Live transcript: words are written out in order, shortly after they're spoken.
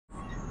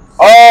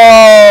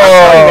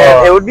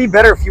Man, it would be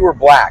better if you were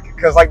black,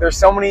 because like there's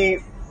so many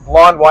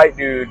blonde white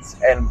dudes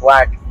and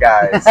black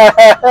guys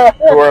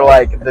who are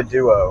like the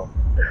duo.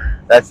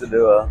 That's the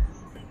duo.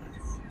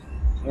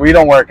 We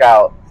don't work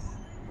out.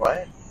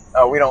 What?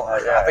 Oh, we don't.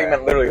 I think you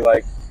meant literally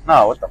like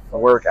No, what the fuck?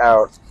 work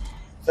out.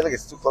 I feel like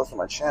it's too close to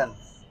my chin.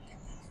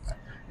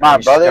 My You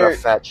just got brother. a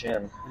fat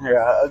chin.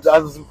 Yeah, I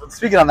was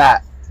speaking on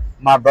that.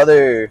 My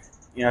brother,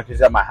 you know, 'cause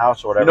he's at my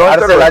house or whatever. You know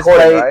what? Let's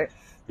play. Right?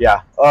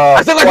 Yeah.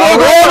 I said like,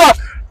 hold on.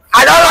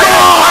 I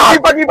got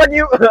it. Fuck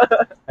you.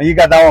 And you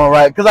got that one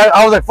right. Because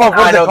I was like, fuck,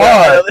 what's the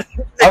car?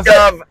 I was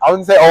going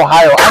to say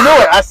Ohio. I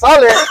knew it. I saw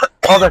it.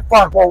 I was like,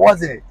 fuck, what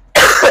was it?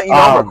 You know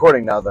I'm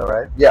recording now, though,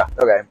 right? Yeah.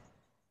 Okay.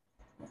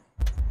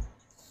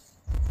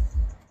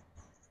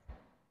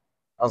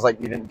 I was like,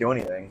 you didn't do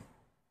anything.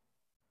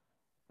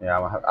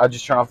 Yeah, I'll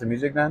just turn off the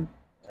music then.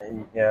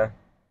 Yeah.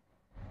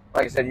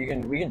 Like I said, we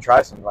can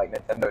try some like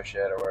Nintendo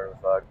shit or whatever the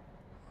fuck.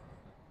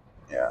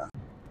 Yeah.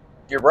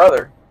 Your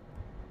brother.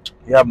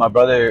 Yeah, my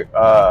brother. It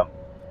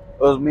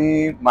was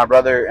me, my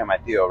brother, and my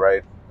tío,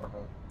 right?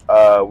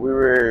 We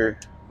were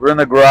in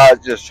the garage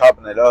just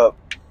chopping it up,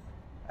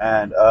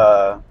 and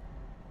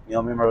you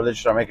know, me and my brother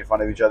started making fun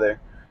of each other.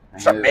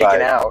 Start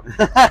making out.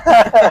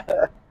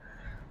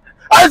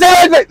 I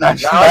was like, no, I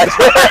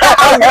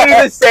was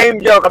getting the same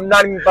joke. I'm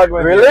not even fucking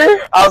with you.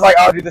 Really? I was like,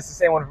 oh, dude, this is the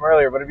same one from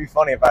earlier, but it'd be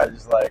funny if I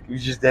just like... You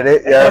just did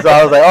it? Yeah, so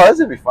I was like, oh, this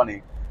would be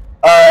funny.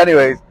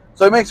 Anyways,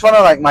 so he makes fun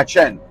of, like, my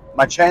chin.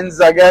 My chins,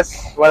 I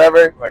guess,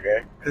 whatever.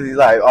 Okay. Because he's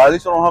like, oh, at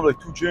least I don't have,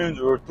 like, 2 chins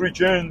or 3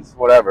 chins,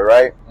 whatever,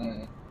 right?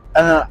 Mm.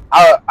 And then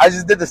I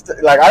just did this,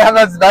 like, I have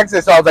nothing back to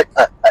say, so I was like,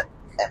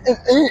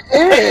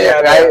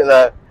 Yeah,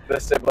 right? The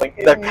sibling.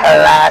 The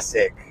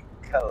classic.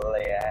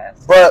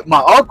 Class. But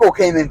my uncle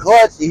came in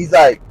clutch. He's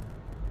like,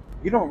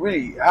 you don't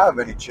really have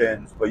any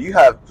chins, but you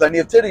have plenty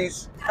of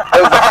titties.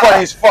 It was the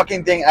funniest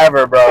fucking thing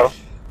ever, bro.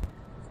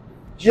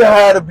 You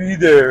had to be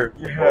there.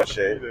 You had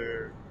to be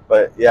there.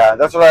 But yeah,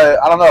 that's what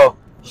I don't know.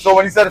 So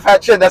when he said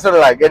fat chin, that's what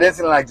it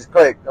instantly like just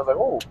clicked. I was like,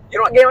 oh. You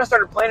know what game I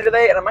started playing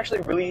today, and I'm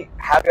actually really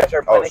happy I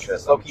started playing it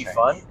because it's low-key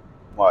fun.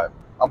 What?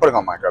 I'm putting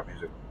on Minecraft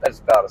music. That's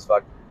about as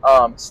fuck.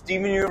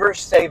 Steven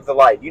Universe Save the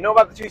Light. You know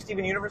about the 2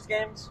 Steven Universe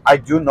games? I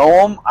do know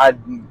them. I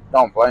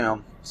don't play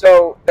them.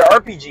 So they're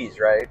RPGs,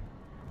 right?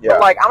 Yeah.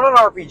 But like, I'm not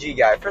an RPG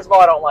guy. First of all,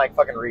 I don't like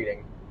fucking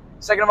reading.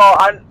 Second of all,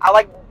 I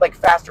like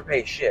faster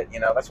paced shit. You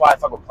know, that's why I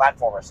fuck with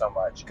platformers so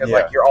much because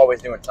like you're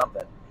always doing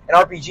something. In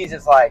RPGs,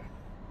 it's like,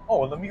 oh,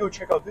 well, let me go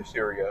check out this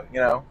area. You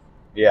know?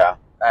 Yeah.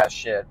 Ass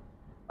shit.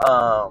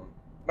 But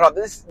no,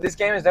 this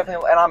game is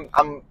definitely,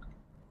 and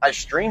I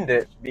streamed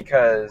it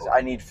because I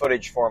need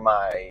footage for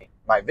my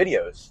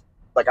videos.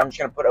 Like, I'm just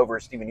gonna put over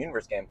Steven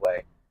Universe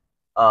gameplay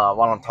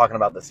while I'm talking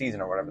about the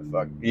season or whatever the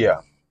fuck.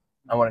 Yeah.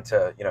 I wanted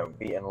to, you know,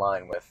 be in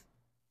line with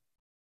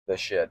this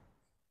shit.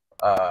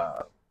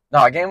 No,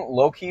 a game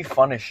low-key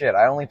fun as shit.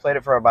 I only played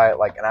it for about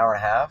like an hour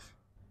and a half.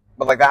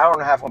 But like the hour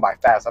and a half went by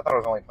fast. I thought I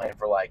was only playing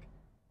for like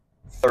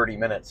 30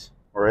 minutes.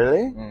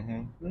 Really?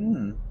 Mm-hmm.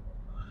 Mm.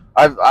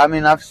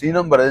 I've seen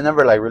them, but it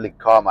never like really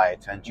caught my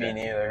attention. Me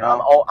neither.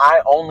 No?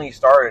 I only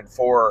started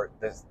for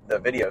the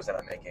videos that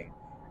I'm making.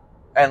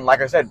 And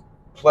like I said,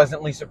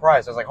 pleasantly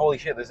surprised. I was like, holy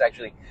shit, this is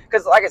actually...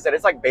 Because like I said,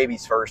 it's like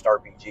baby's first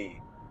RPG.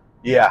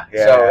 Yeah.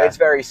 So it's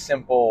very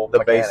simple. The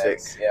mechanics.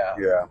 basics.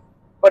 Yeah.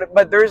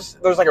 But there's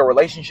like a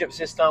relationship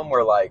system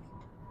where like,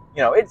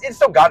 you know, it's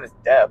still got its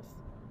depth.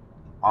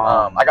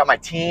 I got my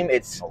team.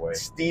 It's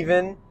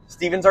Steven.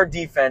 Steven's our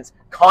defense.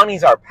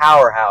 Connie's our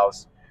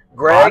powerhouse.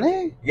 Greg.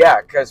 Connie?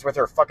 Yeah, because with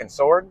her fucking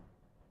sword.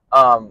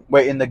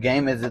 Wait, in the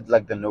game, is it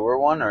like the newer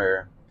one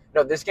or?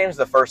 No, this game's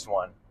the first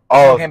one.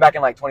 Oh, it came back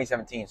in like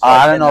 2017. So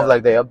I don't know if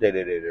like they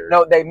updated it or.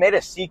 No, they made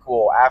a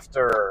sequel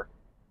after.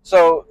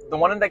 So the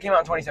one that came out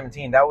in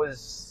 2017, that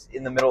was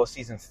in the middle of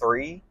season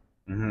 3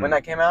 when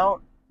that came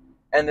out,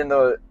 and then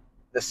the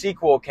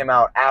sequel came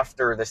out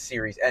after the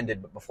series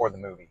ended, but before the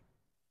movie,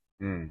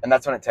 and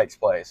that's when it takes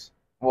place.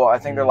 Well, I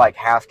think they're like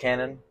half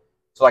canon.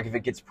 So like if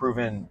it gets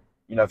proven,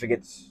 you know, if it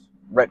gets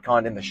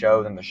retconned in the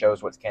show, then the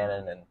show's what's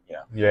canon, and you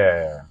know.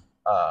 Yeah.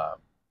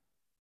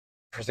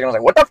 For a second, I was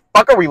like, "What the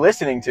fuck are we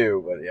listening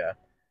to?" But yeah,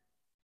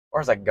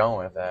 where's I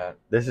going with that?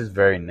 This is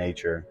very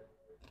nature.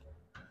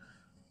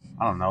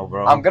 I don't know,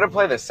 bro. I'm gonna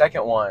play the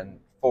second one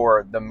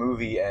for the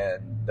movie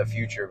and the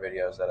future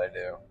videos that I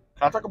do.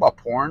 Can I talk about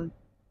porn?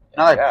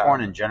 Not like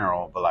porn in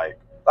general, but like.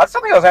 That's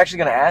something I was actually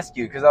gonna ask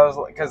you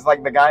because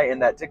like the guy in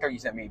that TikTok you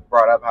sent me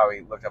brought up how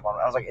he looked up on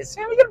it. I was like, is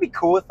Sammy gonna be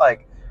cool with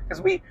like?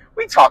 Because we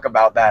talk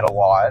about that a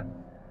lot,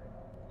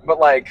 but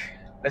like,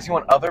 does he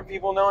want other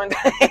people knowing?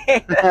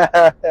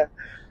 I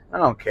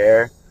don't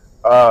care.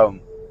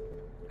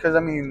 Because I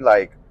mean,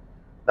 like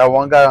that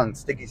one guy on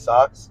Sticky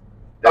Socks.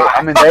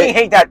 They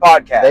hate that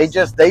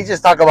podcast. They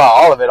just talk about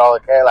all of it. All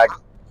okay, like.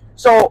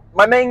 So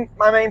my main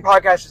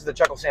podcast is the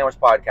Chuckle Sandwich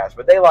podcast,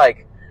 but they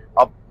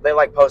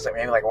post like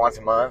maybe like once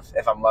a month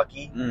if I'm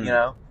lucky, you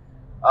know.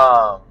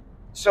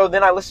 So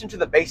then I listen to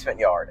the Basement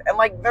Yard, and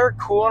like they're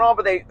cool and all,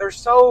 but they're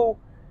so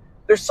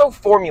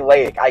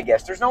formulaic, I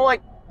guess. There's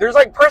there's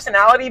like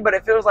personality, but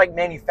it feels like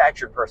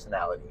manufactured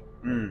personality.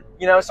 You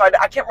know, so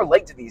I can't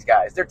relate to these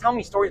guys. They're telling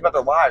me stories about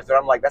their lives that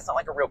I'm like, that's not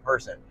like a real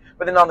person.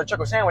 But then on the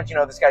Choco Sandwich, you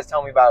know, this guy's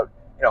telling me about,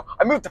 you know,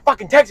 I moved to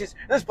fucking Texas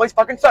and this place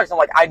fucking sucks. I'm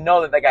like, I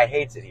know that guy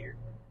hates it here.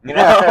 You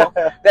know,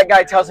 that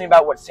guy tells me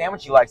about what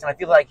sandwich he likes, and I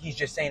feel like he's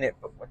just saying it.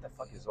 But what the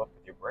fuck is up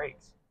with your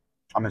brakes?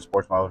 I'm in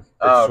sports mode.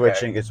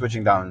 It's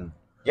switching down.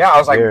 Yeah, I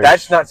was like,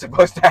 that's not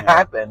supposed to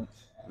happen.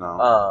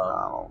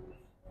 No.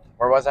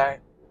 Where was I?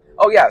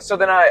 Oh yeah. So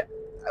then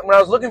when I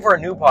was looking for a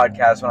new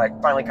podcast, when I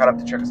finally caught up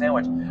to Choco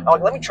Sandwich, I'm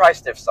like, let me try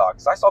Stiff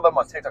Socks. I saw them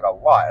on TikTok a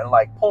lot, and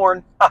like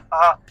porn.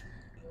 I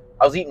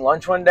was eating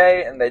lunch one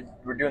day, and they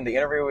were doing the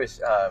interview with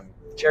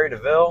Cherry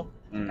DeVille,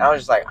 and I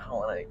was just like, I don't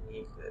want to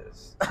eat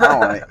this. I don't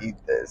want to eat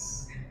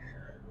this.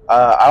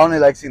 I only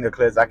like seeing the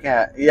clips. I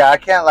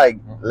can't like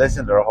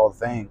listen to the whole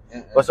thing.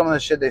 But some of the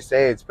shit they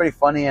say, it's pretty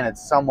funny and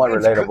it's somewhat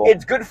relatable.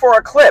 It's good for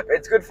a clip.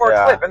 It's good for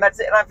a clip, and that's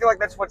it. And I feel like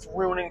that's what's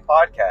ruining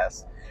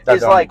podcasts.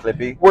 It's like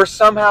clippy. We're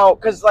somehow,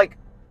 because like,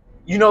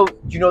 you know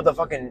the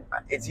fucking,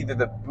 it's either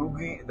the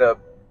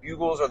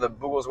Bugles or the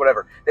Boogles,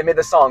 whatever. They made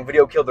the song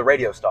 "Video Killed the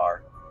Radio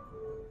Star."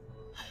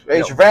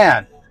 It's your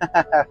van.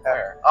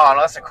 Oh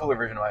no, that's a cooler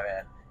version of my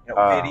van. You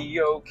know,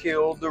 video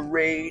killed the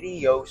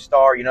radio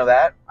star. You know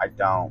that? I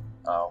don't.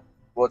 Oh,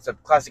 well, it's a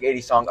classic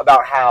 '80s song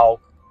about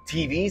how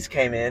TVs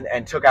came in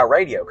and took out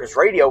radio, because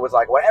radio was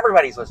like what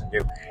everybody's listening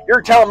to.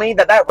 You're telling me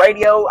that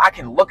radio, I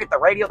can look at the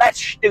radio? That's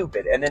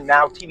stupid. And then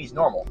now TV's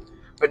normal.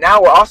 But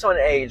now we're also in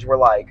an age where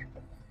like,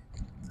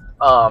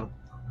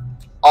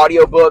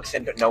 audiobooks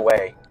and no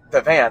way,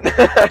 the van.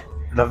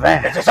 The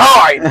van. It's a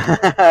sign.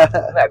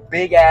 That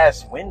big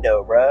ass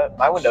window, bro.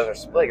 My windows are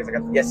split. It's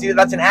like see,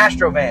 that's an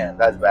Astro van.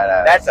 That's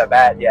badass. That's a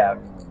bad, yeah.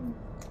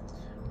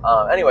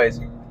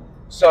 Anyways,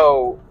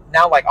 so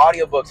now like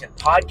audiobooks and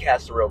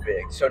podcasts are real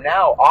big. So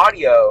now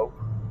audio,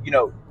 you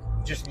know,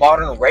 just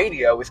modern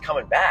radio is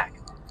coming back.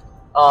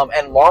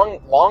 And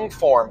long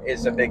form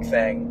is a big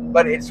thing.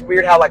 But it's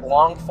weird how like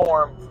long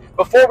form,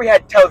 before we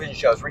had television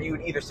shows where you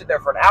would either sit there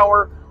for an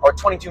hour or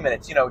 22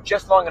 minutes, you know,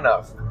 just long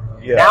enough.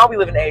 Yeah. Now we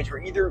live in an age where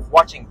either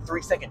watching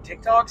 3-second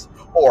TikToks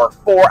or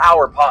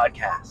 4-hour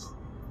podcasts.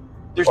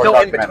 There's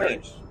no in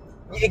between.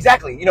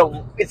 Exactly. You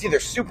know, it's either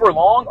super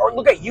long or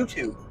look at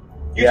YouTube.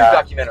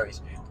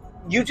 Documentaries.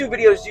 YouTube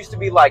videos used to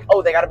be like,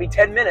 oh, they got to be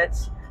 10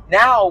 minutes.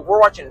 Now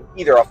we're watching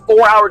either a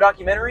 4-hour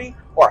documentary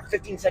or a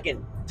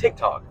 15-second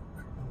TikTok.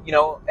 You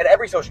know, and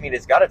every social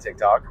media's got a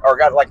TikTok or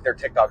got like their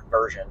TikTok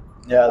version.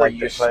 Yeah, like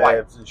the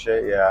clips and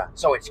shit. Yeah.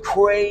 So it's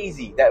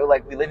crazy that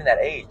like we live in that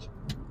age.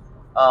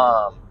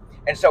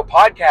 And so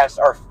podcasts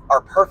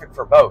are perfect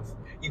for both.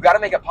 You got to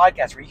make a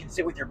podcast where you can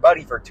sit with your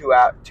buddy for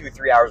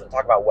 2-3 hours and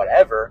talk about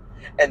whatever,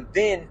 and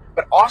then,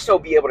 but also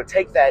be able to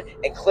take that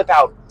and clip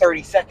out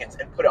 30 seconds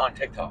and put it on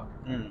TikTok.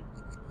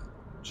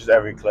 Just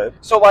every clip.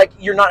 So like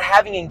you're not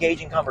having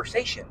engaging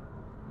conversation.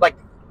 Like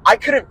I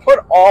couldn't put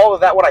all of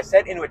that what I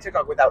said into a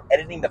TikTok without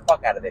editing the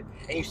fuck out of it.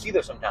 And you see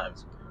those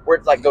sometimes where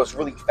it's like goes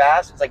really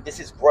fast. It's like, this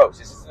is gross.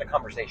 This isn't a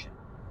conversation.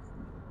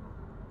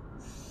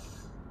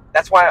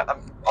 That's why I'm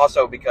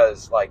also,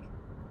 because like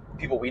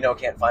people we know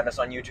can't find us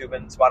on YouTube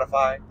and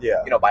Spotify.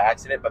 Yeah. You know, by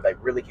accident, but they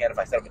really can if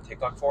I set up a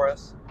TikTok for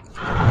us.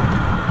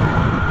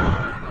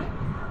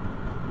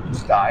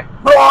 Just die.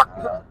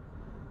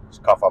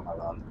 Just cough out my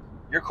lung.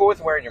 You're cool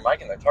with wearing your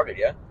mic in the Target,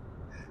 yeah?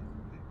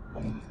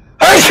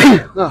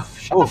 Shut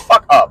the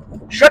fuck up.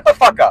 Shut the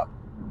fuck up.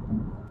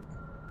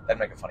 That'd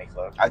make a funny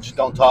clip. I just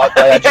don't talk.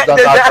 I just don't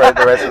talk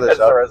for the rest of the That's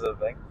show. the rest of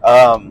the thing.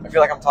 I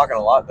feel like I'm talking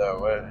a lot,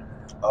 though.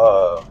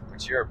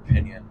 What's your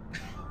opinion?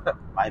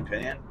 My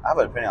opinion? I have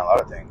an opinion on a lot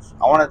of things.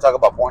 I want to talk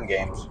about porn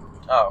games.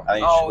 Oh. I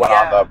think you went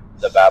on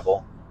the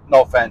babble.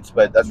 No offense,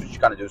 but that's what you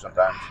kind of do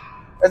sometimes.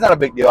 It's not a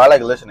big deal. I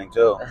like listening,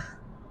 too.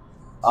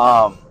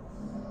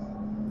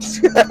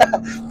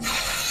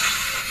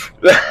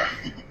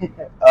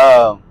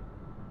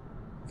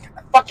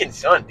 Fucking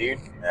son, dude.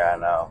 Yeah, I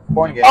know.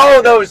 Porn game.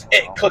 Oh, those.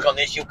 Click on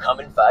this, you'll come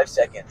in 5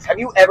 seconds. Have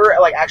you ever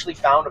like actually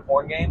found a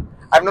porn game?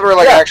 I've never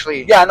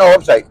actually. Yeah, no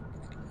website.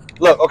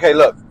 Look,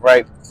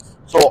 right.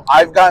 So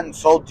I've gotten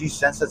so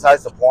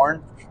desensitized to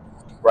porn,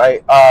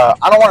 right? I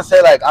don't want to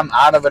say like I'm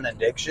out of an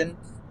addiction,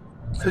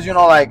 because you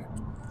know, like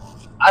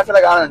I feel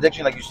like out of an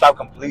addiction, like you stop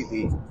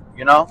completely,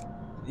 you know?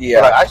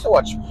 Yeah. But, like, I still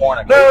watch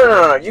porn.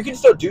 No. You can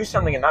still do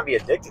something and not be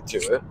addicted to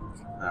it.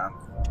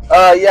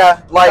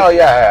 Yeah.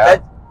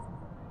 Like,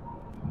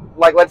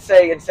 like, let's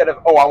say instead of,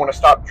 I want to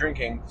stop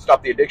drinking,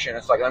 stop the addiction,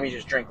 it's like, let me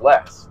just drink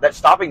less. That's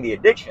stopping the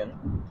addiction,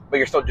 but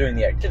you're still doing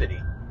the activity.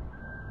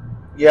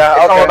 Yeah,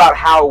 it's all about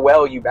how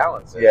well you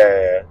balance it.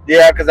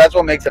 Yeah, because that's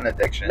what makes an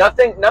addiction.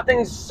 Nothing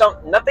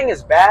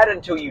is bad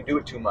until you do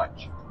it too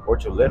much. Or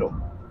too little.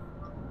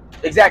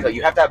 Exactly,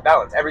 you have to have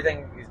balance.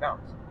 Everything is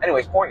balanced.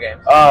 Anyways, porn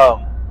games.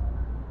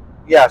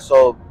 Yeah,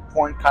 so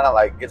porn kind of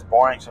like gets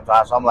boring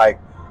sometimes. So I'm like,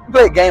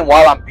 play a game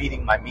while I'm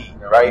beating my meat,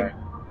 right?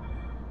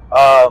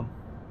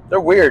 They're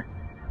weird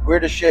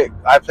as shit.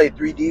 I play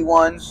 3D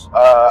ones.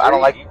 I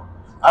don't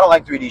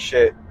like 3D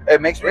shit.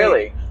 It makes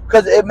me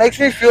because it makes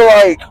me feel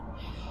like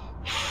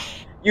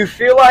you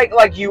feel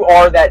like you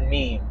are that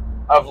meme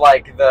of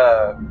like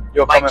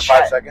You'll come in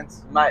 5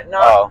 seconds.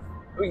 No,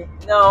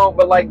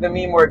 but like the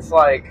meme where it's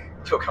like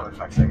you'll come in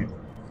 5 seconds,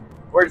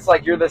 where it's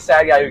like you're the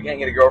sad guy who can't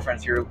get a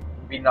girlfriend, so you're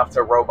beating up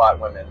to robot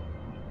women.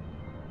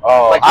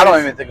 Oh, like, I don't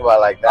even think about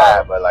it like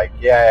that, but like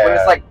when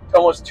it's like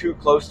almost too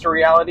close to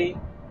reality.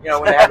 You know,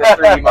 when they have the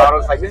 3D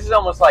models, like this is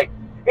almost like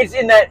it's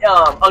in that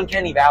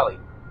uncanny valley.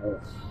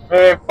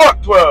 Hey,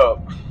 fuck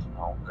 12.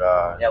 Oh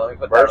god. Yeah, let me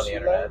put that on the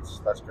internet.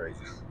 That's crazy.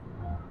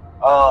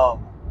 I'll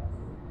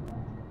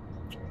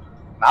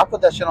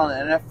put that shit on the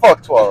internet.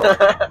 Fuck 12.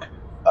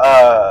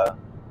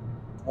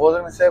 What was I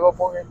gonna say about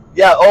porn?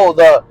 Yeah. Oh,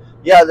 the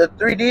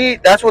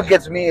 3D. That's what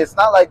gets me. It's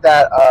not like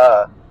that.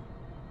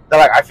 That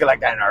like I feel like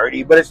that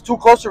nerdy, but it's too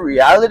close to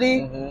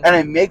reality, and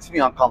it makes me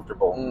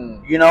uncomfortable.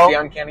 You know, the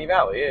uncanny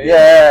valley.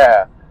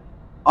 Yeah.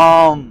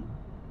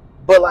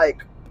 But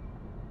like,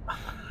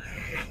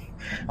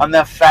 I'm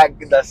that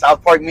the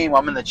South Park meme.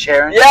 I'm in the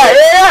chair. And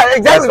yeah,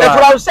 exactly. That's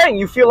what I was saying.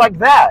 You feel like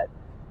that.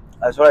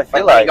 That's what I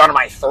feel like. Going to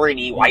my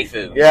 3D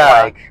waifu.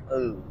 Yeah.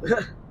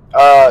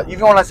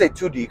 Even when I say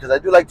 2D, because I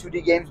do like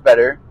 2D games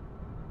better.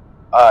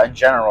 In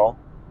general,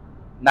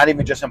 not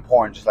even just in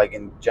porn, just like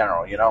in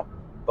general, you know.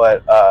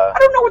 But I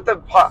don't know what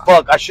the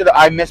fuck.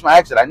 I missed my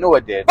exit. I knew I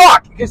did.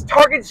 Fuck, because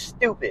Target's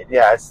stupid.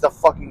 Yeah, it's the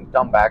fucking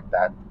dumb back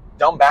that.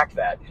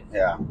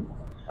 Yeah.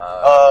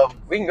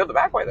 We can go the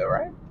back way though,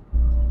 right?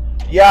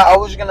 Yeah, I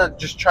was gonna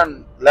just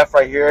turn left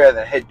right here and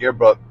then hit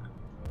Deerbrook.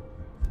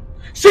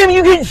 Sam,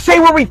 you didn't say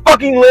where we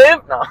fucking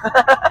live. No.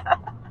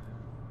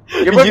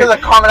 Deerbrook is a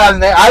common ass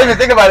name. I didn't even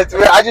think about it.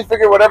 I just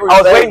figured whatever.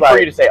 I was waiting for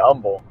you to say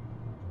Humble.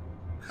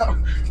 Damn.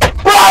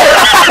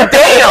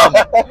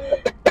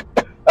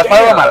 That's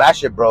probably when my last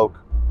shit broke.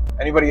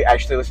 Anybody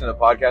actually listen to the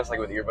podcast like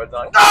with earbuds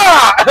on?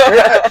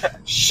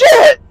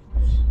 Shit!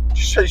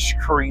 Just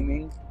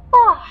screaming.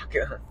 Fuck.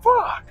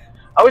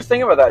 I was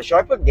thinking about that. Should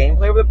I put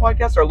gameplay over the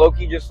podcast or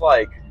low-key just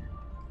like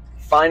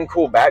find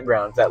cool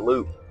backgrounds that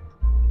loop?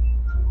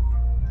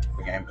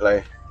 The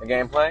gameplay. The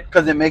gameplay?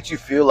 Because it makes you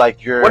feel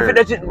like you're. What if it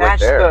doesn't match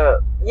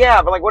the?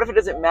 Yeah, but like, what if it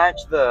doesn't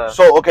match the?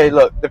 So okay,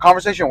 look, the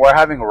conversation we're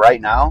having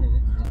right now.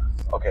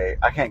 Okay,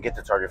 I can't get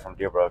to Target from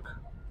Deerbrook.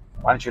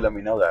 Why don't you let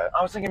me know that?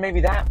 I was thinking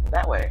maybe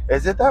that way.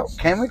 Is it that?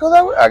 Can we go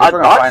that way? I guess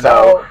we're gonna find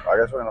out. I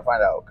guess we're gonna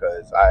find out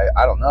because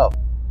I don't know.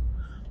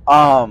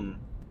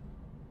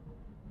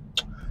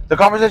 The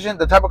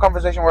type of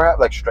conversation we're having,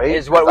 like straight,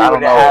 is what we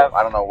would have.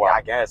 I don't know why. Yeah,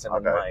 I guess. And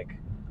then like,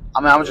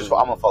 I mean, I'm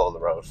gonna follow the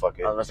road. Fuck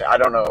it. I was gonna say I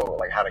don't know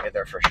like how to get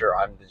there for sure.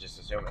 I'm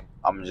just assuming.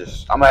 I'm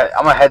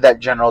gonna head that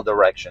general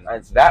direction.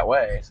 It's that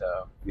way,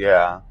 so.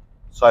 Yeah.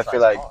 So I feel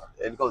like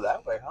it'd go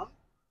that way, huh?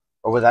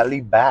 Or would that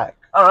lead back?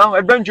 I don't know.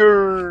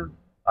 Adventure.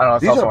 I don't know.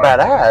 These are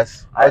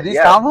badass. Are these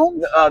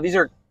townhomes? These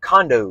are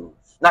condos.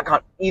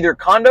 Not either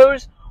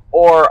condos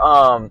or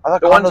I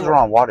thought condos were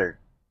on water.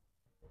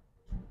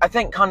 I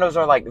think condos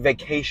are like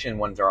vacation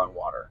ones are on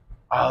water.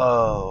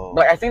 Oh.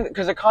 Like I think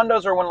because the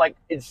condos are when like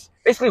it's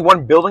basically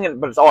one building,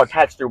 but it's all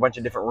attached through a bunch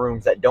of different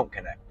rooms that don't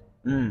connect.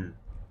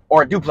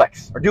 Or a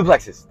duplex or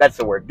duplexes. That's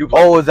the word.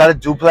 Duplex. Oh, is that a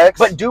duplex?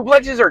 But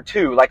duplexes are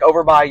two, like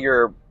over by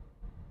your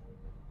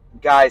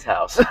guy's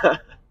house.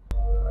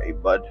 Hey,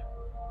 bud.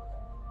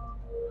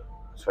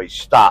 So you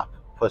stop,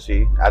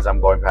 pussy, as I'm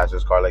going past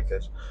this car like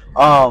this.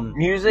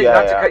 Music,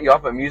 not to cut you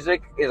off, but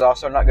music is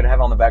also not good to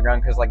have on the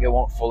background because like it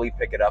won't fully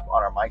pick it up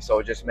on our mic, so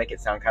it'll just make it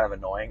sound kind of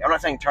annoying. I'm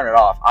not saying turn it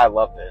off. I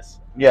love this.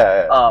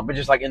 Yeah. But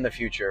just like in the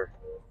future,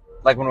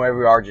 like whenever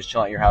we are just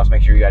chilling at your house,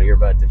 make sure you got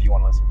earbuds if you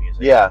want to listen to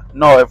music. Yeah.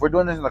 No, if we're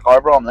doing this in the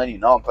car, bro, I'm letting you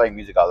know I'm playing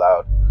music out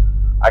loud.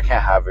 I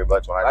can't have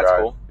earbuds when I drive.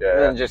 That's cool. Yeah.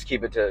 And then just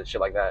keep it to shit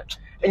like that.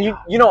 And you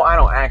know I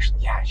don't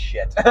actually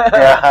shit.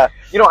 Yeah.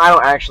 You know I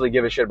don't actually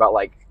give a shit about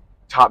like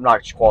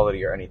top-notch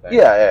quality or anything.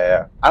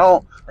 Yeah. I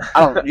don't.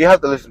 You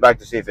have to listen back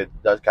to see if it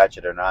does catch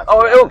it or not.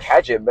 Oh, it'll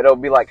catch it, but it'll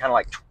be like kind of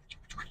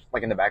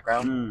like in the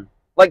background.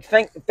 Like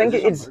think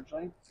it's.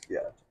 Yeah.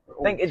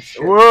 Think it's.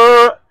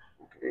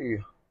 Okay.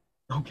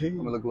 I'm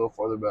gonna look a little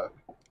farther back.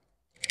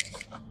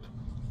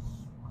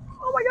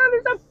 Oh my God!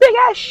 There's a big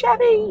ass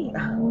Chevy.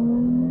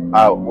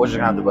 We're just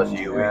gonna have to bust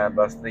the UE. Yeah,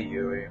 bust the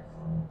UE.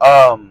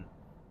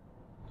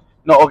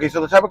 No, okay.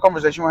 So the type of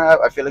conversation we have,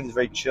 I feel like it's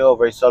very chill,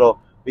 very subtle.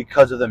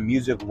 Because of the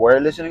music we're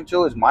listening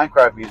to is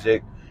Minecraft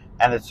music,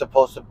 and it's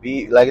supposed to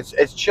be like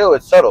it's chill,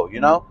 it's subtle, you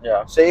know.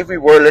 Yeah. Say if we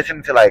were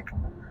listening to like,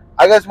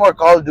 I guess more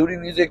Call of Duty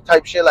music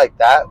type shit like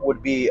that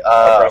would be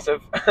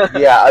aggressive.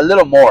 Yeah, a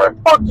little more.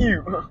 Fuck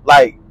you.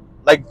 Like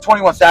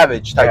 21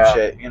 Savage type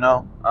shit, you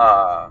know.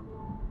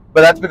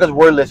 But that's because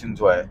we're listening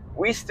to it.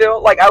 We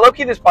still like I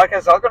low-key this podcast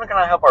is also gonna kind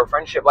of help our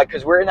friendship, like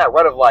because we're in that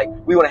rut of like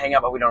we want to hang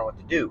out but we don't know what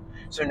to do.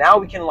 So now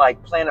we can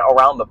like plan it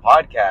around the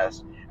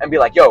podcast. And be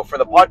like, yo, for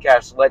the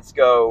podcast, let's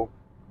go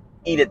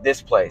eat at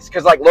this place.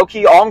 Because, like,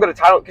 low-key, all I'm going to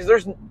title... Because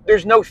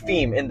there's no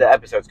theme in the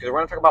episodes. Because we're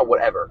going to talk about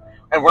whatever.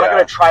 And we're not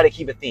going to try to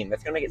keep a theme.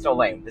 That's going to make it so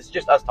lame. This is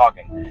just us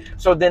talking.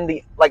 So then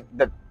the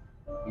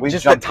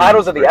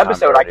titles of the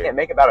episode, I can't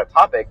make about a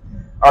topic.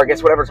 Or I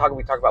guess whatever topic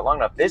we talk about long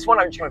enough. This one,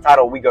 I'm just going to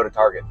title, We Go to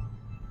Target.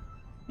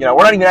 You know,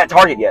 we're not even at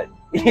Target yet.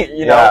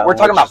 You know, we're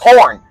talking about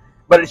porn.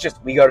 But it's just,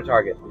 We Go to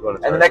Target.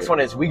 And the next one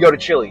is, We Go to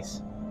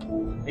Chili's.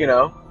 You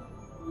know?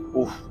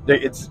 Oof,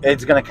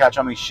 it's gonna catch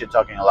on me shit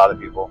talking a lot of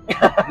people.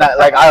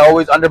 Like I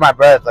always under my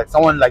breath, like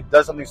someone like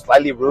does something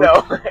slightly rude.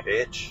 No.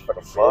 Bitch. What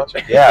the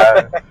fuck?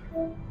 Yeah.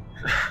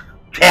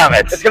 Damn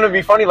it. It's gonna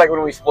be funny, like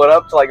when we split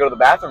up to like go to the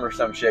bathroom or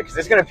some shit, because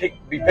it's gonna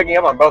be picking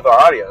up on both our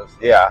audios.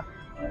 Yeah.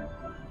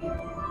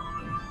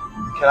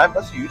 Can I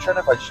bust a U-turn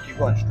if I just keep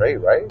going straight,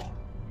 right?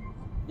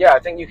 Yeah, I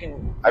think you can. You're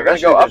gonna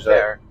Eventually go up there's a-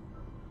 there,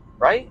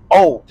 right?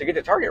 Oh. To get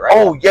to Target, right?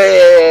 Oh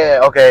yeah.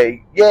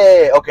 Okay.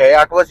 Yeah. Okay.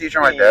 I can bust a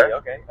U-turn right there.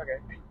 Okay.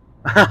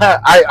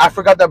 I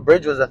forgot that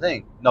bridge was a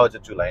thing. No, it's a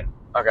 2-lane.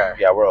 Okay.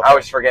 Yeah, we're okay. I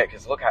always forget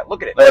because look at it.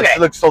 Like, Look at it it.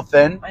 looks so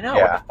thin. I know.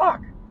 Yeah.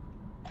 What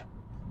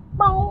the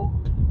fuck?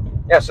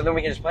 Yeah. So then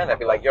we can just plan that.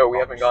 Be like, yo, we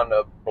haven't gone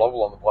to blah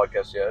blah on the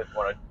podcast yet.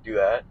 Want to do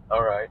that?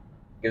 All right.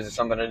 Gives us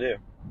something to do.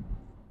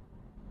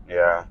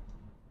 Yeah.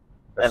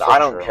 That's And so I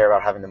don't true. care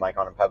about having the mic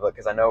on in public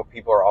because I know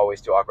people are always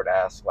too awkward to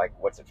ask, like,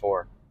 what's it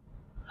for?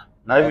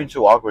 Not even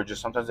too awkward.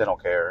 Just sometimes they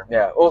don't care.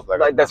 Yeah. Well, Like-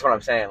 like that's what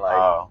I'm saying. Like,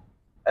 Oh.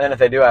 and then if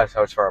they do ask,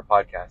 oh, it's for our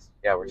podcast.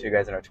 Yeah, we're 2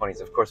 guys in our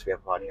 20s. Of course we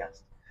have a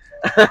podcast.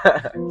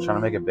 Trying to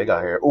make it big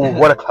out here. Ooh,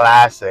 what a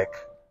classic.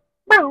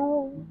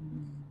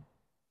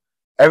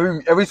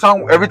 Every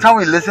song, every time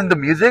we listen to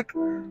music,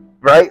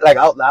 right, like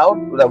out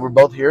loud that we're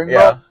both hearing,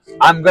 Yeah. bro,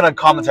 I'm gonna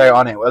commentary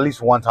on it at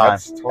least one time.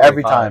 That's totally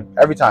every fine. time,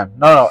 every time.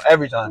 No,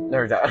 every time,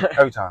 Every time.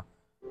 every time.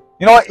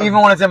 You know what? Even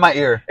when it's in my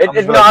ear, I'm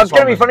just No, like, it's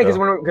gonna be this funny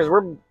song because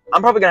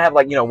I'm probably gonna have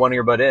like one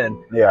earbud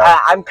in. Yeah,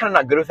 I'm kind of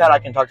not good with that. I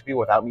can talk to people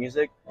without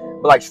music,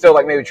 but like still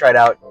like maybe try it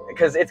out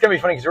because it's gonna be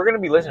funny because we're gonna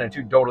be listening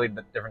to 2 totally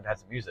different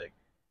types of music.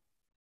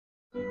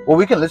 well,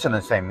 we can listen to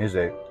the same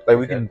music. Like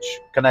we can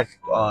connect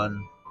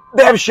on.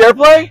 They have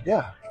SharePlay,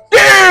 Yeah.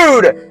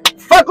 dude.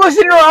 Fuck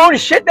listening to our own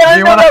shit. That I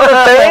You know wanna- that was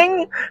a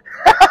thing.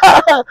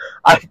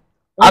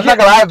 I'm not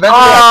gonna lie. Eventually,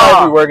 I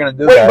thought we were gonna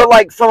do Wait, that. but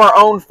like from our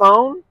own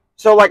phone.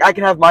 So like I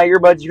can have my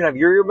earbuds, you can have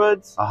your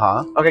earbuds.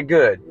 Okay,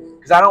 good.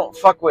 Because I don't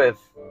fuck with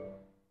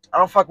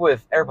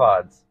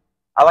AirPods.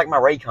 I like my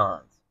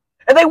Raycons,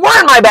 and they were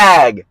in my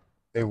bag.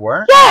 They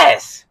weren't.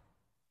 Yes.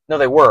 No,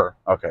 they were.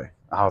 Okay.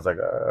 I was like,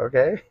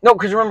 okay. No,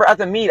 because remember at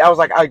the meet, I was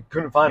like, I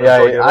couldn't find them.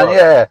 Yeah, so I gave up.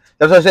 yeah.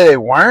 That's why I said they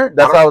weren't.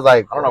 That's why I was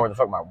like, I don't know where the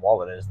fuck my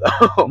wallet is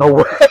though. no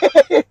way.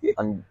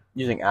 I'm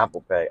using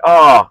Apple Pay.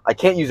 Oh, I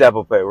can't use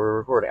Apple Pay. We're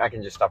recording. I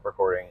can just stop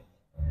recording.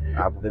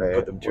 Apple Then Pay,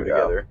 put them 2 yeah,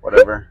 together.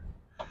 whatever.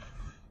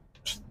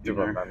 Do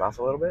my mouth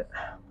a little bit.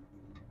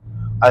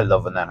 I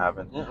love when that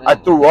happens. Mm-mm. I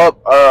threw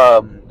up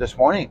this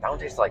morning. That one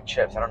tastes like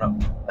chips. I don't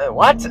know.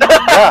 What?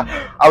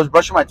 Yeah, I was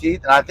brushing my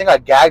teeth and I think I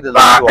gagged a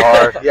little too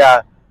hard.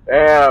 Yeah.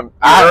 Damn. You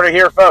heard it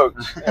here,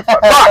 folks.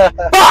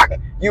 Fuck!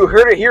 You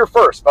heard it here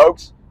first,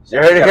 folks. You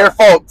heard it here,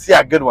 folks.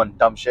 Yeah, good one.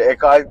 Dumb shit. It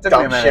took me a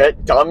Dumb minute.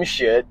 shit. Dumb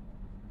shit.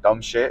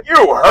 Dumb shit.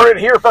 You heard it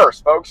here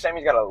first, folks.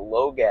 Sammy's got a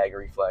low gag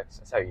reflex.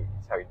 That's how you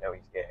know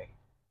he's gay.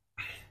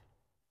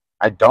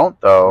 I don't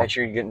though. Make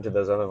sure you get into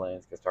those other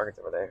lanes because Target's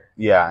over there.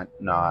 Yeah,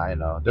 no, I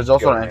know. There's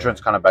also Go an there.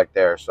 entrance kind of back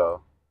there,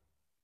 so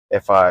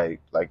if I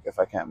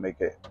can't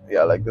make it,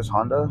 yeah, like this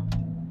Honda.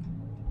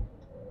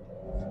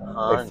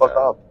 Like, fuck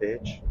up,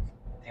 bitch.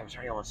 Damn, it's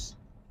already almost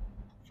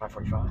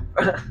 5:45.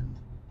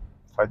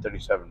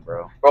 537,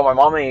 bro. Bro, my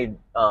mom made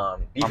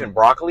beef and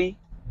broccoli,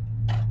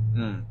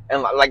 Mm.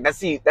 and like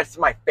that's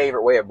my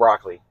favorite way of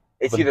broccoli.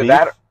 It's With either beef?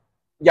 that, or,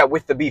 yeah,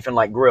 with the beef and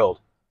like grilled,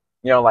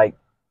 like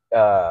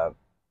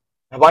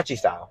hibachi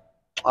style.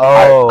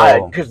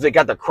 Oh, Because they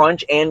got the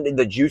crunch and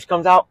the juice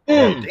comes out.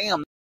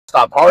 damn!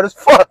 Stop hard as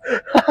fuck.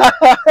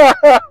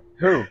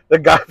 Who? The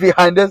guy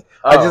behind us.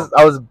 Oh.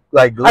 I was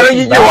like, I know you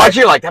looking back. watch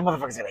it like that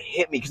motherfucker's gonna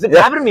hit me because it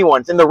Yeah. happened to me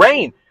once in the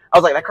rain. I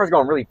was like, that car's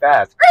going really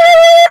fast.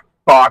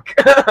 Fuck.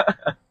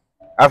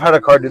 I've had a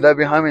car do that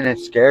behind me, and it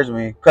scares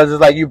me because it's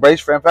like you brace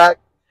for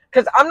impact.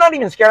 Because I'm not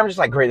even scared. I'm just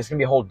like, great, this is gonna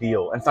be a whole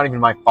deal, and it's not even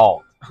my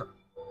fault.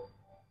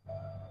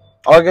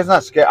 Oh, I guess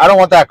not scared. I don't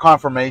want that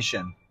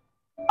confirmation.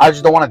 I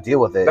just don't want to deal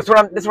with it. That's what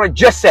I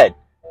just said.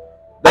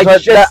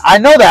 I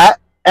know that,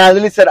 and I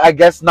literally said, I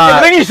guess not.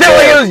 And then you said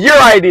like it was your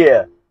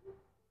idea.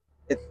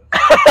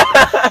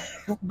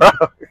 Bro,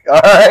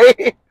 all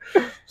right.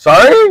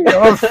 Sorry?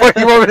 What the fuck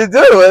you want me to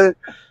do?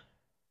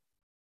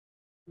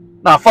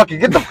 Nah, fuck you.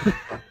 Get out of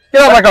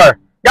my car.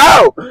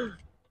 Go!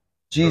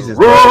 Jesus,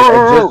 bro.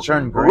 It just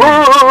turned green. What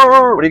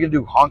are you gonna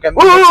do? Honk at me?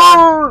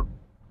 Oh,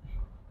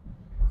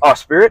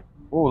 Spirit?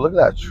 Ooh, look at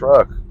that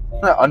truck.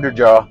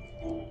 Underjaw.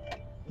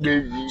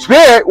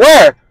 Spirit?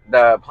 Where?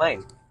 The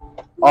plane.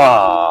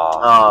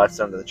 Aw. Oh, it's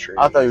under the tree.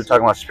 I thought you were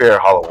talking about Spirit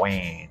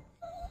Halloween.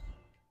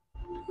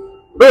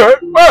 Spirit?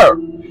 Where?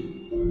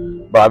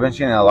 Bro, I've been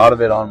seeing a lot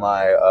of it on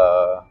my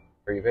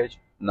For your page?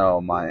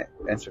 my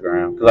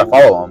Instagram because I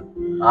follow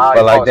them. Ah, But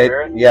you like follow they,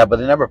 Spirit? yeah, but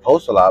they never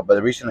post a lot.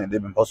 But recently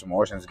they've been posting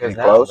more since it's Because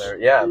getting now close.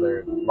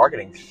 their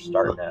marketing's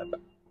starting up.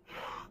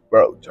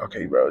 Bro,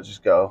 okay, bro,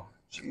 just go.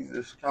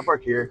 Jesus, can I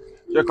park here?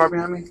 Is there a car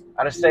behind me?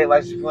 Out of state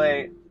license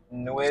plate,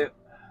 Nuevo.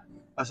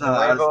 That's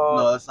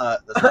Nuevo. That's not.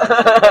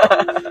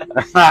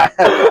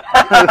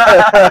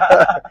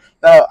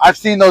 No, I've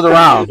seen those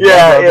around.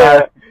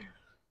 Yeah.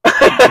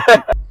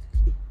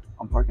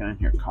 I'm parking in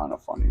here kind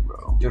of funny,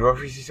 bro. Dude, what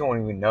if we see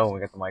someone we know when we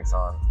got the mics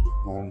on?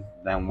 Well,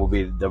 then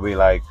they'll be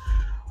like,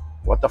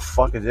 what the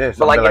fuck is this?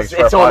 But like,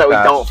 it's someone that we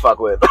don't fuck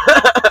with.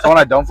 Someone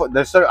I don't fuck.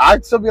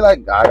 I'd still be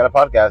like, I got a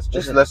podcast.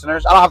 Just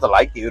listeners. I don't have to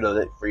like you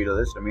for you to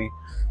listen to me.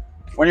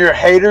 When your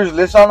haters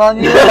listen on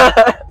you,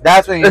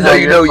 that's when you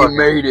know you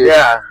made it.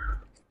 Yeah.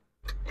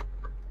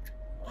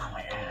 Oh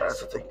my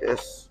ass. Take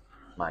this.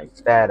 My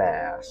fat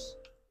ass.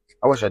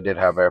 I wish I did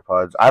have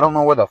AirPods. I don't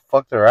know where the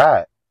fuck they're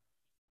at.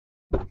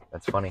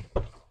 That's funny.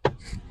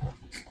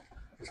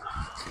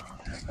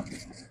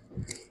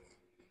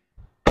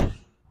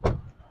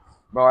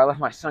 Bro, I left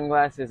my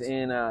sunglasses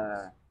in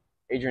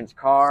Adrian's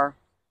car.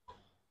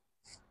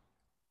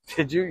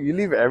 Did you? You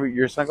leave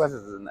your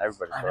sunglasses in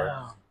everybody's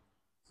car?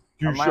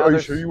 know. Are you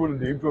sure you want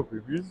to name drop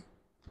Adrian?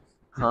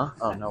 Huh?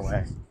 Oh, no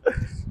way.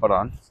 Hold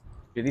on.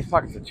 Dude, these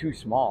pockets are too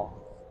small.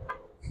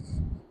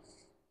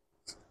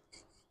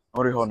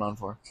 What are you holding on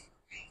for?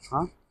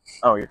 Huh?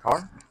 Oh, your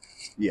car?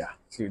 Yeah.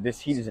 Dude, this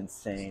heat is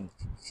insane.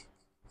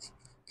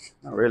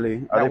 Not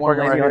really. Are they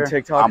parking right here? On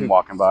TikTok I'm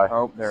walking by.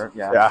 Oh, there.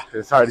 Yeah. Yeah,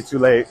 it's already too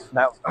late.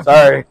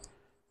 Sorry.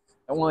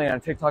 That one lady on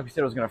TikTok who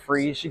said it was gonna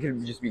freeze. She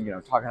could just be,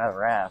 talking out of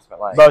her ass, but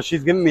like. Bro,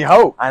 she's giving me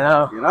hope. I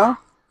know. You know?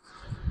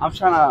 I'm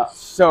trying to.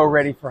 So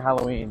ready for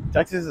Halloween.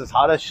 Texas is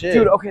hot as shit.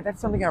 Dude, okay,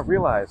 that's something I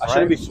realized. I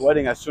shouldn't be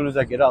sweating as soon as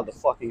I get out of the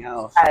fucking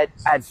house.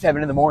 At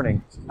 7 in the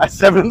morning. At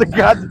 7 in the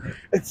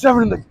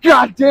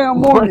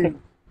goddamn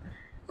morning.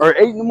 Or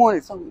 8 in the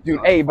morning. Something.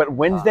 Dude, hey, but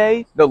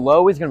Wednesday, the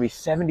low is gonna be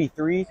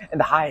 73 and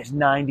the high is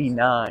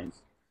 99.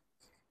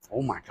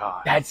 Oh my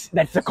god. That's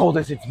the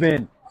coldest it's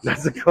been.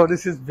 That's the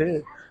coldest it's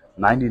been.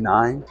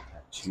 99?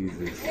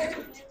 Jesus.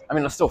 I mean,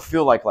 it'll still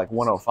feel like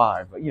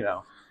 105, but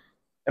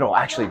it'll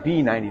actually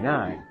be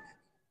 99.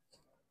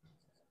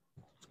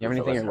 You have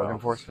anything you're looking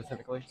for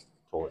specifically?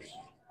 Toys.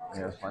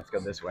 Yeah, let's go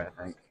this way,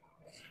 I think.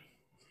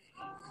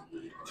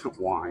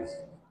 Wine.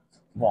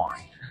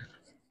 Wine.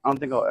 I don't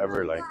think I'll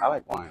ever I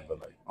like wine, but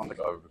I don't think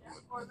I'll ever be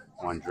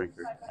a wine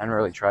drinker. I haven't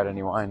really tried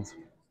any wines.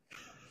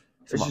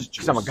 It's just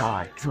because I'm a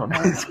guy. I'm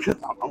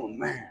a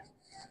man.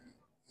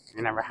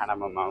 You never had a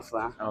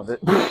mimosa? Oh,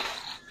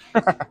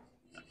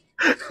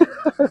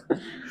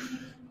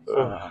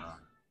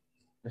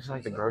 this is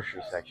like the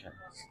grocery section.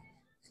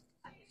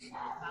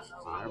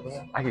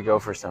 I could go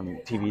for some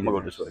TV. I'm gonna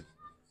go this way.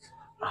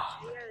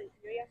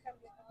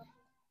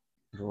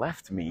 You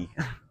left me.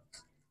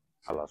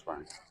 I lost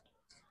Brian.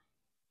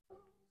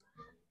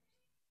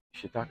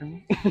 You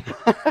talking to me?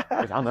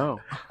 I know.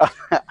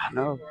 I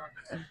know.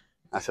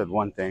 I said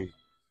one thing.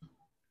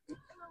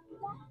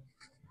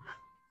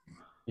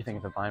 You think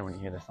of the Vine when you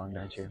hear this song,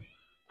 don't you?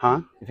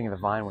 Huh? You think of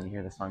the Vine when you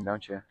hear this song,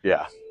 don't you?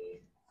 Yeah.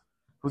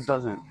 Who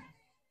doesn't?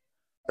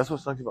 That's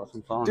what sucks about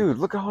some songs. Dude,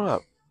 hold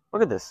up.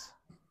 Look at this.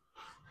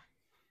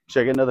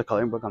 Should I get another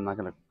coloring book? I'm not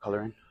going to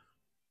color in.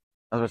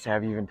 I was about to say,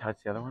 have you even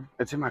touched the other one?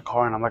 It's in my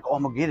car, and I'm like, oh,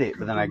 I'm going to get it.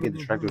 But then I get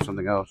distracted with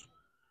something else.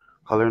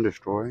 Color and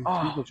Destroy?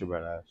 Oh. These books are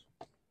badass.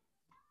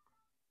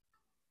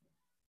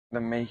 The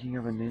Making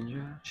of a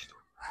Ninja?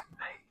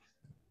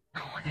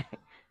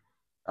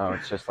 Oh,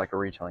 it's just like a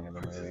retelling of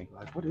the movie.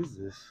 Like, what is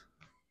this?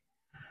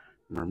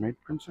 Mermaid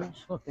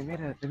Princess? Look, they made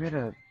a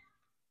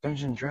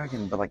Dungeons and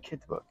Dragons, but like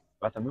kids book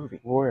about the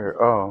movie.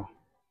 Where? Oh,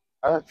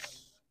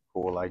 that's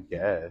cool, I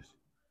guess.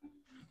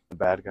 The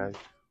bad guys.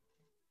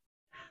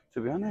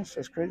 To be honest,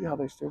 it's crazy how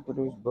they still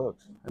produce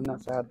books. Isn't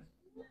that sad?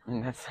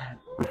 That's sad.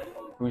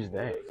 Who's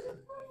they?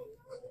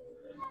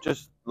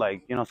 Just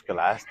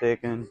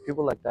Scholastic and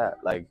people like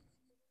that.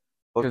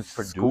 Because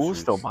schools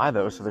still buy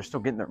those, so they're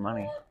still getting their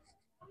money.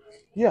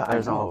 Yeah,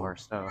 there's all of our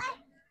stuff.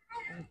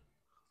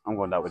 I'm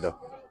going that way though.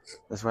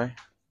 This way?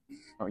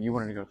 Oh, you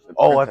wanted to go to the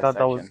I thought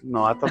that was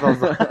no. I thought that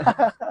was.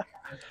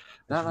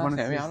 No, I'm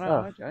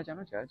not judge. I'm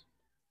not judge.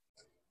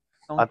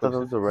 I thought that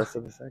was the rest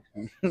of the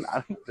section.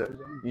 I don't judge.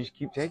 You just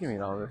keep taking me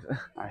to all this.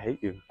 I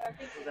hate you.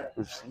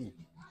 Let's see.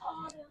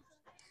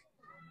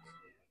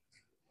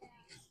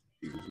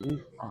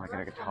 Oh, I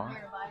got a guitar.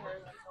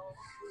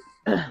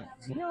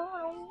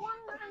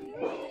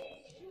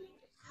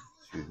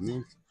 Excuse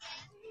me.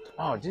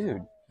 Oh,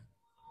 dude.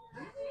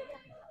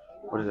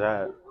 What is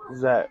that?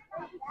 Who's that?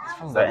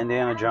 Is that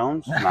Indiana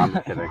Jones? No,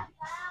 I'm kidding.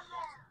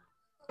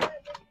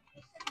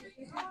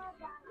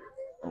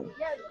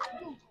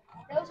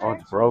 Oh,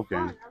 it's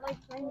broken.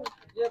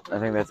 I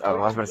think that's. Oh,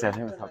 I was about to say. I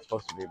think that's how it's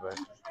supposed to be, but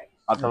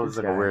I thought it was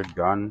like a weird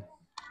gun.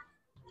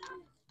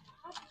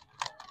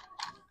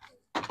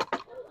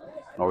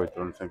 Oh, we're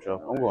throwing the same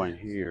shelf. I'm going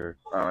here.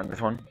 Oh, and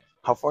this one.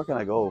 How far can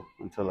I go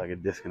until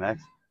it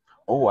disconnects?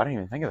 Oh, I didn't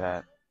even think of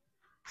that.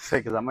 Say,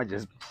 because I might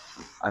just.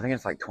 I think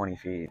it's 20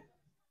 feet.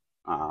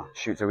 Uh-uh.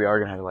 Shoot, so we are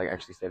gonna have to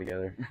actually stay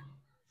together.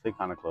 Stay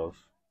kind of close,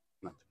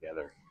 not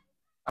together.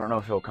 I don't know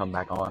if it'll come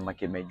back on.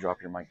 It may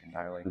drop your mic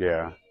entirely.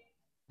 Yeah,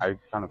 I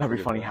kind of. That'd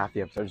be funny. Half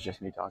the episode's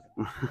just me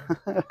talking.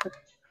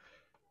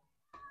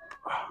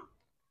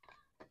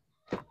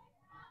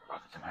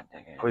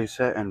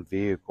 Playset and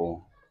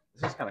vehicle.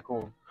 This is kind of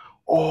cool.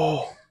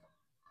 Oh,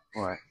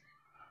 what?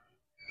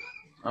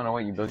 Oh no,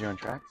 wait! You build your own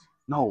tracks?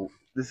 No,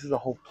 this is a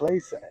whole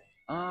playset.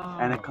 Oh.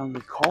 And it comes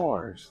with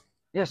cars.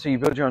 Yeah, so you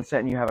build your own set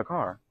and you have a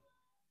car.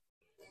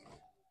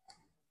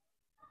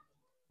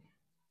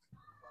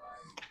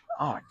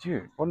 Oh,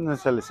 dude. I wouldn't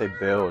necessarily say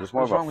build. It's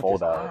more What's of wrong a with his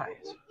fold out.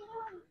 eyes?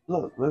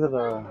 Look at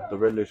the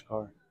Riddler's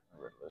car.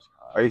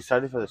 Are you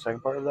excited for the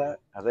second part of that?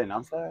 Have they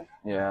announced that?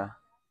 Yeah,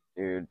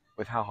 dude.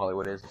 With how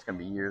Hollywood is, it's gonna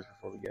be years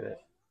before we get it.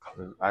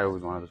 I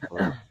always wanted this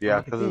for.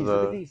 Yeah, because of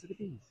Look at these.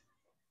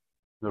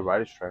 the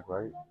writer's strike,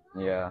 right?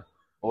 Yeah.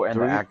 Oh, and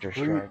the actor's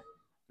strike.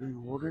 3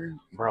 order,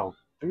 bro.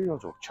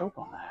 3-year-olds will choke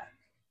on that.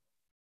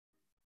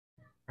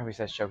 Probably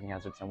says choking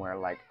hazard somewhere,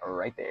 like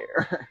right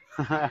there.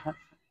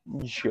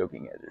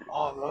 Choking hazard.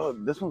 Oh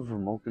look, this one's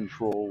remote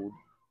controlled.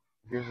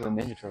 Here's the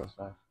Ninja Turtle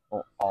stuff.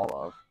 Well, all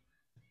of.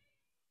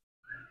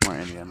 More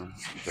Indiana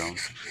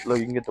Jones. Look,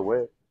 you can get the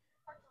whip.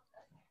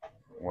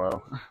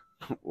 Whoa.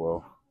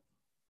 Whoa.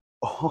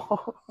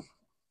 Oh.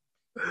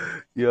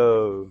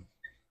 Yo.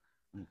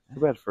 Too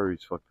bad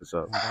furries fucked this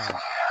up.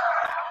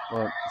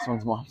 Look, this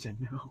one's mom said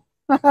no.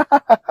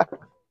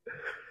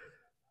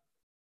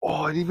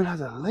 Oh, it even has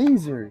a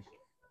laser.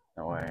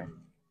 No way.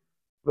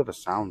 Put the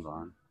sounds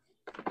on.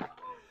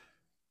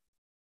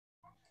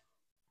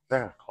 They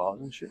got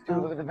claws and shit. Dude,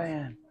 look at the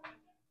van.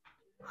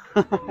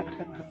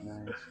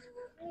 Nice.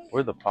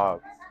 Where's the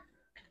pops?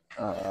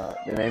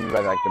 They made me by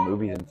like the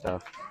movies and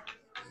stuff.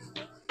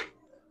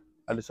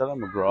 I decided I'm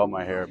gonna grow out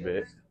my hair a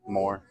bit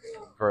more.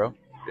 For real?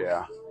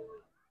 Yeah.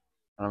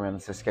 I don't know, man.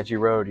 It's a sketchy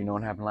road. You know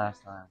what happened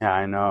last time. Yeah,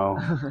 I know.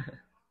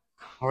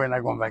 We're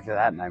not going back to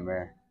that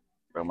nightmare.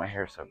 Bro, my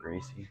hair's so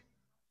greasy.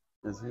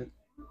 Is it?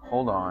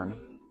 Hold on.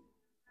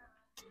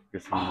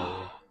 Get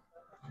some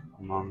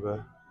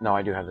manga. No,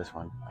 I do have this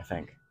one, I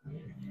think.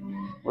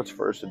 What's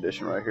first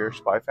edition right here?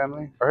 Spy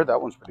Family? I heard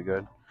that one's pretty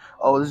good.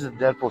 Oh, this is a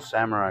Deadpool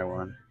Samurai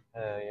one.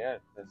 Yeah.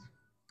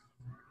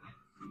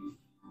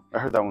 I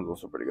heard that one's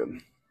also pretty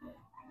good.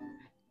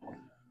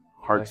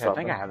 I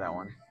think I have that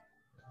one.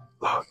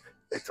 Look,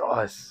 it's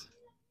us.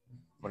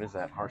 What is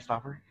that?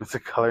 Heartstopper? It's a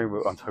coloring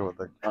book. I'm talking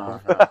about No.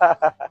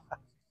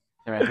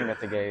 I think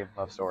that's a gay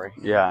love story.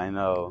 Yeah, I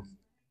know.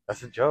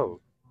 That's a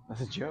joke.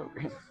 That's a joke.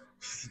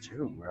 It's a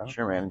joke, bro.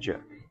 Sure, man, a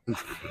joke.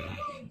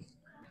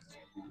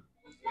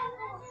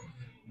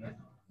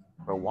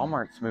 But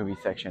Walmart's movie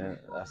selection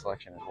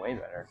is way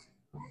better.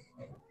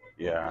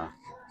 Yeah.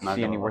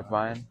 See any worth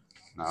buying?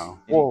 No.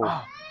 Whoa.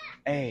 Oh,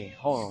 hey,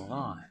 hold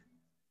on.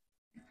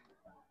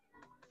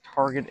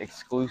 Target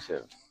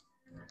exclusive.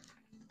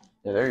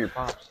 Yeah, there are your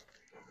pops.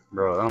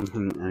 Bro, I don't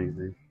mean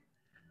anything.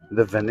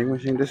 The vending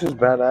machine, this is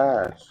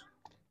badass.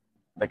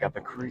 They got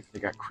They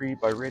got Creep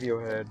by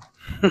Radiohead.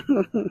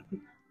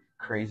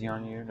 Crazy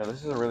on You. No,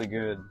 this is a really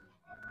good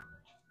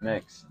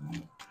mix.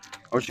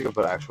 I wish you could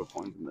put actual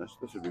coins in this.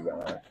 This would be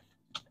badass.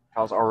 If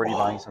I was already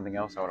buying something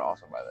else, I would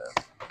also buy this.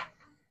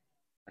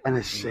 And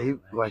it's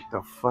shaped like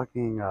the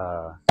fucking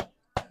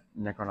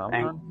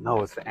Necronomicon?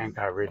 no, it's the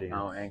Anchiridium.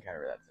 Oh,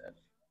 Anchir, that's it.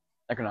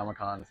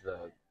 Necronomicon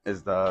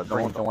is the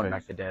one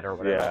back the dead or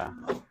whatever. Yeah.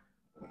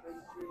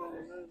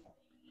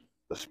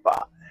 The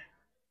spot.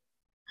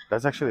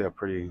 That's actually a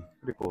pretty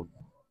cool.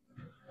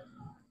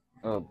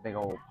 Oh, big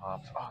old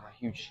pops. Oh, my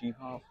huge sheep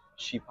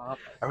pop.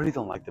 I really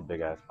don't like the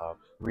big ass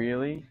pops.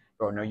 Really?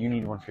 Bro, no, you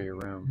need one for your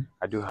room.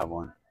 I do have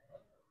one.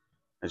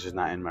 It's just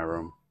not in my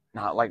room.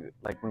 Not like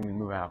when we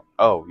move out.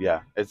 Oh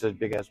yeah, it's a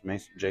big ass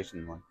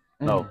Jason one.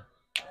 No,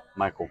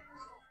 Michael.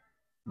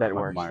 That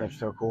works. Myers. That's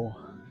so cool.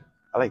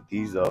 I like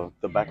these though.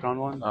 The background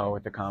ones. Oh,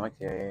 with the comics,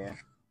 yeah.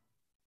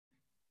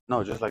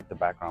 No, just like the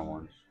background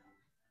ones.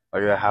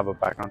 Like I have a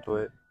background to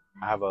it.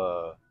 I have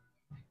a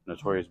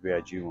Notorious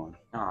B.I.G. one.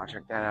 Oh,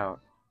 check that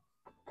out.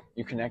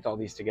 You connect all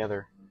these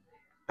together.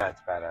 That's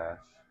badass.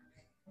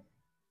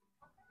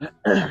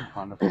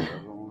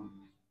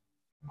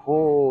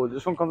 Oh,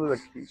 this one comes with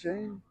a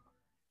keychain?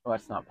 Well,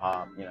 that's not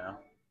pop, you know.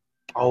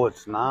 Oh,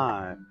 it's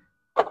not.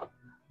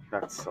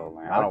 That's so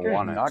lame. I don't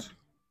want it. Not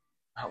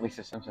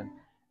Lisa Simpson.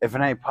 If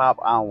it ain't pop,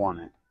 I don't want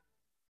it.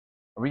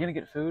 Are we going to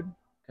get food?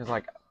 Because,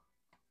 like,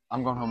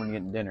 I'm going home and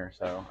getting dinner,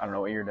 so I don't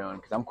know what you're doing.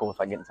 Because I'm cool if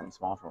I get something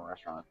small from a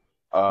restaurant.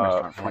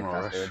 From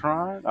a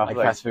restaurant? Like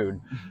fast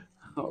food.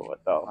 Oh,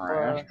 what the fuck?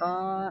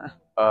 Restaurant?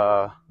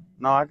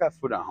 No, I got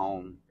food at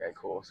home. Okay,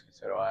 cool.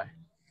 So do I.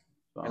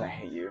 So. And I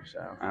hate you, so.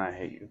 And I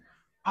hate you.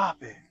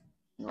 Pop it.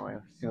 No way.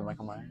 See the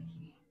Michael Myers?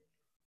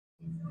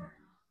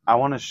 I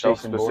want a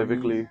shelf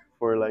specifically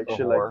for like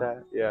shit like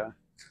that. Yeah.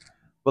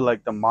 But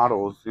like the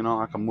models, you know,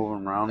 I can move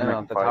them around. And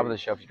on the top of the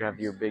shelf, you can have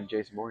your big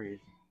Jason Voorhees.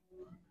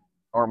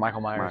 Or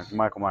Michael Myers.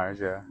 Michael Myers,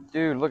 yeah.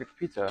 Dude, look at the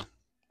pizza.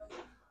 Oh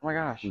my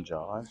gosh.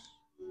 Jaws.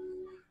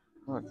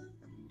 Look.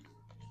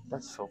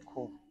 That's so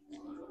cool.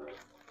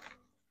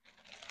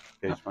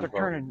 They're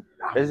turning.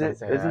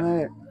 Isn't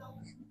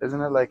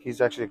it like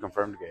he's actually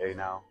confirmed gay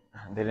now?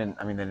 They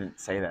didn't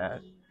say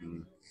that.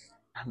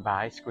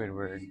 Bye,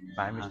 Squidward.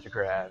 Bye, Mr.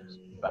 Krabs.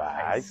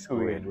 Bye,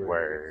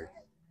 Squidward.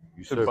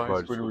 You said bye,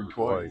 Squidward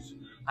twice.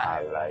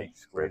 I like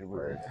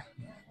Squidward.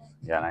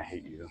 Yeah, and I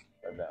hate you.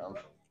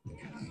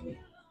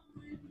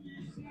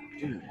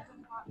 Dude.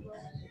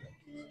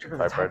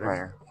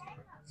 Typewriter.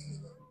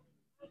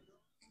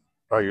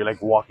 Bro, you're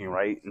like walking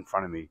right in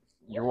front of me.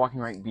 You're walking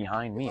right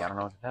behind me. I don't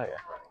know what to tell you.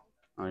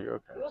 Oh, you're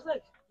okay. It was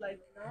like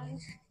 9.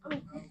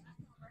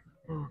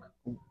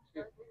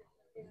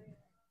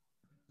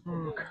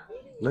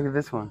 Look at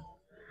this one.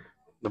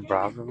 The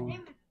browser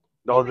one.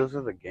 Oh, those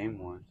are the game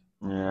ones.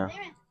 Yeah.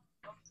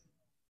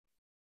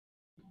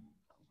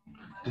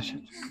 This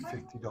shit's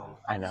 $50.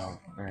 I know.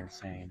 They're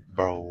insane.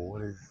 Bro,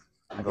 what is...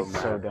 Like,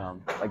 it's so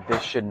dumb. Like,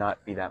 this should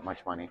not be that much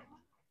money.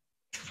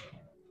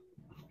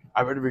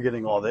 I better be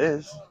getting all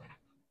this.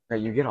 Right,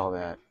 you get all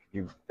that.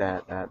 You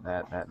that.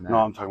 No,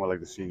 I'm talking about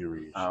like the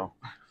scenery. Oh.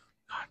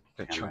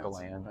 The damn chunk it. of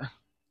land.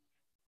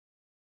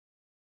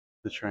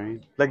 The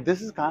train. Like,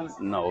 this is kind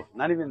of... No,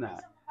 not even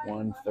that.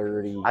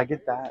 130. I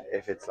get that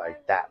if it's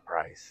like that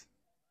price.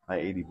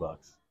 Like $80.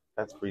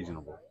 That's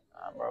reasonable.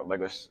 Bro, like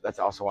that's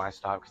also why I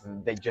stopped,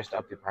 because they just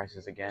upped the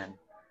prices again.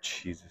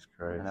 Jesus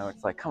Christ. You know,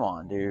 it's like, come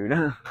on, dude.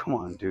 Come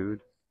on, dude.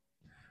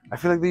 I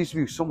feel like they used to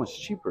be so much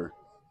cheaper.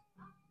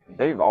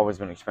 They've always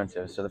been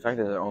expensive, so the fact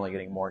that they're only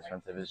getting more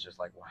expensive is just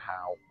like,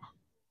 wow.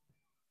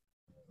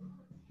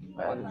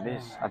 What is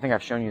this? I think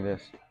I've shown you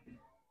this.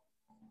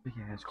 Big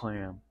ass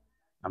clam.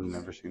 I've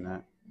never seen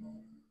that.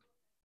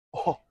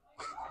 Oh.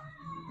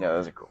 Yeah,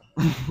 those are cool.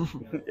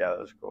 Yeah,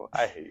 that's cool.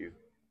 I hate you.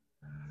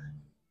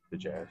 The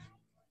jazz.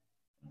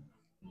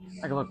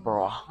 Like, look,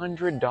 bro,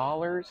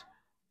 $100?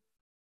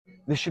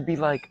 This should be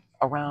like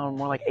around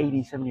more like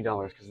 $80,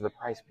 $70 because of the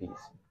price piece.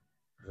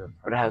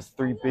 But it has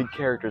 3 big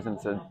characters and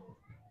it's an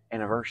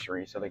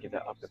anniversary, so they get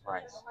to up the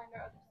price.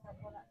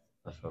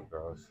 That's so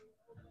gross.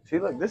 See,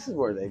 look, this is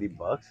worth $80.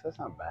 That's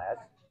not bad.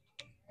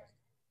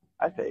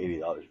 I'd pay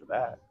 $80 for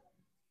that.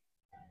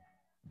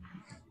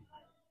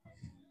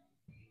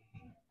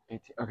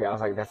 Okay, I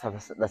was like,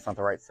 that's not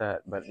the right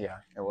set, but yeah,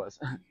 it was.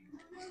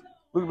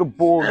 Look at the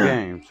board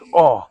games.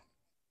 Oh,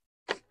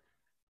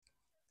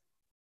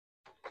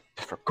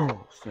 It's for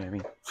girls, Sammy.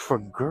 it's for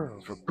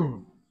girls. For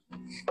girls.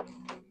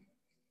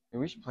 Hey,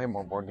 we should play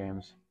more board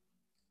games.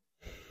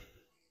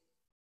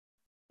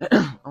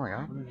 Oh my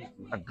god.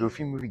 A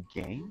Goofy Movie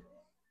game?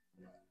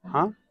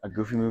 Huh? A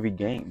Goofy Movie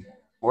game.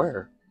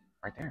 Where?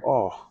 Right there.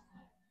 Oh.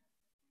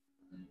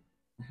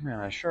 Man,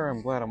 I sure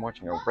am glad I'm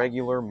watching a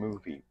regular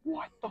movie.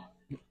 What the?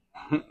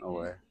 No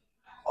way.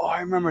 Oh,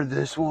 I remember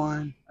this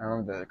one. I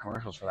remember the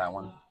commercials for that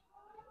one.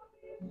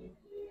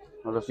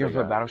 What else You I ever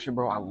play got? Battleship,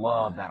 bro? I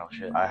love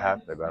Battleship. I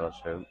have played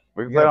Battleship.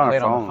 We can You play it gotta on play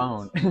our it on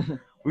the phone. phone.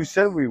 We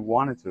said we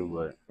wanted to,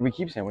 but We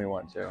keep saying we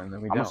want to, and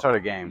then we I'm don't. gonna start a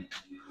game.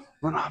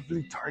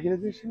 Monopoly Target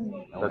Edition?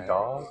 No The way.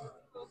 dog?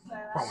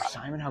 Bro,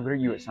 Simon, how good are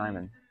you at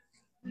Simon?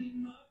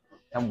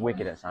 I'm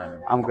wicked at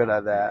Simon. I'm good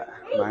at that.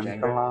 Jenga?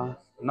 Mancala?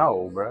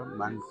 No, bro.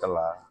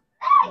 Mancala.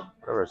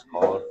 Whatever it's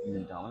called.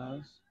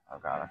 Dominoes? Oh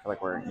god, I feel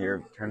like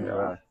you're turning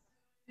to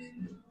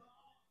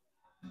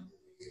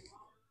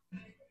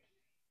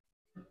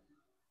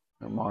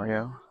a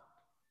Mario.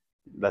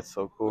 That's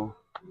so cool.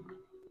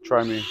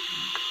 Try me.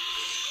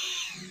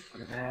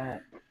 Look at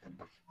that.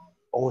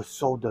 Oh, it's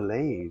so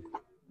delayed.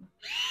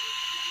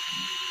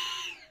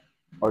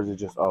 Or is it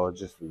just, oh, it's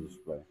just the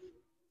display.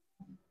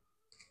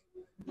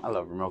 I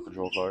love remote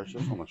control cars.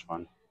 They're so much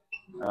fun.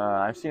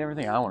 I've seen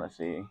everything I want to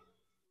see.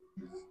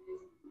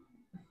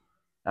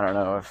 I don't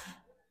know if...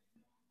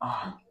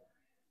 Oh,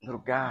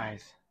 little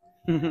guys.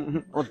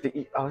 Well,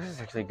 this is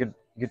actually a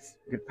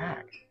good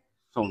pack.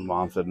 Someone's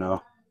mom said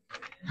no.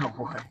 No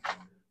way.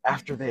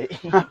 After they...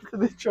 After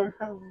they tried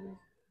having me.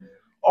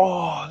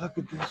 Oh, look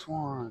at this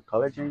one.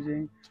 Color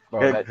changing?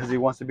 Bro, Because he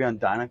wants to be on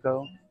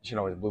Dynaco. shit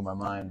always blew my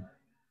mind.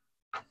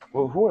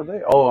 Well, who are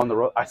they? Oh, on the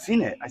road. I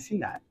seen it. I seen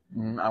that.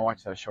 I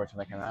watched those shorts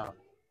when they came out.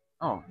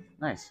 Oh,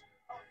 nice.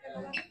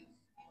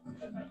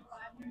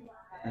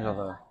 There's all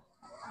the...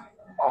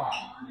 Oh.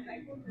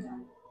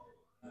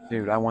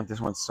 Dude, I want this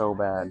one so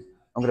bad.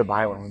 I'm going to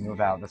buy it when we move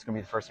out. That's going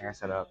to be the first thing I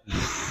set up.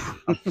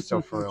 I'm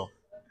so for real.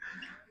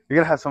 You're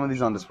going to have some of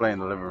these on display in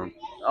the living room.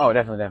 Oh,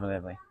 definitely.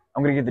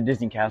 I'm going to get the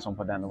Disney castle and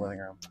put that in the living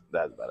room.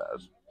 That's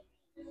badass.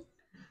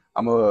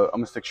 I'm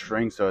gonna stick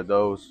strings to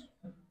those.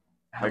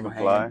 Make them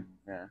fly.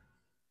 Yeah.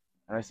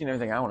 And I've seen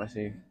everything I want to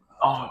see.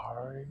 Oh,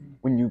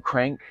 when you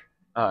crank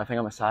a thing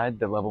on the side,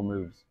 the level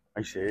moves. Are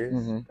you serious?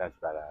 Mhm. That's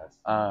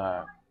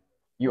badass.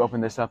 You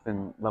open this up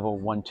and level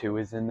 1, 2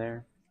 is in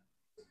there.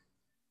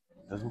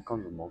 This one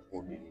comes with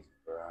multiple games,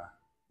 bruh.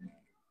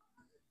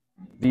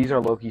 These are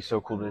low-key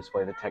so cool to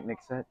display the Technic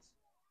sets.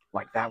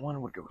 Like that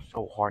one would go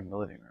so hard in the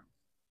living room.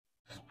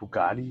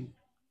 Bugatti.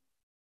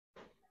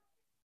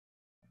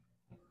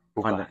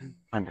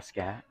 Find a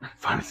scat.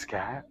 Find a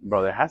scat?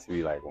 Bro, there has to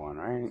be like one,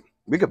 right?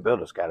 We could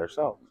build a scat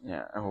ourselves.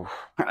 Yeah. Oh,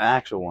 An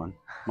actual one.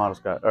 Model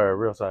scat, or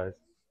real size.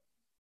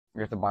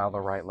 we have to buy all the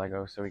right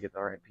Legos so we get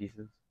the right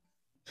pieces.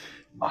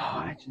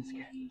 Oh, action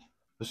scat.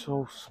 They're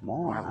so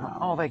small now.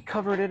 Oh, they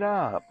covered it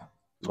up.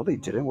 No, they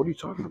didn't. What are you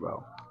talking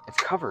about? It's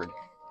covered.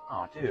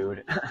 Oh,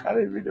 dude. I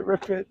didn't mean to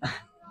rip it.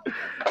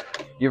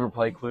 You ever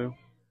play Clue?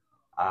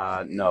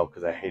 No,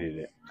 because I hated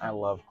it. I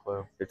love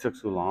Clue. It took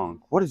too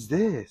long. What is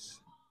this?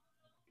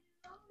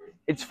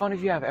 It's fun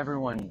if you have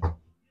everyone,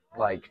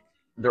 like,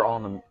 they're all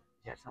in the...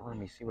 Yeah, it's not letting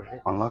me see what it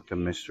is. Unlock the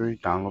mystery.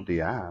 Download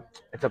the app.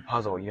 It's a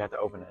puzzle. You have to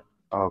open it.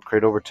 Oh,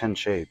 create over 10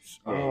 shapes.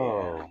 Yeah.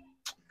 Oh.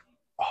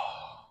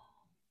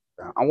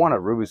 I want a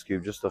Rubik's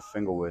Cube just to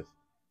finger with.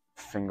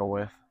 Finger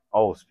with.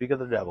 Oh, speak of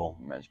the devil.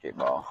 Magic 8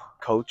 Ball.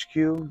 Coach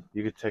Cube,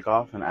 you could take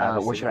off and add.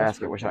 What should I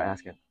ask it? What should I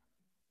ask it?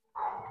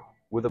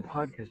 Will the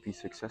podcast be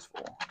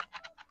successful?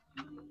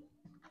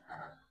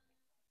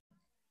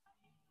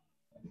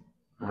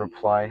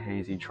 Reply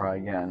Hazy, try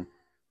again.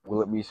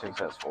 Will it be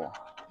successful?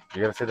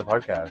 You gotta say the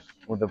podcast.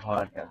 Will the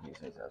podcast be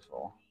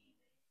successful?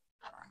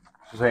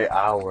 Say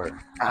our.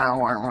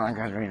 Our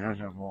podcast be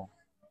successful.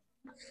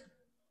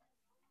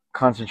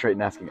 Concentrate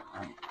and asking it.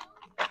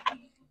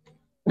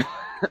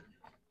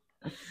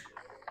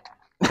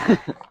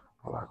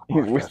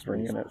 He's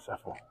whispering in it.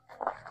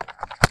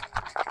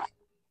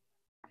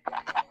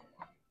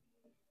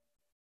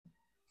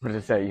 What did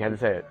it say? You had to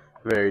say it.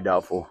 Very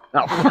doubtful.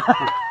 No.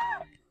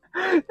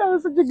 That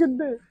was such a good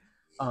bit.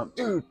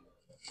 Dude.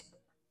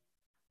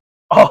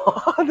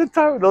 Oh, the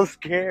time those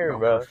scare,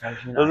 bro.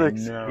 Profession, Those I are know.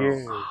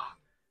 scary.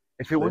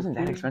 If it wasn't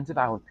that expensive,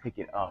 I would pick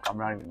it up. I'm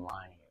not even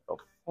lying. The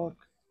fuck?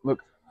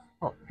 Look,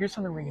 here's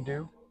something we can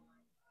do.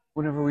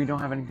 Whenever we don't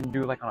have anything to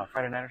do, like on a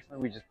Friday night or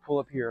something, we just pull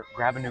up here,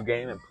 grab a new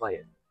game, and play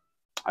it.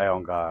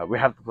 Oh God, we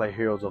have to play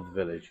Heroes of the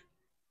Village,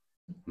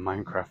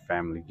 Minecraft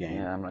family game.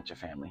 Yeah, I'm not your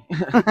family.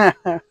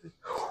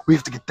 We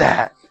have to get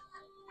that.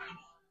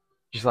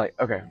 Just like,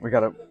 okay, we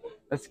gotta.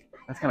 That's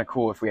kind of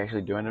cool if we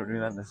actually do end up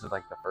doing that. This is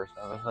like the first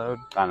episode.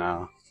 I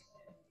know.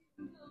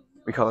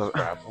 We call it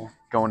Scrabble.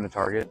 Going to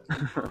Target.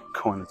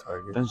 Going to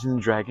Target. Dungeons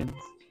and Dragons.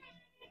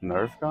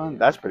 Nerf gun?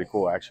 That's pretty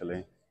cool,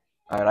 actually.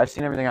 All right, I've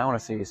seen everything I want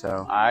to see,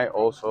 so. I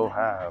also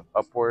have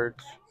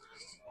Upwards.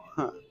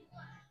 Huh.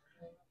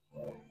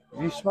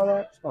 You smell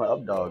that? Smell like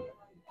Up Dog.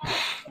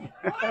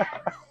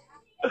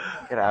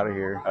 Get out of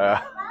here.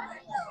 Yeah,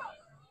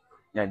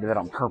 I did that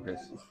on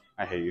purpose.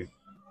 I hate you.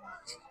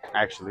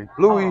 Actually,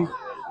 Bluey.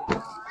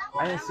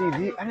 I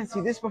didn't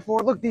see this before.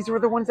 Look, these were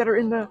the ones that are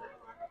in the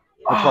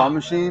claw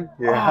machine?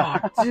 Yeah.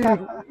 Oh,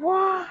 dude,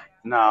 what?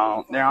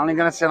 No, they're only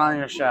gonna sit on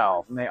your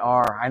shelf. They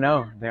are. I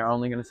know. They're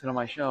only gonna sit on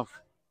my shelf.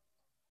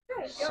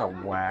 So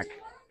whack.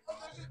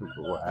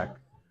 Super whack.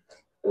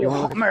 You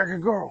want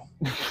American Girl.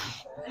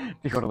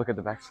 you go to look at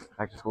the back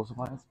to school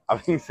supplies? I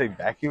was gonna say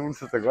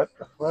vacuums. It's like, what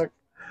the fuck?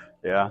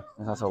 Yeah.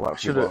 There's also a lot of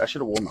people. I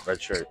should have worn my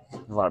red shirt.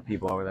 There's a lot of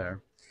people over there.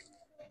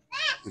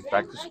 It's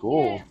back to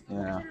school.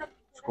 Yeah.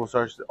 School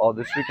starts all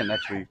this week and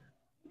next week.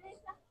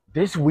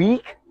 This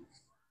week?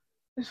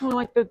 This is only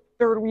like the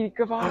 3rd week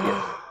of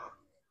August.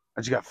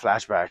 I just got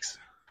flashbacks.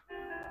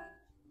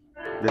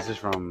 This is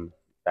from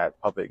that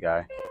puppet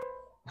guy,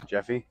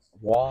 Jeffy.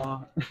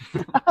 Wah.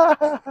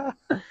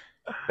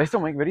 They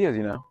still make videos,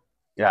 you know.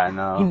 Yeah, I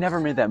know. He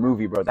never made that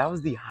movie, bro. That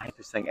was the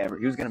hypest thing ever.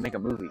 He was gonna make a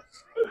movie.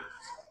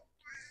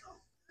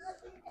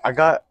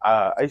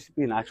 I used to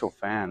be an actual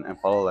fan and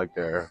follow like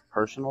their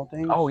personal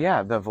things. Oh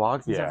yeah, the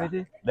vlogs and Yeah. stuff they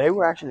did. They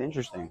were actually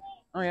interesting.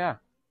 Oh yeah,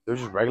 They're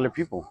just regular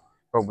people.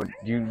 bro. But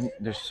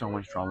there's so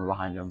much drama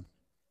behind them,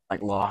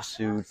 like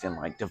lawsuits and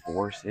like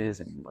divorces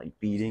and like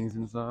beatings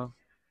and stuff.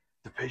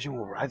 The pigeon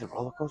will ride the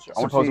roller coaster.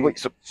 Supposedly.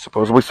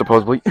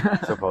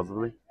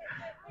 Supposedly.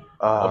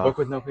 A book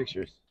with no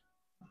pictures.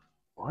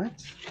 What?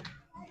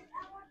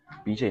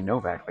 BJ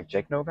Novak, like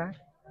Jake Novak.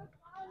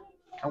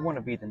 I want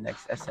to be the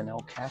next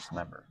SNL cast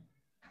member.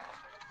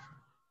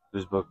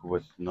 This book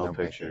with no No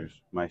pictures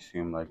might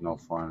seem like no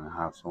fun to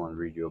have someone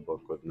read you a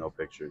book with no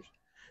pictures.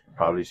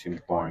 Probably seems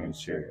boring and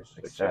serious.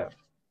 Except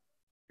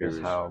Here's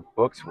how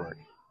books work.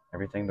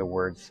 Everything the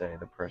words say,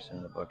 the person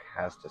in the book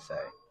has to say.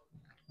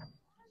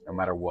 No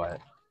matter what.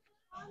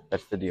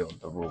 That's the deal,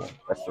 the rule.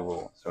 That's the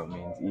rule. So it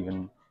means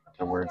even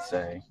the words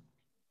say.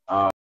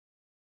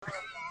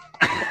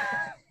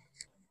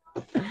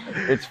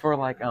 It's for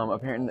like a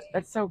parent.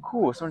 That's so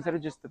cool. So instead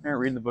of just the parent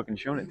reading the book and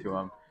showing it to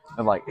them,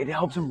 they're like, it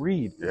helps them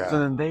read. Yeah. So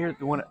then they're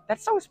the one.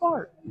 That's so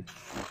smart.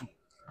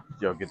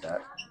 Yo, get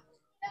that.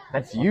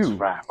 That's you.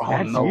 Rap. Oh,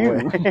 That's no you.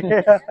 way.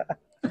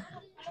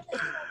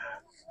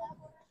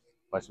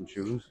 Buy some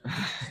shoes.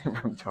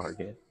 From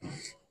Target.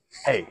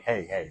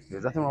 Hey.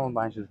 There's nothing wrong with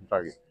buying shoes from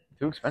Target.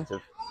 Too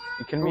expensive.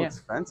 You kidding Too me?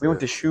 expensive. We went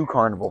to Shoe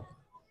Carnival.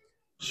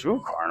 Shoe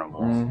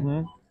Carnival.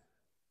 Mm-hmm.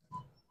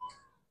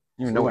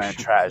 You We know went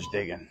trash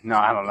digging. No,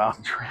 I don't know.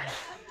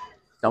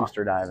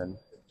 dumpster diving.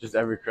 Just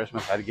every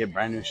Christmas, I had to get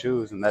brand new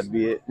shoes, and that'd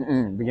be it.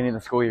 Beginning of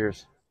the school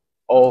years.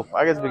 Oh,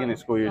 I guess beginning of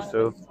school years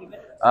too. And then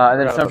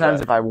Forgot about sometimes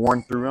that. if I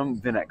worn through them,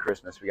 then at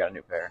Christmas we got a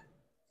new pair.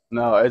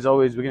 No, it's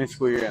always beginning of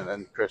school year and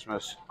then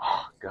Christmas.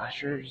 Oh,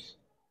 Gushers.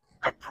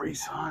 Capri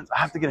Suns. I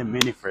have to get a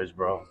mini fridge,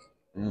 bro.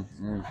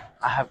 Mm-hmm.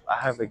 I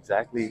have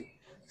exactly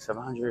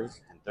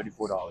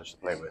 $734 to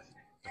play with.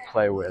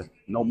 Play with.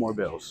 No more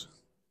bills.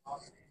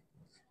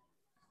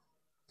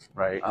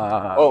 Right.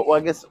 Well, I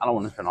guess I don't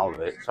want to spend all of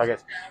it. So I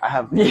guess I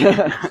have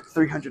yeah.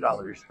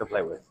 $300 to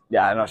play with.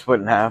 Yeah, I know, split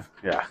in half.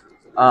 Yeah.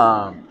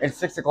 It's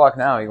 6 o'clock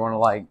now. You want to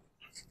like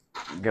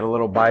get a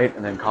little bite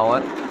and then call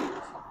it?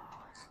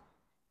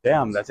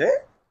 Damn, that's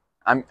it?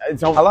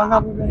 It's How long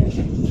have we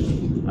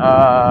been?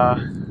 I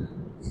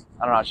don't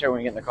know. I'll check when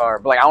we get in the car.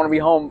 But like, I want to be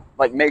home.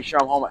 Like, make sure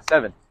I'm home at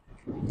 7.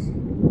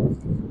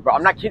 Bro,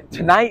 I'm not kidding.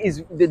 Tonight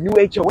is the new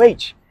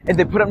HOH, and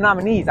they put up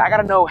nominees. I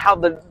gotta know how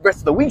the rest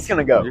of the week's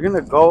gonna go. You're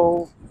gonna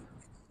go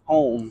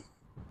home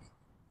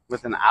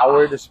with an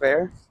hour to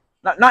spare?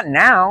 Not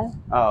now.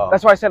 Oh.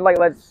 That's why I said, like,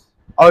 let's...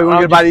 Oh, you want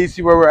to get a bite to eat,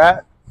 see where we're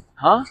at?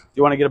 Huh?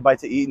 You want to get a bite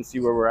to eat and see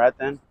where we're at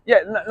then?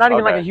 Yeah, not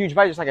even like a huge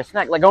bite, just like a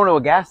snack. Like going to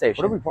a gas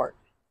station. Where do we park?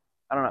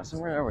 I don't know,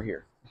 somewhere over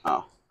here.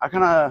 Oh. I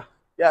kind of...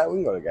 Yeah, we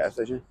can go to the gas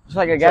station. Just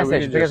like a gas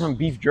station. Pick up some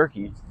beef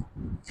jerky.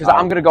 Because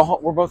I'm going to go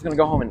home. We're both going to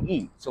go home and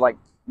eat. So, like,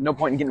 no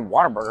point in getting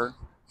Whataburger.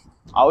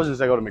 I was going to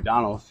say go to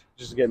McDonald's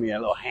just to get me a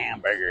little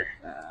hamburger.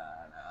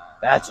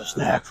 That's a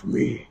snack for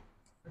me.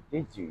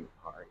 Did you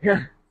park?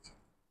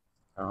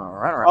 All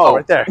right. Oh,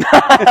 right there.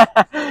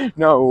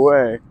 No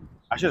way.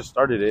 I should have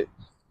started it.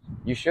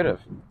 You should have.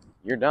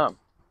 You're dumb.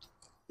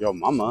 Yo,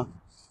 mama.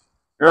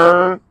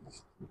 Hold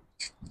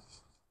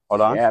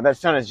on. Yeah, that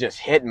sun is just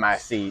hitting my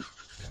seat.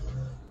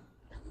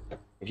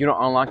 If you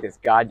don't unlock this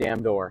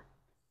goddamn door,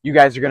 you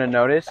guys are going to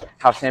notice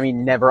how Sammy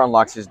never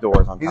unlocks his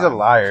doors on time. He's a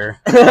liar.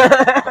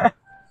 I'm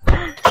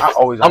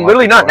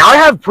literally not. Now I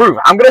have proof.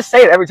 I'm going to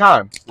say it every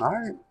time. All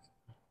right.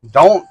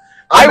 Don't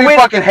I be win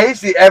fucking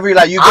hasty every,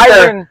 like, you get I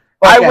there. win.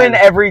 I win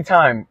every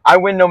time. I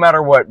win no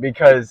matter what,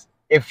 because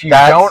if you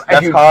don't...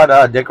 That's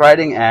called dick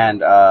riding,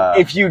 and...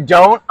 if you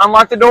don't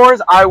unlock the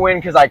doors, I win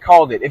because I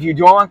called it. If you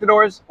do unlock the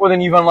doors, well,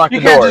 then you've unlocked the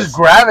doors. You can't just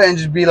grab it and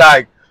just be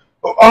like,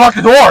 unlock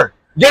the door.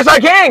 Yes, I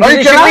can, No, because you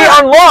it should be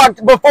cannot.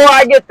 unlocked before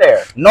I get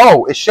there.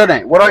 No, it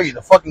shouldn't. What are you,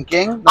 the fucking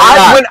king?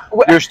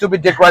 You're a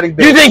stupid dick riding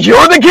bitch. You think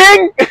you're the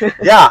king?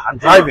 Yeah, I'm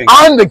driving.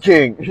 I'm the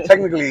king.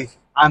 Technically,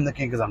 I'm the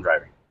king because I'm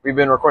driving. We've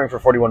been recording for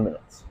 41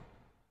 minutes.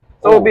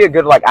 So it'll be a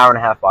good, like, hour and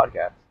a half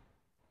podcast.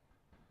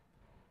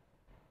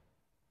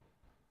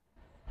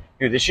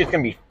 Dude, this shit's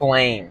gonna be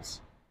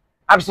flames.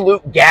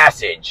 Absolute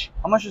gassage.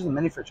 How much does the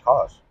mini fridge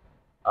cost?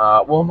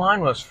 Well,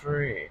 mine was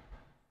free.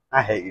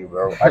 I hate you,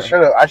 bro. I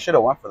should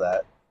have went for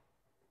that.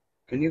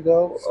 Can you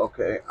go?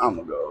 Okay, I'm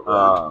gonna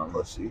go.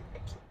 Let's see.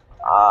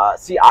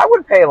 See, I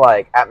would pay,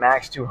 like, at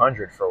max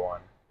 200 for one.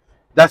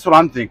 That's what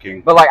I'm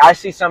thinking. But, like, I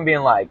see some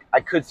being, like,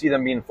 I could see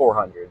them being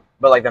 400.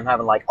 But, like, them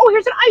having, like, oh,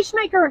 here's an ice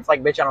maker. It's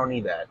like, bitch, I don't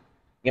need that.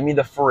 Give me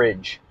the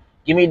fridge.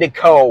 Give me the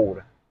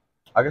code.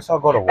 I guess I'll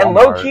go to Walmart. And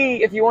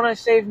low-key, if you want to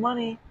save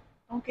money,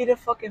 don't get a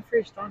fucking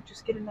fridge. Don't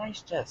just get an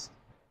ice chest.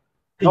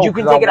 Because you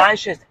can take an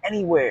ice chest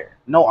anywhere.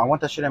 No, I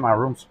want that shit in my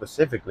room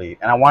specifically.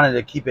 And I wanted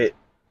to keep it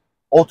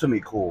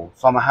ultimately cool.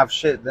 So I'm going to have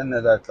shit then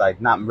that's,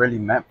 like, not really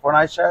meant for an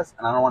ice chest.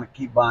 And I don't want to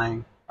keep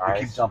buying and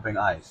keep dumping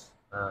ice.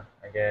 I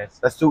guess.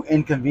 That's too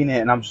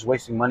inconvenient, and I'm just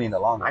wasting money in the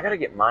long run. I gotta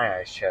get my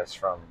ice chest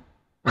from...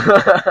 I'm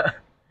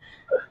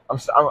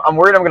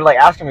worried I'm gonna, like,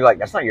 ask him, be like,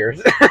 that's not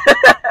yours.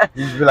 He'd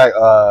just be like,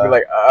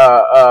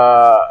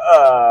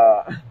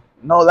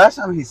 No, last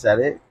time he said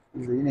it,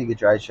 he said, you didn't get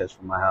your ice chest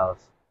from my house.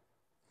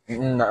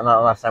 Not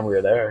last time we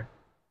were there.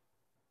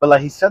 But,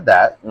 like, he said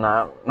that.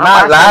 No,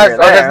 not last.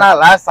 That's not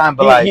last time,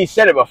 but he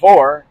said it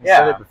before. He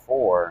said it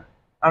before.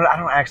 I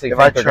don't actually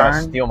think they're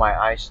gonna steal my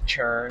ice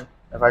churn.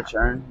 If I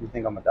churn, you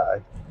think I'm gonna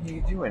die? What are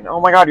you doing? Oh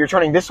my god, you're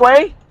turning this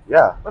way?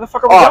 Yeah. Where the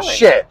fuck are we going? Oh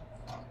shit!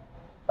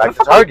 Back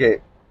to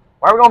Target.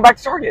 Why are we going back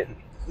to Target?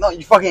 No,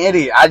 you fucking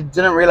idiot! I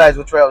didn't realize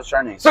which way I was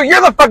turning. So you're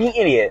the fucking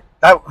idiot.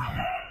 I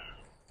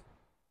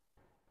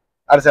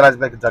decided to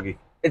play Kentucky.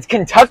 It's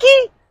Kentucky?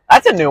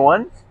 That's a new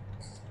one.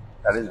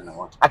 That is a new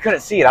one. I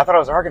couldn't see it. I thought it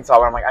was Arkansas,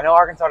 but I'm like, I know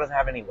Arkansas doesn't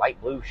have any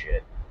light blue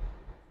shit.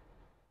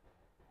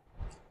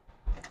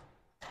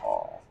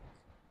 Oh.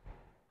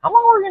 How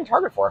long were we in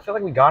Target for? I feel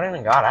like we got in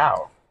and got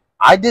out.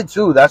 I did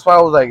too. That's why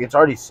I was like, it's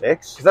already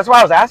 6. Because that's why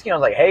I was asking. I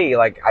was like, hey,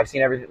 like, I've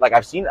seen everything. Like,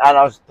 and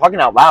I was talking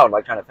out loud,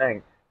 like, trying to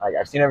think. Like,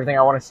 I've seen everything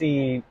I want to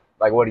see.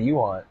 Like, what do you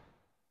want?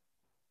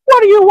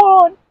 What do you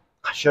want?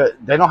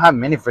 They don't have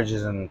mini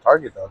fridges in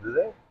Target, though, do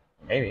they?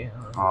 Maybe.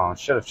 Oh,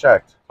 should have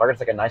checked. Target's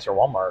like a nicer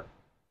Walmart.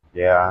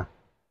 Yeah.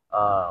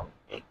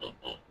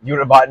 You would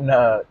have bought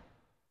a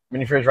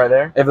mini fridge right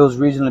there? If it was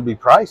reasonably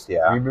priced,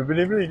 yeah.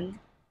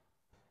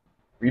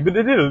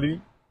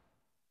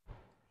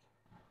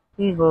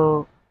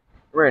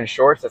 Wearing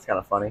shorts? That's kind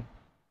of funny.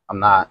 I'm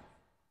not.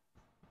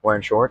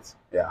 Wearing shorts?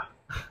 Yeah.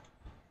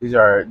 These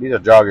are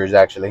joggers,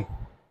 actually.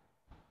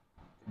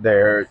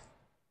 They're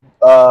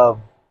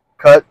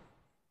cut.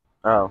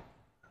 Oh.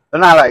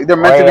 They're not like, they're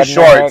meant to be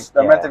shorts.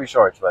 They're meant to be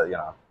shorts, but you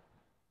know.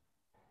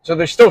 So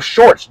they're still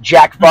shorts,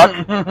 jack fuck.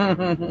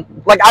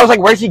 Like, I was like,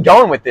 where's he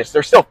going with this?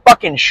 They're still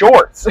fucking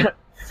shorts.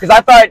 Because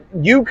I thought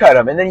you cut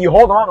them, and then you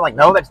hold them up. I'm like,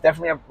 no, that's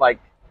definitely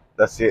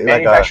that's it,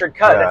 manufactured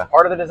cut. Yeah. That's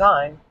part of the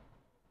design.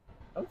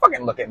 Don't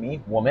fucking look at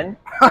me, woman.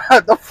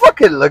 Don't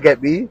fucking look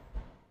at me,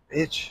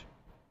 bitch.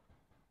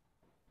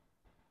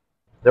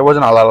 There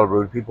wasn't a lot of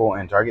rude people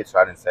in Target, so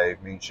I didn't say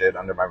mean shit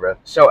under my breath.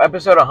 So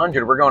episode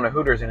 100, we're going to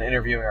Hooters and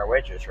interviewing our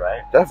waitress,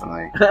 right?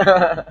 Definitely.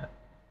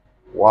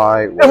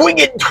 Why? If we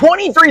get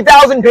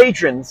 23,000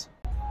 patrons.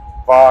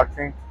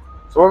 Fucking.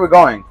 So where are we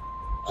going?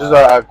 Just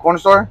a corner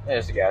store? Yeah,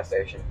 it's a gas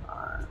station.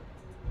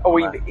 Oh,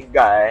 we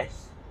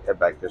guys. Head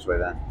back this way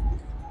then.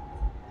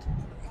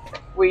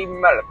 We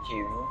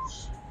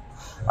molecules.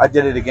 I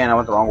did it again. I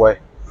went the wrong way.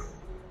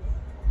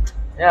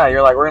 Yeah,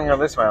 you're like, we're gonna go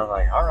this way. I was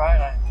like, all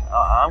right,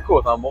 I'm cool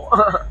with Humble.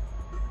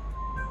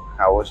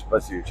 How which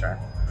bus do you turn?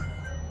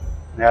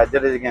 Yeah, I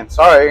did it again.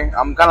 Sorry,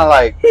 I'm kind of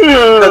like,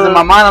 because in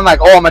my mind I'm like,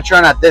 oh, I'm gonna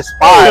turn at this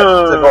spot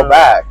to go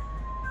back.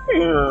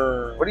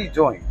 What are you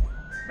doing?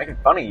 Making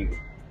fun of you.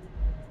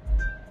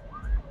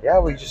 Yeah,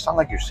 well, you just sound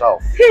like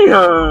yourself.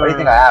 What do you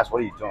think I asked?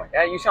 What are you doing?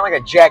 Yeah, you sound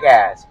like a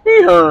jackass.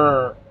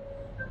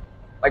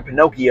 Like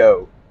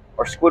Pinocchio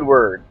or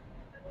Squidward.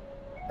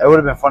 It would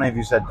have been funny if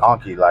you said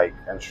donkey, like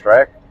in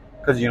Shrek,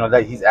 because you know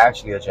that he's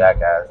actually a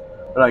jackass.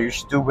 But no, your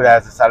stupid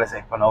ass decided to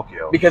say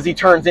Pinocchio. Because he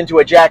turns into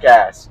a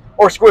jackass.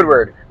 Or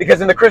Squidward.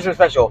 Because in the Christmas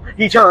special,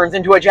 he turns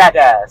into a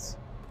jackass.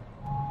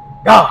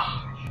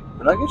 Gosh.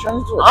 Pinocchio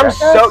turns into a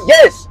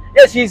jackass?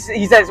 Yes, he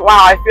says,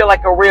 wow, I feel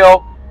like a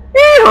real...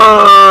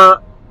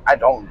 I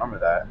don't remember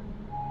that.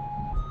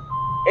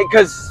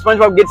 Because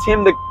SpongeBob gets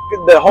him the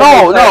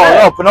whole...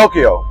 No,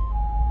 Pinocchio.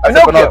 I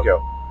said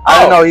Pinocchio. I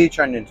didn't know he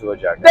turned into a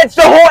jackass. That's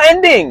the whole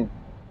ending.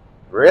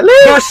 Really?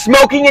 They're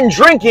smoking and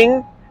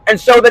drinking, and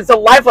so that's a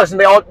life lesson.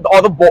 They all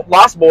the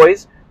Lost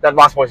Boys. That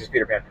Lost Boys is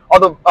Peter Pan. All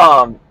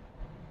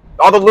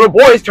the little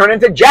boys turn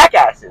into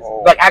jackasses,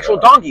 like actual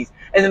donkeys.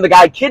 And then the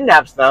guy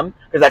kidnaps them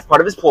because that's part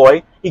of his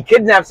ploy. He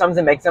kidnaps them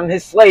and makes them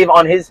his slave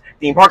on his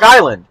theme park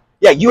island.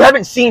 Yeah, you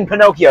haven't seen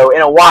Pinocchio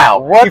in a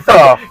while. You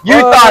thought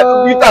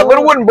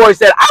Little Wooden Boy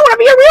said, "I want to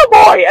be a real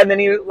boy," and then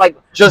he like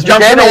just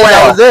jumped in away.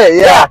 That was it.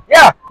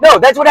 Yeah. No,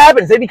 that's what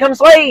happens. They become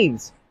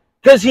slaves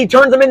because he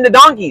turns them into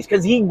donkeys.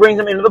 Because he brings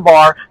them into the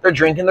bar. They're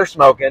drinking. They're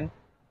smoking.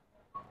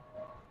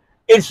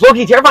 It's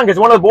low-key terrifying because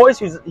one of the boys,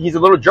 he's a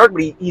little jerk,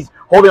 but he's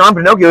holding on to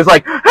Pinocchio. He's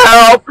like,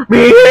 "Help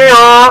me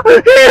here!"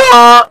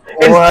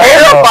 It's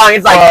terrifying.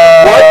 It's like,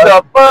 what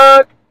the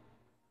fuck?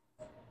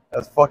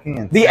 That's fucking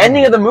insane. The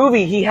ending of the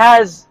movie, he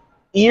has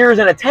ears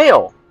and a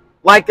tail,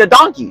 like a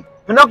donkey.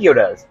 Pinocchio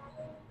does.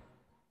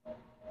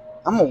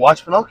 I'm gonna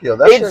watch Pinocchio.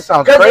 That shit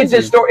sounds crazy.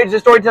 It's a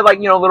story to, like,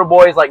 you know, little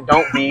boys, like,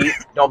 don't be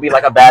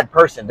like a bad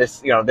person.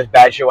 This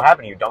bad shit will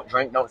happen to you. Don't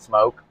drink, don't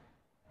smoke,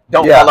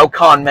 don't follow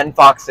con men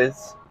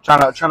foxes.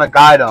 Trying to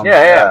guide them.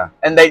 Yeah.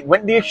 And they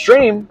went the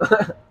extreme.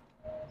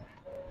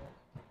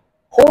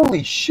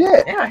 Holy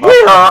shit. Yeah,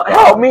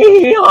 help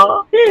me.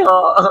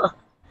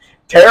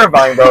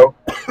 Terrifying, bro.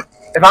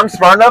 If I'm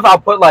smart enough, I'll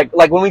put, like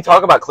when we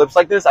talk about clips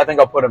like this, I think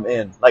I'll put them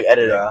in, like,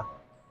 editing.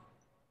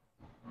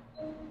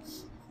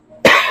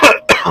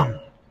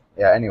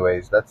 Yeah,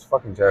 anyways, that's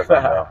fucking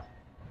terrifying, bro.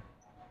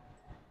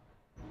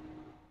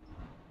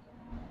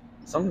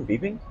 Something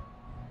beeping?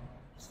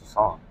 It's the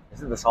song.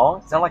 Is it the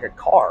song? It sounded like a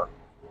car.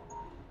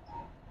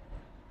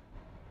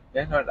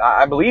 Yeah, no,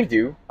 I believed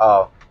you.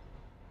 Oh.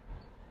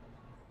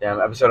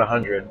 Damn, episode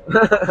 100.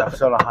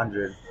 Episode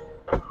 100.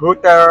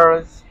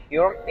 Hooters.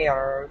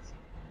 Hooters.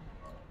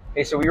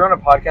 Hey, so we run a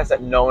podcast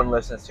that no one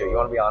listens to. You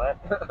want to be on it?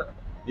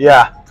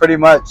 Yeah, pretty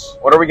much.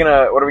 What are we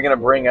gonna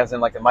bring as in,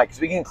 like, the mic? Because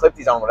we can clip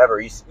these on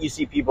whatever. You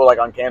see people, like,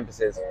 on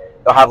campuses,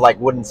 they'll have, like,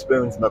 wooden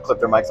spoons and they'll clip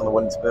their mics on the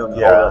wooden spoons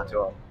and hold it up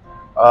to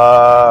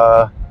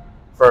them.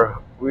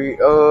 We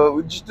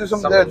just do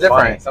something different.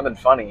 Funny. Something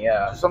funny,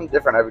 yeah. Just something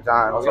different every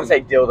time. I was gonna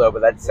say dildo, but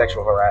that's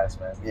sexual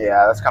harassment.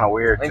 Yeah, that's kind of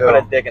weird too. too. Put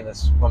a dick in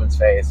this woman's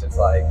face. It's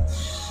like,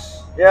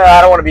 yeah,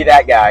 I don't want to be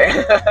that guy.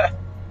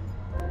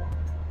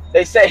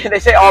 They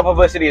say all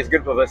publicity is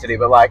good publicity,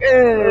 but, like,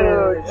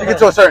 you get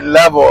to a certain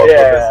level of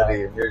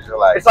publicity, and you're just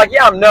like, it's like,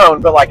 yeah, I'm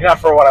known, but, like,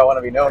 not for what I want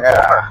to be known for.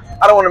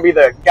 I don't want to be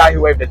the guy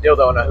who waved a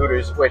dildo in a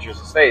Hooters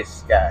waitress's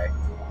face guy.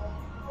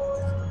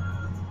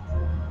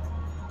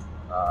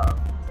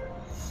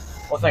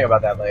 We'll think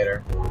about that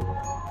later.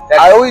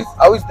 I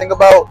always think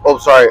about. Oh,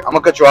 sorry, I'm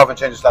gonna cut you off and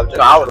change the subject.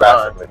 No, I was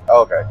done.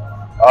 Oh, okay.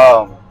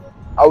 I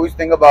always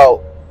think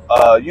about.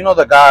 You know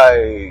the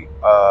guy.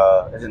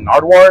 Is it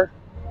Nardwuar?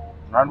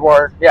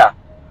 Nardwuar? Yeah.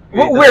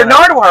 We're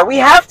Nardwuar. We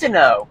have to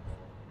know.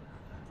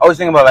 I was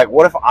thinking about, like,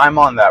 what if I'm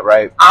on that,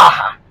 right?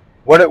 Ah.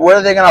 What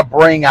are they gonna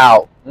bring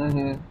out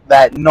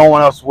that no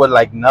one else would,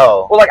 like,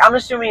 know? Well, like, I'm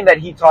assuming that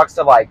he talks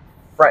to, like,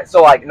 friends.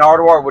 So, like,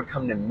 Nardwuar would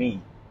come to me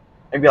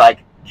and be like,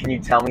 "Can you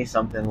tell me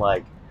something,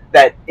 like,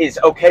 that is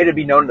okay to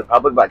be known to the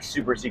public, but, like,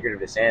 super secretive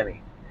to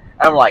Sammy?"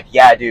 And I'm like,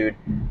 "Yeah, dude,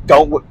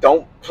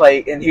 don't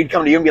play." And he'd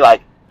come to you and be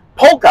like,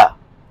 "Polka."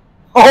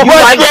 Oh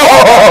my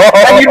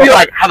God. And you'd be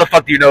like, "How the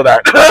fuck do you know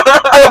that?" How the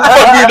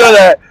fuck do you know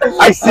that?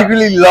 I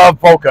secretly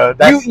love polka.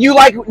 You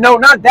like, no,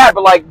 not that,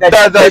 but, like,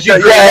 that you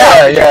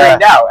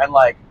greened out and,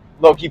 like,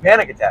 low-key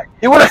panic attack.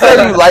 He would have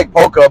said you like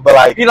polka, but,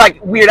 like, you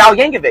like Weird Al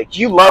Yankovic.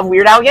 You love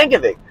Weird Al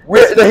Yankovic.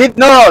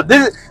 No,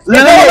 this is it's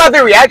not about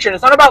their reaction.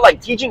 It's not about, like,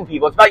 teaching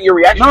people. It's about your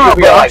reaction. No,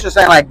 but I'm just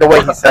saying, like, the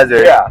way he says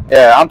it.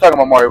 Yeah, I'm talking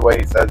about more the way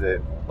he says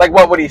it. Like,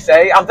 what would he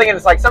say? I'm thinking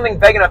it's, like, something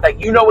vague enough that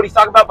you know what he's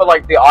talking about, but,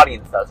 like, the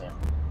audience doesn't.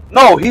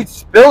 No, he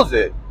spills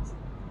it.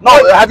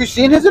 No, have you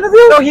seen his interview?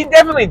 No, he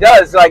definitely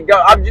does. Like,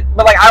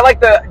 but like, I like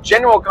the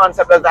general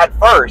concept of that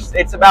first.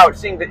 It's about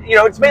seeing the,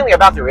 it's mainly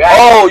about the reaction.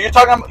 Oh, you're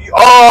talking about,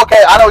 oh,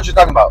 okay, I know what you're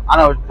talking about. I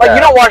know. Like,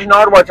 you don't watch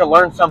Nardwuar to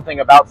learn something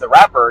about the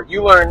rapper.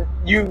 You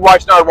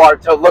watch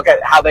Nardwuar to look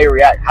at how they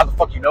react. How the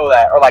fuck you know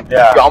that? Or like, yo,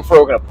 I'm for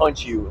real gonna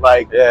punch you.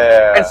 Like,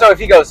 yeah. And so if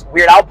he goes,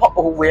 Weird Al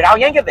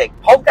Yankovic,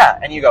 polka,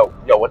 and you go,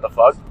 yo, what the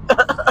fuck?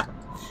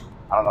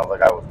 I don't know if the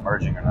guy was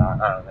merging or not.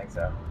 I don't think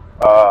so.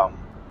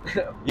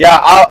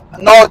 Yeah,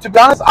 no, to be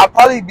honest, I'll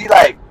probably be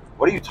like,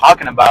 what are you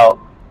talking about?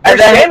 And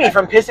then Sammy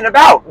from Pissing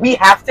About. We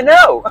have to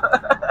know.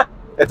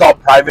 It's all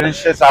private and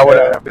shit, so I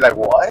would be like,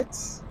 what?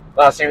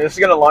 Sammy, this is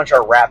going to launch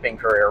our rapping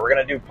career. We're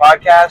going to do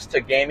podcasts to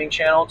gaming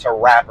channel to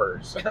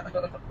rappers.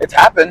 It's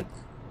happened.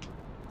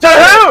 To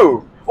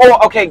who?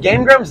 Well, okay,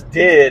 Game Grumps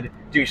did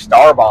do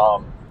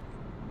Starbomb.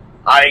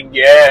 I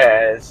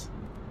guess.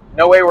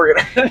 No way we're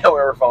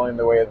following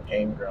the way of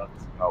Game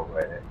Grumps. No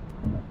way.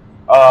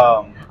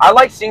 I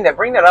like seeing that.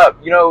 Bring that up.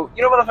 You know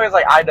motherfuckers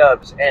like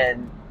iDubbbz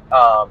and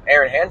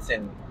Aaron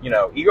Hansen,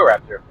 Ego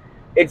Raptor.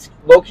 It's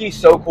low-key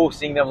so cool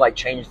seeing them like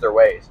change their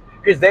ways.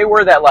 Because they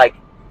were that like,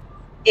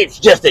 it's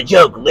just a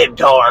joke,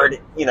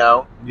 libtard,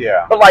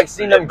 Yeah. But like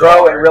seeing them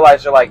grow and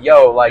realize they're like,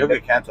 yo, like you'll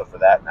get canceled for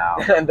that now.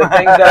 and the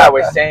things that I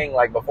was saying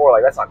like before,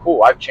 like that's not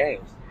cool. I've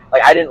changed.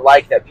 Like I didn't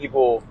like that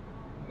people,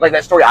 like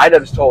that story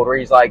iDubbbz told where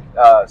he's like,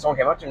 someone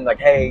came up to him like,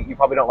 hey, you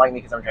probably don't like me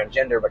because I'm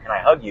transgender, but can I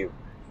hug you?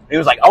 And he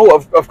was like, oh,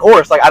 of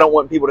course. Like I don't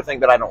want people to think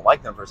that I don't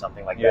like them for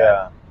something like that.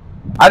 Yeah.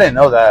 I didn't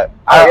know that.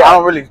 Oh, yeah. I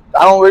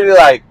don't really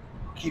like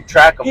keep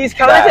track of. He's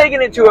kind of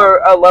taking it to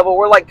a level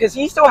where like, because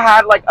he still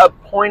had like a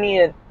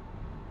poignant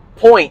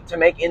point to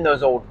make in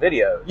those old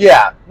videos.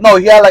 Yeah. No,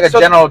 he had like a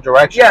general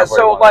direction. Yeah.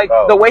 So like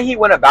the way he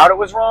went about it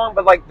was wrong,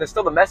 but like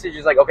still the message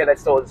is like, okay, that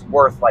still is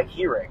worth like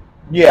hearing.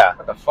 Yeah.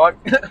 What the fuck?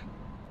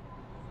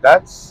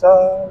 That's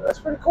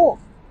pretty cool.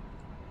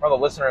 For the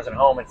listeners at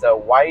home, it's a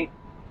white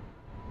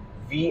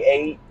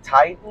V8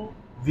 Titan.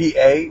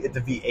 VA. It's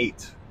a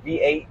V8.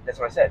 V8. That's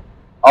what I said.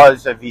 Oh,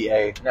 it's a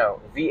VA.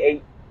 No,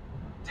 V8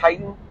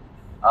 Titan.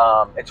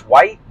 It's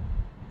white.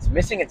 It's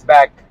missing its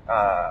back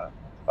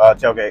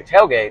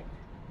tailgate,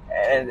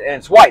 and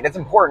it's white. That's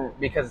important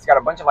because it's got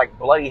a bunch of like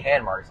bloody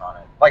hand marks on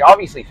it. Like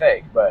obviously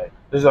fake, but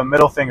there's a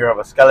middle finger of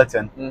a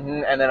skeleton.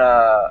 Mm-hmm. And then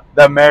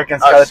the American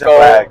skeleton skull,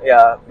 flag.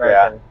 Yeah,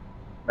 American.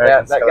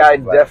 American that guy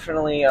flag.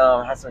 definitely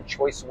has some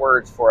choice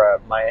words for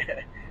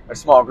a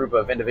small group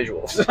of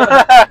individuals. Where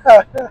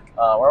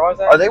was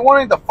that? Are they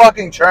wanting to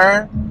fucking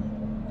churn?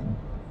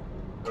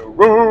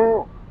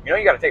 You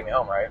got to take me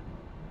home, right?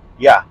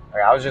 Yeah.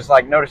 Okay, I was just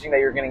like noticing that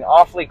you're getting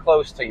awfully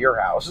close to your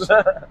house.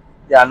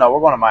 Yeah, no, we're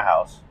going to my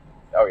house.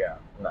 Oh yeah,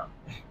 no.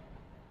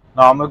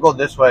 No, I'm gonna go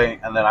this way,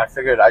 and then I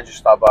figured I'd just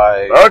stop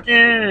by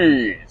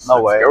Buc-ee's.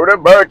 No way. Let's go to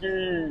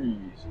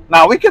Buc-ee's.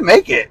 Now we can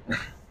make it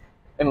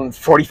In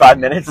 45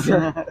 minutes. So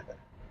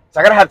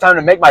I gotta have time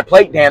to make my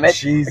plate, damn it.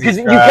 Because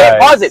you can't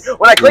pause it.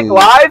 When I click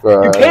live,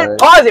 you can't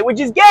pause it, which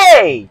is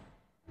gay.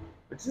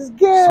 Which is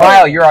gay.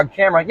 Smile, you're on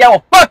camera. Yeah,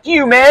 well, fuck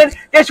you, man.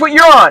 Guess what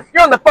you're on?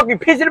 You're on the fucking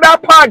Pissing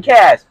About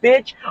podcast,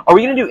 bitch. Are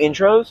we gonna do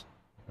intros?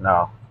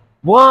 No.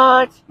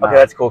 What? No. Okay,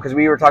 that's cool, because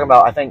we were talking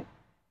about, I think,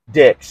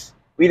 dicks.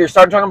 We either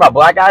started talking about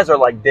black guys or,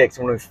 like, dicks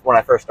when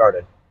I first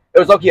started. It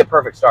was low-key a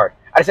perfect start.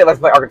 I said, let's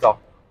play Arkansas.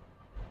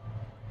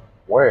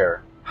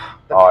 Where?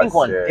 The pink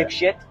one, dick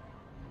shit.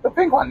 The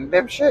pink one,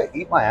 damn shit.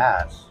 Eat my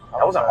ass.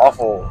 That was an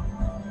awful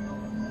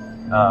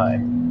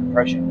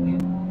impression.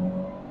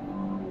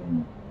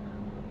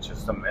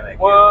 Just a minute.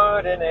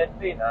 Wouldn't it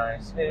be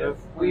nice if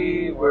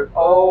we were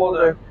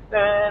older?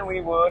 Then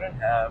we wouldn't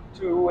have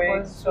to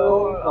wait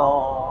so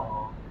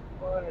long.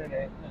 Wouldn't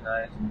it be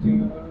nice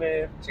to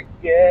live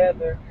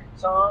together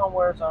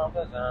somewhere,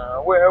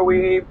 where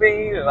we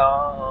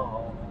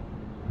belong?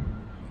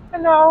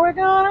 And now we're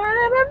gonna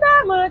live it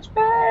that much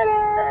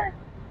better.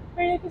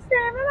 We can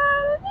stand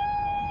it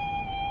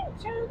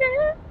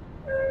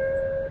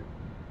together.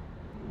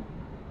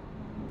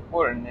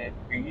 Wouldn't it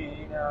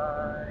be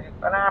nice?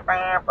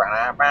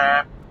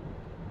 Ba-da-ba,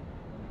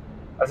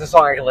 that's a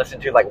song I can listen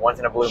to like once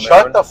in a blue moon.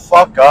 Shut the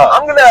fuck up.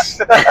 I'm gonna.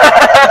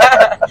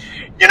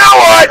 You know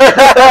what?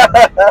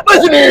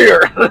 Listen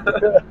here.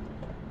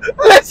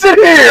 Listen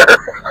here.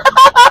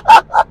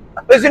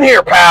 Listen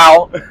here,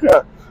 pal.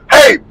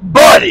 Hey,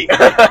 buddy.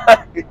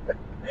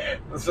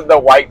 This is the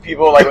white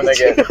people, like when they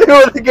get.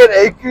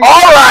 angry.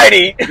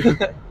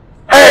 Alrighty.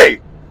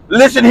 Hey,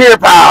 listen here,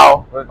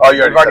 pal. Oh,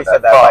 you've already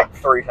said that like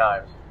 3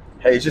 times.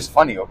 Hey, it's just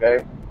funny,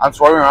 okay? I'm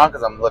swerving around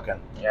because I'm looking.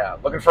 Yeah,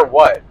 looking for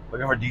what?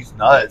 Looking for these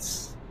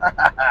nuts.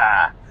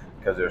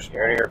 Because they're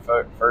You're here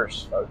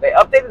first. They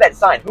updated that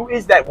sign. Who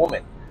is that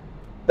woman?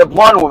 The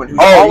blonde woman. Who's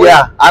oh, always,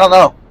 yeah. I don't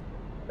know.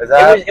 Is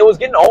that... It was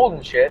getting old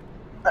and shit.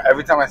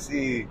 Every time I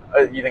see...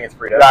 You think it's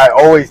Frito? I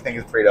always think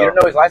it's Frito. You don't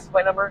know his license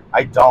plate number?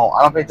 I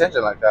don't pay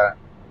attention like that.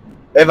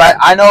 If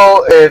I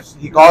know if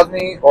he calls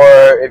me or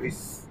if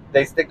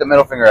they stick the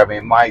middle finger at me,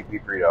 it might be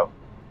Frito.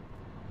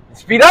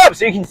 Speed up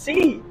so you can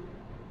see.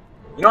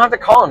 You don't have to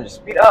call him. Just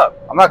speed up.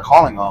 I'm not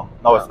calling him.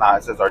 No, it's not.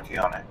 It says RT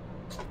on it.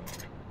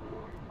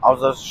 I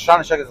was just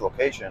trying to check his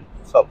location.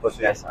 What's up,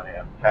 pussy? That's not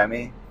him.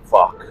 Hammy?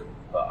 Fuck.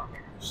 Fuck.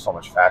 So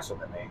much faster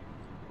than me.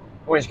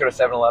 We just go to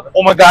 7-Eleven.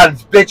 Oh my god,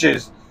 it's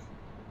bitches.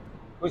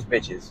 Who's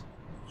bitches?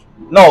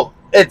 No,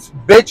 it's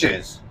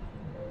bitches.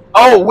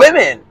 Oh,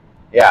 women.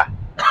 Yeah.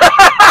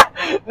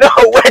 No,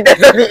 wait,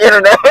 that's on the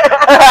internet.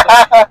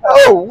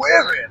 Oh,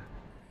 women.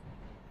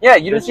 Yeah,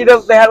 you didn't see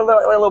those? They had a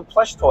little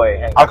plush toy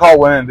hanging. I call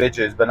women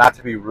bitches, but not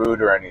to be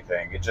rude or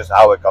anything. It's just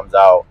how it comes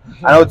out.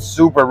 I know it's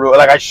super rude.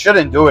 Like, I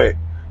shouldn't do it,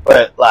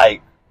 but,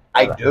 like,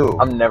 I do.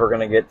 I'm never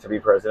going to get to be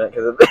president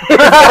because of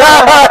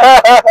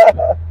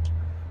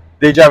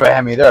They drive a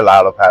Hemi. They're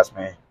allowed to pass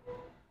me.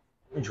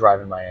 You drive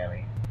in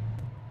Miami.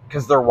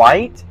 Because they're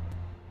white?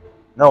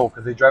 No,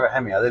 because they drive a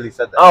Hemi. I literally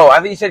said that. Oh, I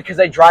thought you said because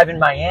I drive in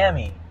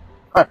Miami.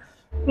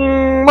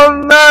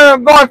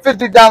 I'm going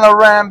 50 down the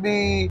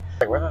Ramby.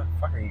 Like, where the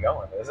fuck are you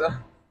going with this?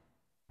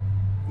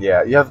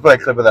 Yeah, you have to play a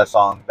clip of that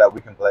song that we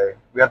can play.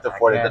 We have to I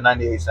afford it. The can't.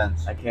 98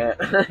 cents. I can't.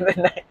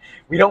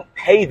 We don't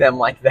pay them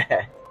like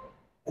that.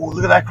 Oh,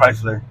 look at that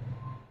Chrysler.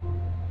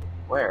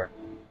 Where?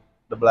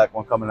 The black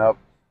one coming up.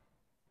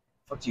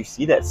 Fuck, do you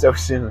see that so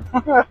soon?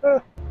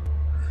 I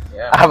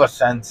Yeah. have a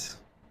sense.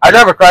 I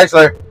drive a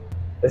Chrysler.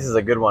 This is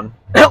a good one.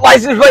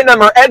 License plate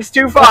number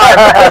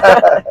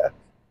X25.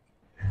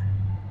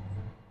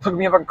 Hook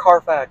me up on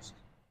Carfax.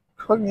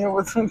 Hook me up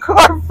with some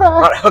Carfax.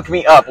 Not hook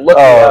me up. Look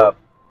me up.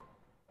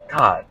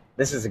 God,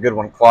 this is a good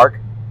one, Clark.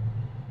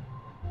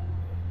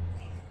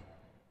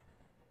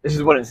 This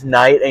is when it's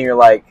night and you're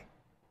like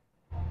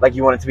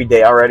you want it to be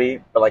day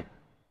already, but like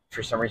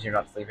for some reason you're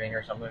not sleeping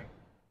or something.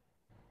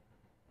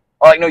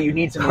 Or like no, you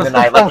need something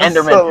tonight, like I'm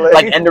Enderman, so late.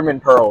 like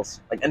Enderman pearls,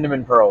 like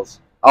Enderman pearls.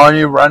 Oh, and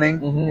you running?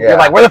 Mm-hmm. Yeah. You're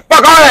like, where the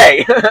fuck are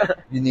they?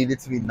 You need it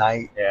to be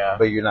night, Yeah.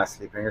 but you're not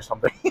sleeping or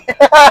something.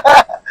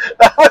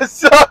 That was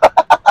so...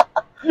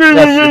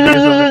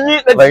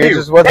 That's Like, it you.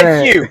 just wasn't-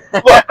 That's you.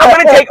 Look, I'm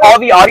gonna take all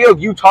the audio of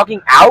you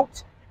talking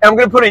out, and I'm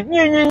gonna put in.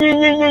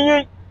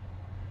 And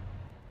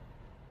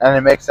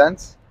it makes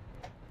sense?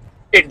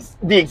 It's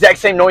the exact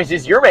same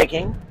noises you're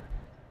making.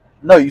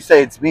 No, you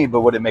say it's me, but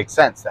would it make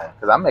sense then?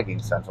 Because I'm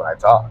making sense when I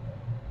talk.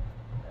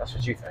 That's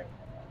what you think.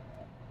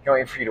 Can't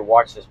wait for you to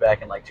watch this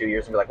back in like 2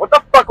 years and be like, what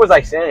the fuck was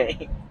I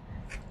saying?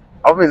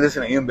 I'll be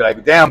listening to you and be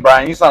like, damn,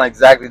 Brian, you sound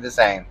exactly the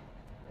same.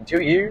 In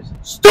 2 years?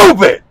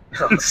 Stupid!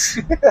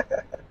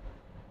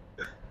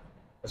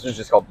 This was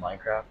just called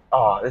Minecraft.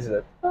 Oh, this is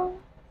a.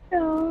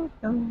 I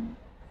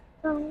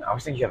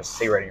always think you have a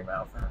cigarette in your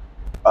mouth.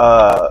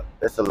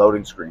 It's a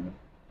loading screen.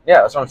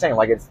 Yeah, that's what I'm saying.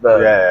 Like it's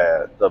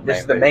the. Yeah,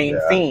 This is the main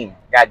theme.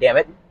 God damn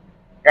it.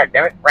 God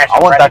damn it. I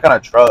want that kind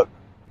of truck.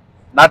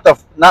 Not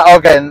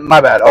okay, my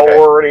bad. Okay.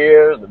 Ford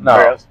is the No.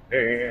 best.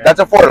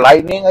 That's a Ford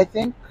Lightning, I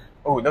think.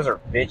 Oh, those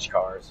are bitch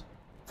cars.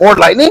 Ford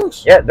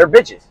Lightnings? Yeah, they're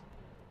bitches.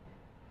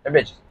 They're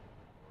bitches.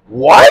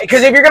 What?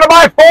 Because if you're gonna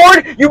buy a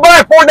Ford, you buy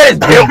a Ford that is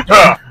built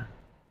tough.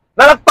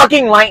 Not a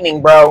fucking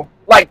Lightning, bro.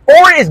 Like,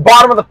 Ford is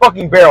bottom of the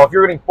fucking barrel if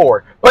you're getting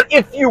Ford. But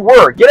if you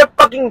were, get a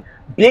fucking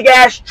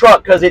big-ass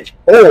truck because it's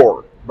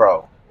Ford.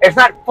 Bro. It's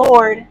not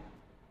Ford.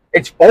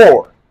 It's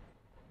Ford.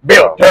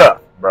 Built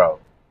tough. Bro.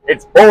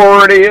 It's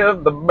Ford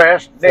is the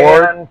best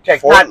in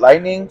Texas. Ford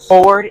Lightnings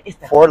Ford is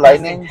the Ford best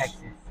in Lightnings?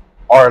 Texas.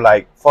 are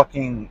like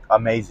fucking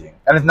amazing.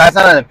 And that's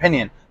not an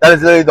opinion. That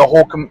is literally the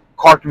whole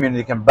car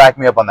community can back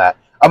me up on that.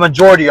 A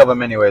majority of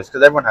them anyways,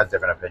 because everyone has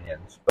different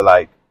opinions. But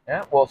like...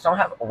 Yeah, well, some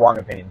have wrong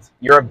opinions.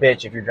 You're a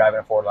bitch if you're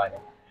driving a Ford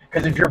Lightning.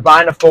 Because if you're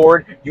buying a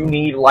Ford, you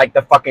need like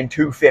the fucking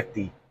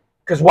 250.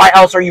 Because why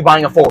else are you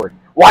buying a Ford?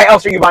 Why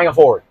else are you buying a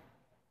Ford?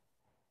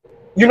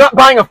 You're not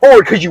buying a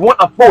Ford because you want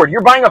a Ford.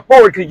 You're buying a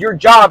Ford because your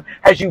job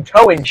has you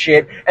towing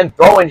shit and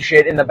throwing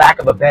shit in the back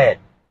of a bed.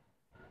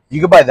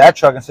 You could buy that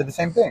truck and say the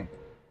same thing.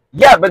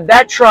 Yeah, but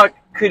that truck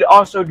could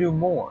also do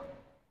more.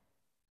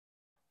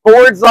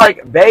 Ford's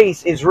like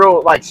base is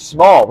real like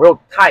small,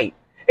 real tight.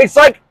 It's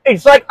like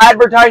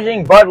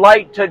advertising Bud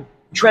Light to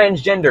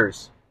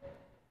transgenders.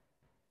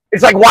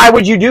 It's like, why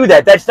would you do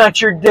that? That's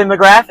not your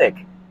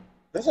demographic.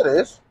 Yes, it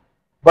is.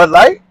 Bud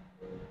Light?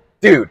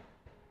 Dude.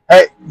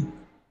 Hey,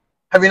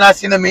 have you not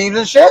seen the memes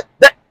and shit?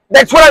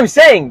 That's what I'm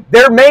saying.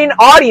 Their main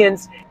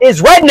audience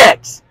is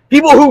rednecks.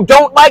 People who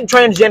don't like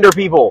transgender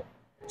people.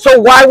 So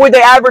why would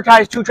they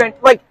advertise to trans...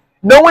 Like,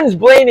 no one's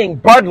blaming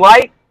Bud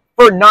Light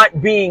for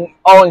not being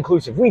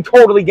all-inclusive. We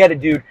totally get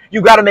it, dude.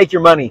 You got to make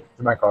your money.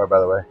 It's my car, by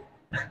the way.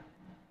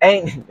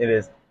 And it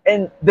is.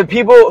 And the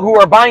people who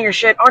are buying your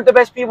shit aren't the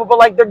best people, but,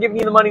 like, they're giving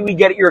you the money. We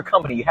get it. You're a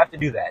company. You have to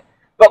do that.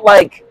 But,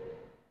 like,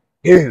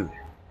 dude...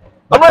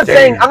 I'm not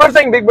saying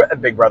Big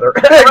Brother.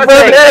 I'm not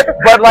saying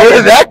Bud Light.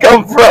 Where did that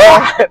come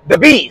from? The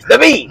bees. The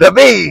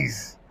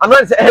bees. I'm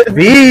not saying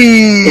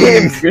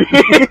Bees. What is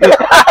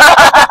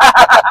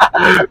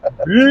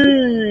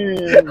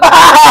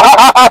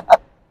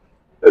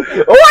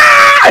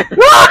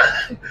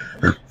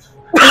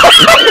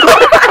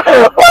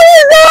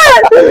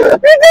that? You're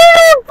doing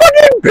a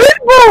fucking pit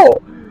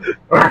bull.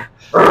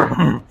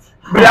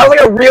 But that was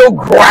like a real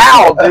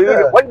growl, dude.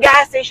 What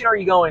gas station are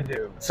you going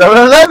to?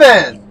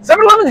 7-Eleven.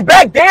 7-Eleven's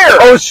back there.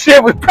 Oh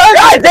shit, we passed.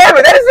 God damn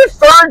it! That is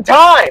the third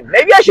time.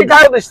 Maybe I should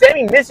title this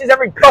thing "Misses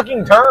Every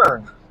Fucking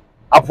Turn."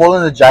 I'll pull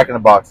in the Jack in the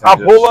Box. I'll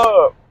pull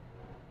up.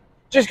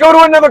 Just go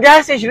to another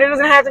gas station. It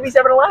doesn't have to be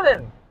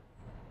 7-Eleven.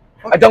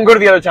 Don't go to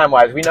the other Time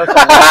Wise. We know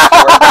someone.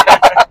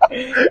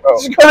 Oh.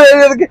 Just go to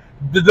any other,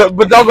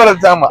 but don't go to the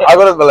Time Wise. I'll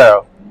go to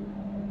Valero.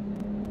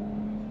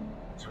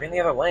 So we're in the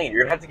other lane.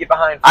 You're gonna have to get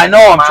behind. I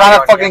know. I'm trying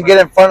to fucking get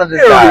in front of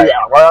this guy.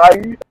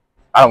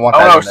 I don't want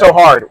that. Oh no, it's so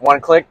hard.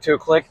 1 click, 2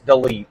 click,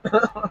 delete.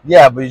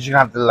 Yeah, but you're just gonna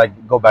have to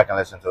like go back and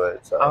listen to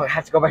it. So. I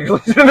have to go back and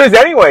listen to this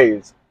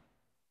anyways.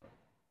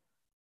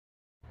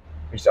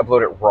 You just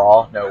upload it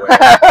raw? No way.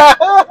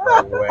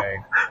 No way.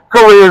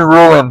 Career's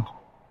ruined.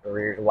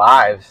 Career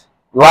lives.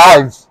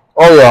 Lives.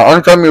 Oh yeah.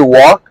 Anytime you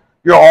walk,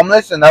 you're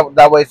homeless, and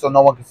that way, so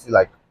no one can see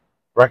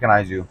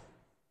recognize you.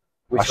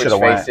 We I switch should've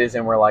went. faces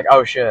and we're like,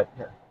 oh shit.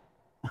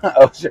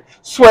 Oh shit.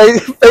 Sway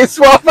face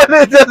swap, and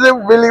it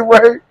doesn't really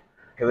work.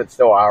 Because it's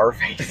still our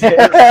faces.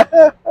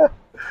 No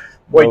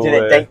We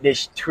didn't way. think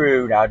this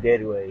true now,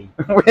 did we?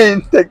 We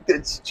didn't think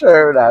this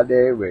true now,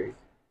 did we?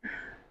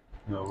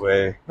 No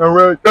way. No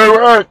way.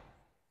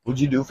 Would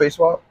you do face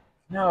swap?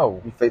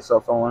 No. You face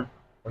off someone?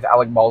 With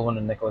Alec Baldwin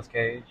and Nicolas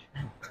Cage.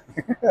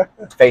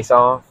 Face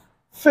off.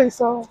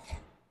 Face off.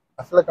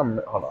 I feel like I'm.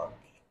 Hold on.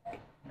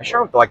 I'm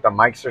sure the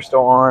mics are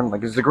still on.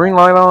 Is the green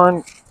light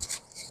on?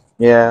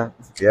 Yeah.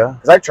 Yeah.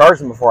 Because I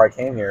charged them before I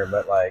came here,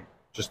 but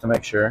Just to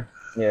make sure.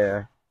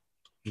 yeah.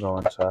 Go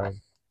inside.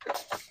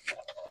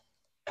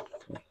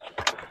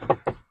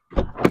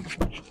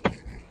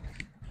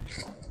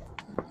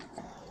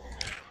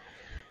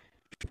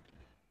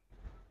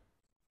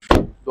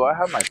 Do I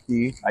have my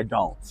key? I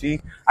don't. See,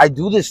 I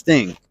do this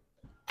thing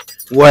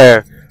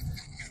where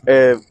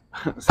if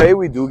say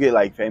we do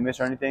get famous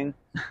or anything,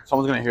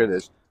 someone's gonna hear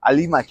this. I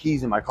leave my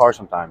keys in my car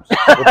sometimes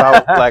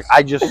without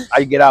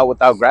I get out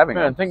without grabbing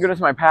them. Man, thank goodness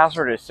my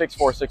password is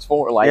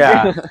 6464.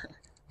 Yeah.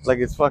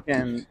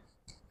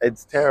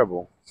 It's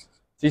terrible.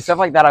 See, stuff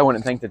like that I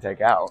wouldn't think to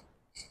take out.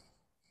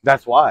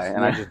 That's why,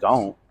 and I just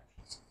don't.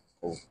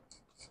 Cool.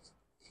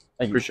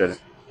 Thank you. Appreciate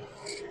it.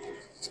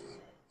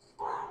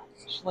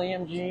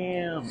 Slam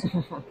Jam.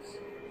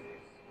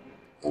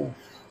 Should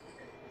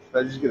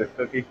I just get a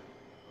cookie?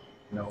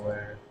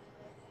 Nowhere.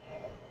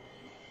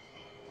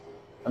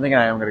 I'm thinking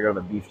I am going to go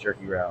the beef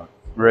jerky route.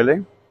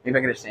 Really? Maybe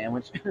I get a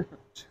sandwich. Should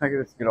I get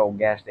a, Good old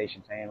gas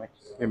station sandwich.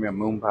 give me a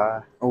moon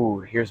pie? Oh,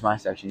 here's my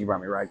section. You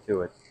brought me right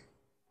to it.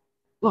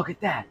 Look at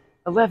that.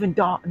 $11.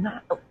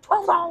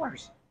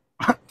 $12.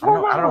 I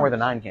don't know where the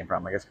 9 came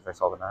from. I guess because I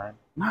saw the 9.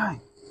 Nice.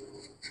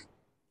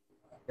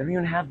 They don't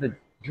even have the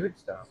good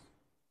stuff.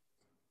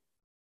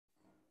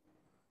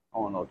 I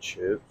want no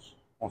chips.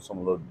 I want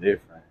something a little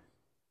different.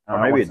 I Or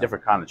don't maybe want a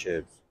different kind of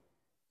chips.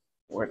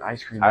 What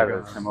ice cream? I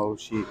got some old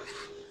shit.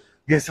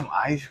 Get some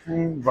ice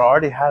cream? Bro, I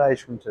already had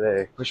ice cream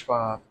today. Push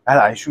pop. I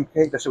had ice cream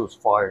cake. That shit was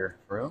fire.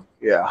 For real?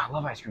 Yeah. I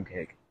love ice cream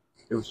cake.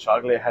 It was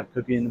chocolate. It had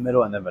cookie in the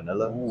middle and then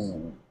vanilla.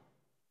 Ooh.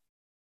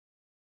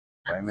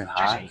 Flamin'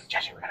 hot.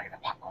 Jesse, we gotta get the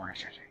popcorn,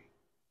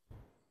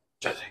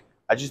 Jesse.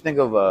 I just think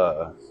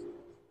of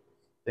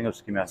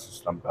Ski Master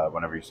Slump God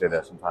whenever you say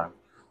that sometimes.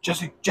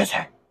 Jesse. It's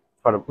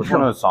one of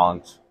the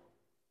songs.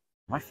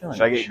 Am I feeling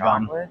Should I get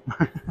gum? chocolate?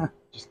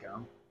 Just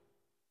gum.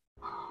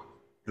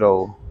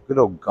 Good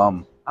old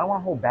gum. I don't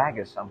want a whole bag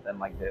of something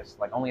like this.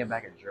 Only a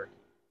bag of jerky.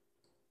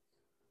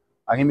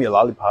 I give me a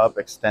lollipop.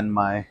 Extend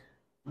my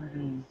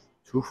 2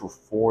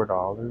 for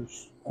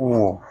 $4.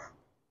 Oh.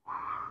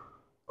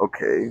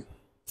 Okay.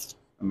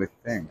 Let me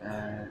think.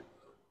 Not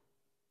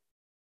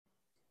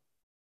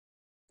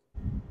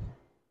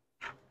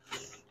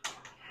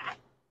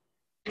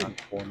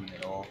pouring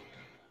it all.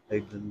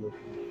 They've been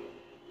looking.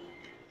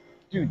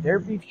 Dude, their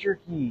beef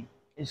jerky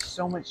is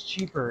so much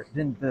cheaper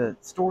than the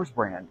store's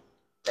brand.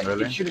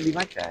 Really? It shouldn't be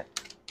like that.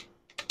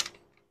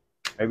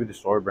 Maybe the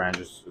store brand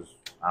just is,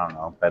 I don't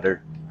know,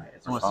 better.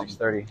 It's almost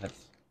 6:30. Let's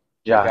check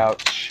Yeah.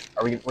 out.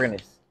 We're gonna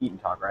eat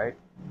and talk, right?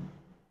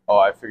 Oh,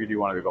 I figured you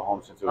wanted to go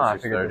home since it was I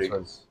figured 6:30. this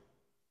was.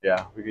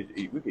 Yeah, we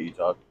could eat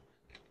talk.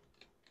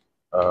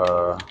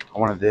 I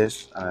wanted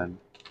this and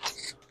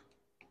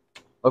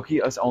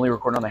Low-key, us only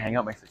recording on the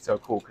Hangout makes it so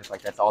cool because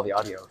that's all the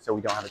audio, so we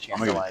don't have a chance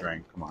I'm to gonna get a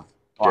drink. Come on.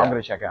 Well, Yeah. I'm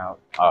gonna check out.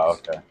 Oh,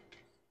 okay.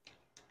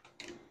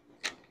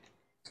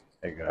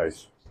 Hey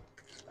guys.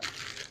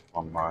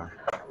 On my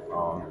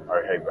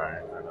or hey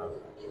Brian, I know.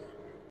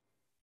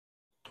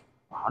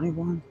 Honey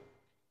bun?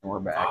 And we're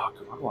back. Fuck,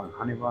 I want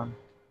honey bun.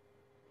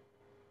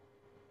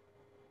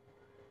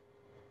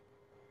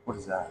 What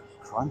is that?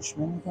 Crunch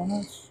mini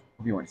donuts?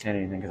 Hope you weren't saying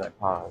anything because I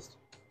paused.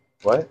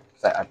 What?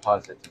 I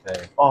paused it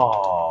today.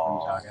 Oh.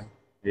 I'm talking.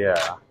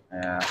 Yeah.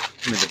 Yeah.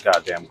 Give me the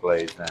goddamn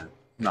glaze then.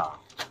 No.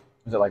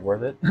 Was it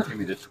worth it? Give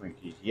me the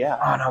Twinkie. Yeah.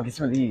 Oh no, get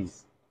some of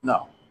these.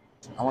 No.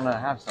 I want to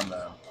have some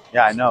though.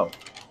 Yeah, I know.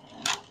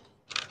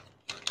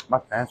 My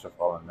pants are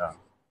falling down.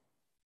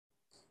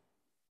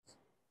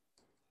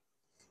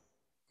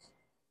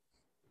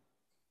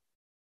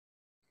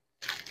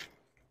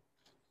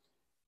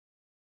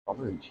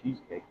 Probably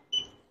cheesecake.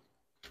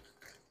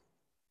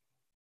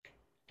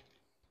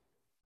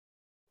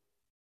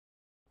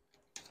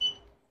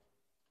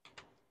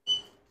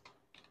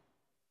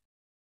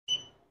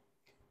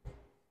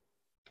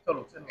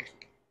 Total 10.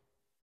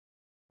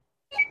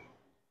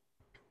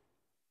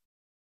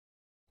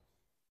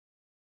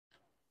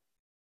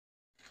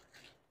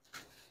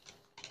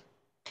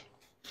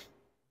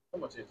 How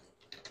much is it?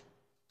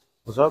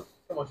 What's up?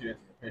 How much is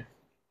it?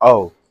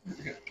 Oh.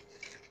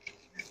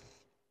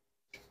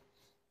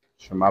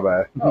 Sure, my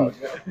bad. Oh,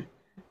 yeah.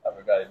 I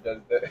forgot it does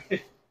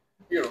that.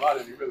 You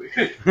reminded me, really.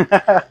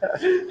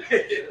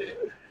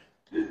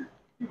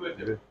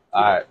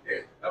 All right.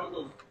 Yeah, that was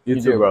good.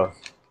 You too, bro.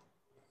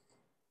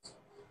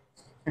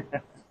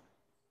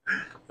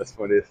 That's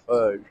funny as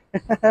fuck.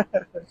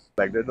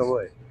 Like, there's no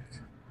way.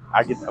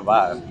 I get the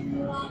vibe.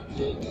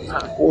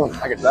 Ooh,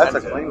 that's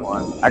a clean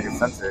one. I can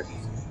sense it.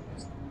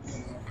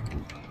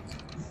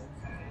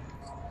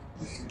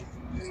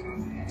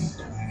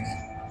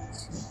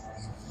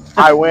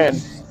 I win.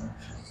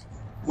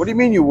 What do you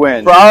mean you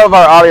win? For all of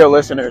our audio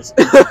listeners.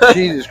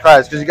 Jesus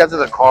Christ! Because you got to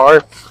the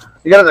car.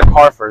 You got to the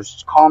car first.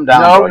 Just calm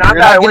down. No, bro. not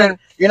that I win.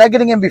 You're not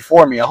getting in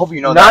before me. I hope you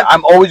know Not- that.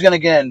 I'm always gonna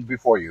get in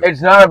before you.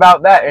 It's not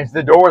about that. It's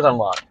the door's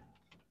unlocked.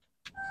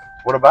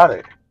 What about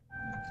it?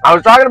 I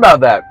was talking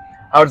about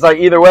that. I was like,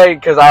 either way,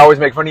 because I always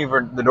make fun of you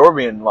for the door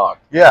being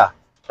locked. Yeah.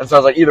 And so I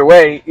was like, either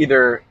way,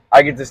 either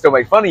I get to still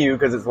make fun of you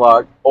because it's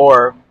locked,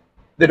 or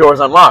the door's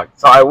unlocked.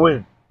 So I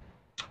win.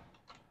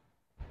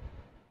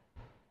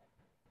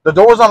 The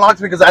door was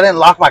unlocked because I didn't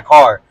lock my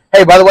car.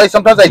 Hey, by the way,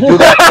 sometimes I do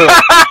that too.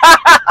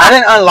 I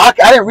didn't unlock.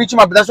 I didn't reach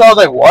my. That's why I was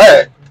like,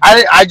 what?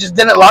 I just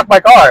didn't lock my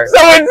car. So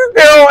it's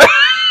still.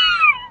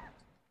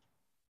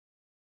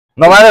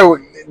 No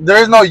matter. There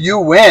is no you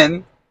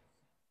win.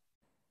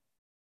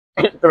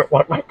 I don't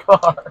lock my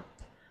car.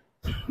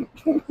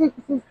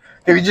 Can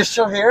we just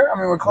chill here? I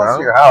mean, we're close No.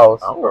 to your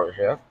house. I don't know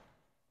shit.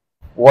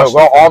 Watch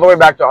Go all the way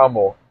back to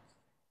Humble.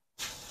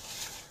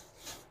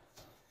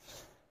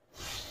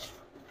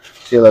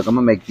 See, look, I'm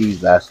gonna make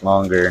these last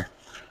longer.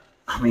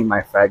 I mean,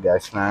 my fat guy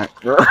snack.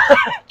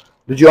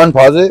 Did you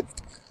unpause it?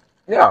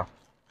 Yeah.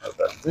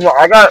 Okay. No,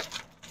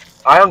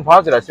 I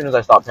unpaused it as soon as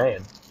I stopped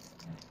paying.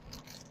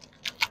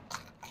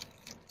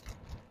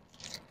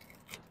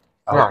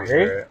 I hope you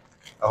hear it.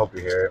 I hope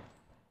you hear it.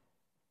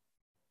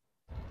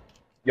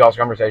 Y'all's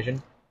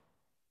conversation.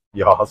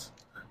 Y'all's.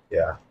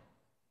 Yeah.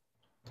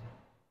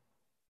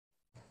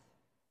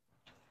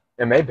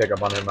 It may pick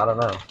up on him. I don't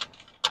know.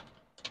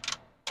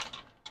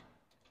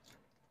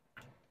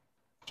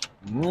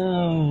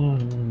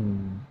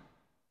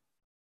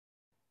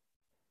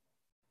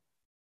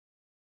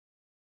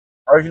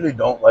 I usually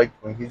don't like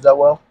Twinkies that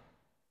well.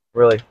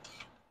 Really?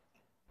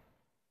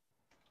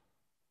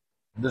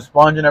 The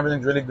sponge and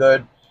everything's really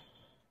good.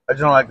 I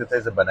just don't like the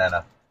taste of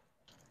banana.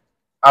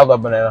 I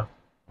love banana.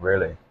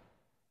 Really?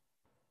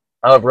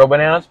 I love real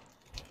bananas.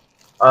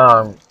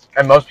 And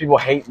most people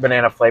hate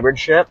banana flavored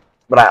shit,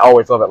 but I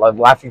always love it. Like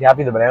Laffy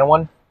Taffy, the banana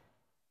one.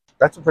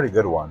 That's a pretty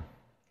good one.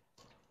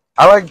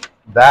 I like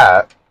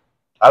that.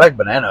 I like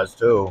bananas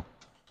too.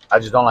 I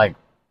just don't like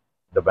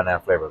the banana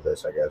flavor of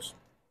this, I guess.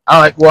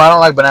 I don't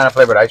like banana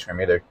flavored ice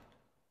cream either.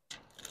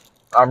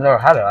 I've never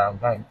had it, I don't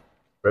think.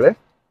 Really?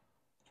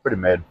 It's pretty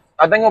mid.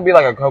 I think it'll be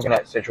like a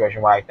coconut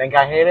situation where I think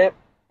I hate it,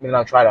 but then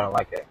I'll try it, I don't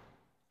like it.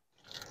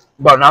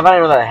 But now that I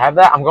know that I have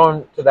that, I'm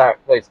going to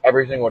that place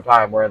every single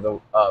time. We're in the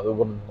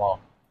Woodlands Mall.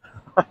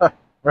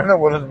 We're in the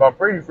Woodlands Mall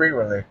pretty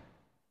frequently.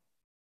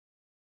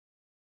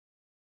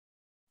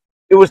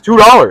 It was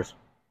 $2.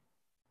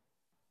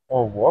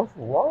 Oh, what?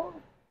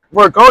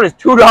 For a cone,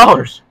 it's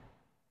 $2.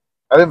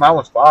 I think mine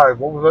was $5.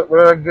 What was it? What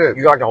did I get?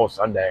 You got like the whole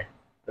Sunday.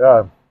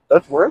 Yeah,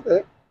 that's worth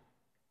it.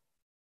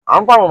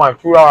 I'm fine with my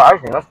 $2 ice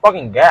cream. That's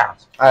fucking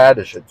gas. I had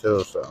this shit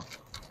too, so.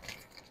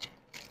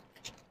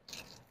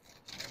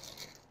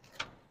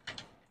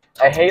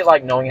 I hate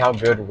like knowing how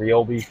good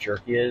real beef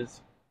jerky is,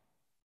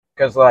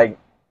 because like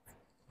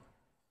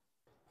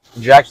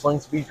Jack's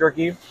Link's beef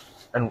jerky,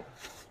 and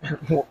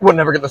would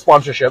never get the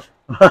sponsorship,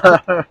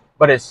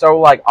 but it's so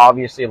like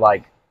obviously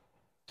like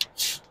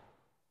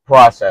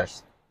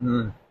processed.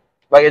 Mm.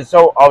 Like it's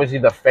so obviously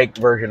the fake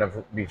version of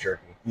beef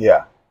jerky.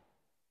 Yeah.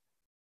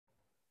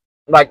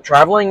 Like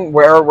traveling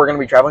where we're gonna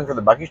be traveling for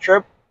the Buc-ee's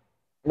trip,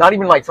 not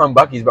even like from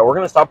Buc-ee's, but we're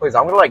gonna stop places.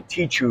 I'm gonna like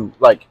teach you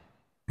like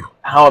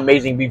how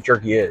amazing beef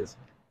jerky is.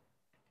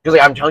 Because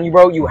like I'm telling you,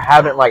 bro, you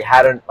haven't like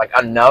had like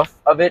enough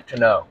of it to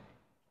know.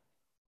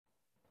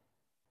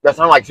 That's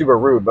not like super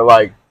rude, but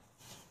like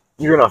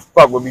you're gonna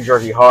fuck with beef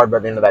jerky hard by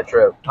the end of that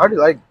trip. I already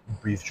like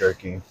beef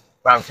jerky.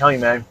 But I'm telling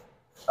you, man.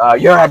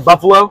 You ever had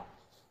buffalo?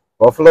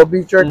 Buffalo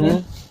beef jerky?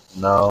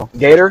 Mm-hmm. No.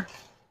 Gator?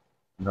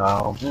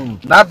 No.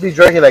 Not beef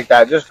jerky like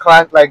that. Just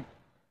like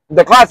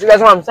the classic.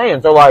 That's what I'm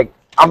saying. So like,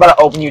 I'm about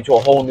to open you to a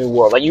whole new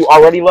world. Like you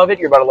already love it.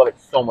 You're about to love it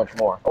so much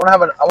more. I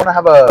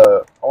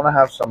want to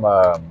have some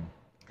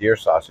deer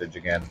sausage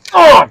again.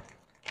 Oh!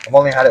 I've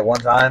only had it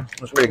one time.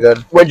 It was pretty good.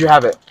 Where'd you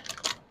have it?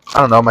 I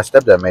don't know. My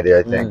stepdad made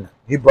it, I think.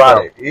 He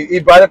brought it. He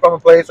brought it from a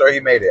place or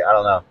he made it. I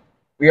don't know.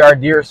 We are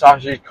deer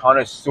sausage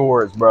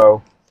connoisseurs,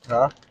 bro.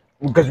 Huh?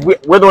 Because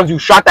we're the ones who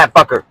shot that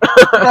fucker.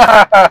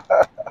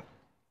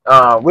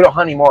 We don't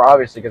hunt anymore,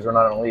 obviously, because we're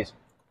not on a lease.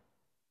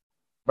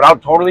 But I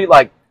would totally,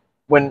 like,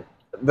 when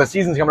the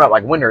season's coming up,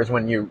 like winter is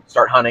when you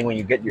start hunting, when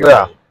you get your.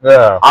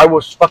 Yeah. I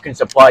will fucking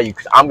supply you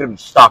because I'm gonna be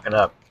stocking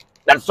up.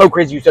 That's so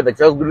crazy you said that.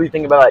 'Cause I was literally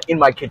thinking about that in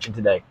my kitchen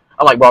today.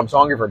 I'm like, bro, I'm so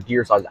hungry for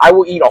deer sausage. I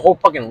will eat a whole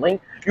fucking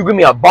link. You give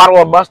me a bottle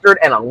of mustard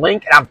and a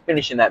link, and I'm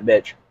finishing that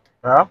bitch.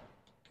 Yeah.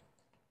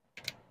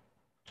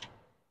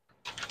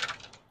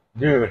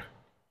 Dude.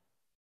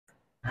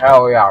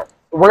 Hell yeah.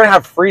 We're gonna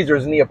have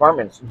freezers in the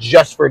apartments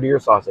just for deer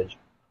sausage.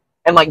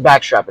 And like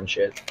backstrap and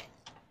shit.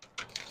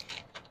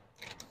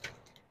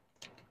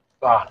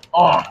 God.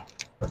 Oh.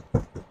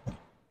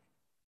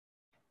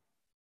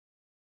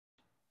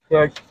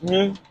 Take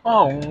me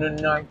home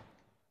tonight.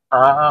 I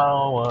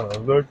wanna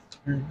let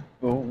you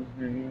go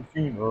in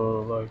the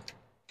light.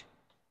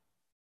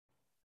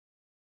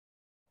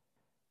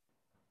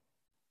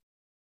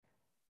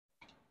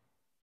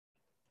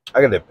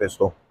 I got a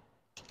pistol.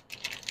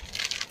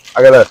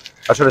 I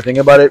started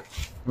thinking about it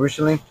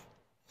recently.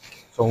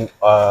 So here's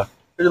a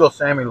little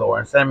Sammy lore,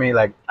 and Sammy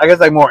like I guess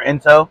like more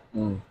intel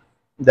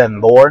than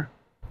lore.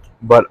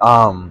 But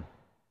one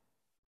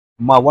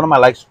of my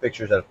likes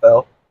pictures that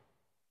fell,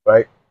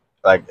 right?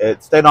 Like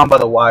it stayed on by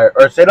the wire,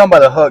 or it stayed on by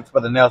the hooks,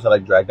 but the nails are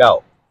like dragged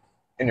out.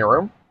 In your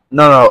room?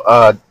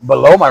 No,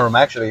 below my room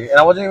actually, and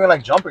I wasn't even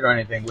like jumping or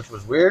anything, which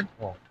was weird.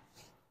 Oh.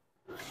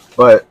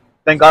 But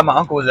thank God my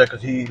uncle was there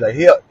because he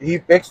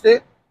fixed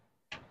it,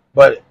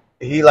 but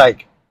he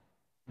like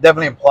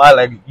definitely implied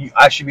like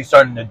I should be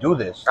starting to do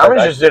this. I'm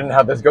interested in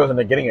how this goes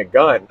into getting a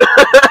gun.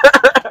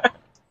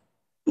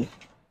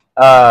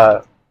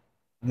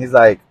 He's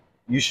like,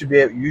 you should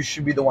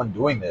be the one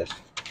doing this,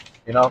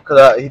 you know,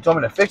 because he told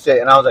me to fix it,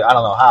 and I was like, I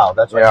don't know how.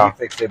 That's why he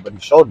fixed it, but he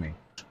showed me.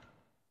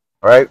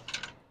 Right.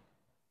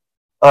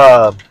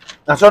 I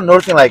started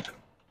noticing like,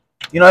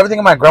 you know, everything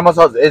in my grandma's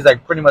house is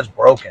like pretty much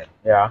broken.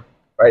 Yeah.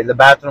 Right. The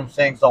bathroom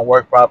sinks don't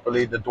work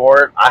properly. The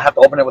door, I have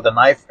to open it with a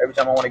knife every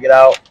time I want to get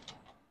out.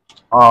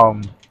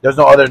 There's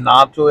no other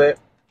knob to it.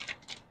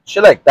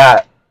 Shit like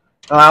that.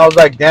 And I was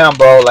like, damn,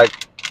 bro, like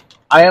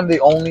I am the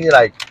only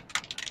like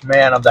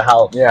man of the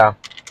house. Yeah.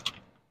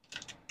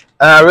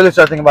 And I really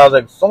started thinking about, I was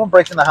like, someone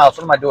breaks in the house,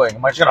 what am I doing?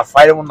 Am I just gonna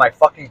fight him with my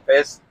fucking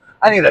fist?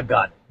 I need a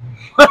gun.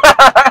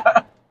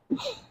 I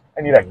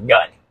need a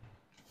gun.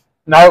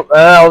 Now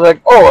I was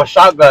like, oh, a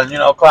shotgun, you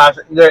know,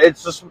 classic.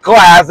 It's just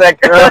classic.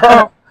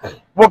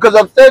 Well, because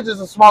upstairs is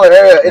a smaller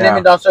area, and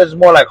even downstairs is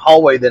more like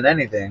hallway than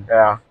anything.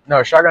 Yeah.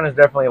 No, shotgun is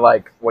definitely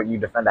like what you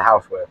defend a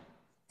house with.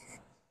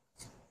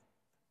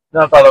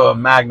 Then I thought of a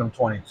Magnum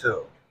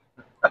 22.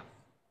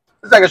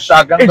 It's like a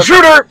shotgun.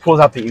 Intruder! Pulls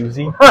out the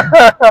Uzi.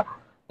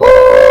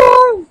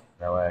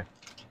 No way.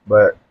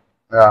 But,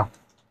 yeah.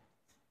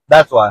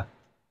 That's why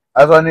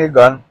I need a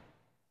gun.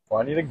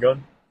 Well, I need a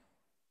gun.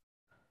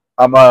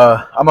 I'm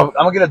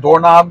gonna get a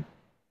doorknob.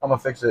 I'm gonna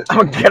fix it. I'm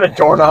gonna get a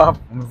doorknob.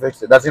 I'm gonna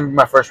fix it. That's gonna be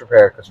my first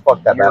repair. Cause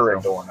fuck that You're bathroom.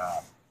 a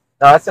doorknob.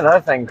 No, that's another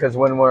thing. Cause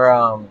when we're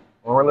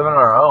living on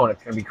our own,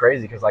 it's gonna be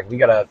crazy. Cause like we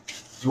gotta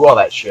do all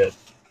that shit.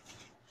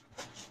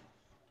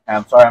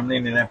 I'm sorry. I'm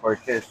leaning in for a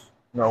kiss.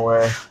 No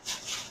way.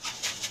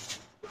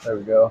 There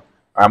we go. All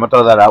right, I'm gonna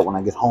throw that out when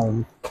I get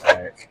home. All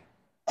right.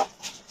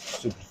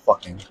 Super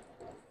fucking.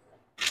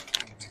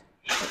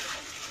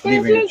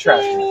 Leaving your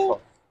trash in the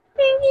fuck.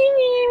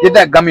 Get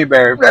that gummy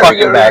bear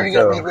fucking bag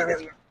too.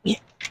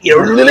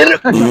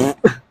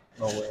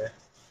 No way.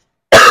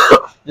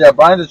 Yeah,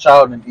 Brian's a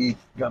child and eats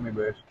gummy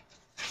bears.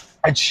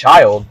 A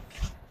child?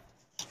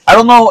 I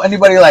don't know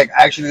anybody like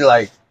actually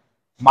like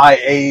my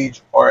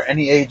age or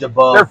any age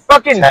above. They're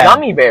fucking 10.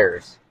 gummy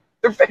bears.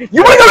 You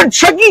wanna go to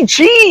Chuck E.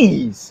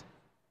 Cheese?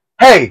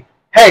 Hey.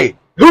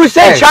 Who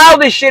said Hey.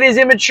 childish shit is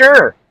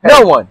immature?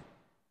 No one.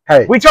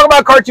 Hey. We talk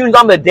about cartoons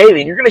on the daily,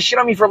 and you're gonna shit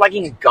on me for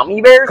liking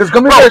gummy bears? Because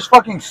gummy bears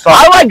fucking suck.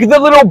 I like the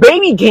little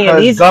baby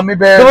candies. Gummy The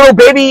bears. little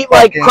baby,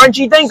 like, fucking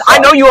crunchy things. suck. I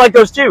know you like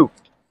those, too.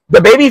 The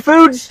baby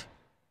foods?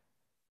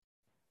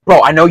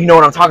 Bro, I know you know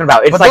what I'm talking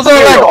about. It's But like those are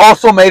like cereal.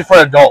 also made for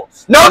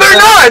adults. No, they're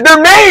not.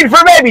 They're made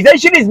for babies. That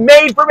shit is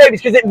made for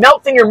babies because it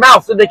melts in your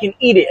mouth so they can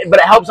eat it, but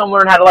it helps them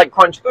learn how to, like,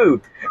 crunch food.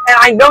 And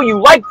I know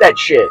you like that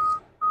shit.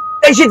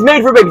 That shit's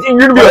made for babies. And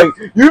you're gonna be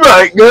like, you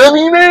like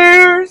gummy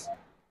bears?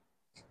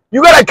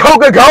 You got a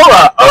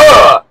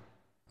Coca-Cola.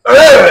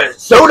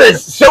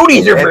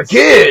 Sodies are for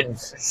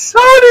kids.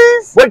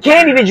 Sodies? What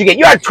candy did you get?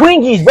 You got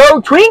Twinkies, bro.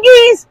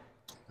 Twinkies?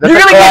 That's You're a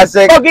gonna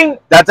classic. get fucking...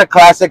 That's a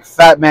classic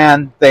fat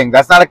man thing.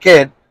 That's not a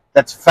kid.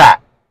 That's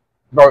fat.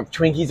 Bro,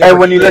 Twinkies are And for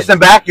when you kids. listen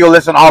back, you'll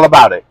listen all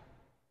about it.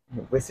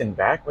 Listen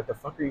back? What the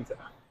fuck are you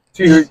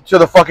talking To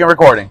the fucking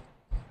recording.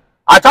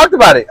 I talked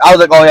about it. I was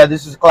like, oh yeah,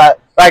 this is class.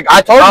 Like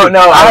I told you. Oh,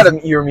 no, I had a,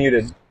 you were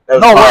muted. It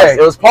was No paused. way.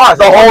 It was paused.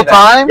 The You told whole me that.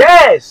 time?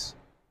 Yes.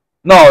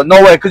 no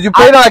way, because you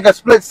played it like a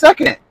split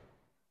second.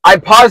 I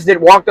paused it,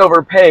 walked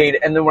over, paid,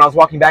 and then when I was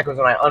walking back was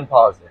when I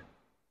unpaused it.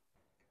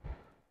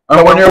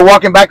 And when you were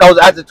walking back, I was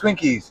at the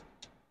Twinkies.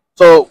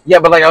 So Yeah,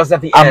 but like I was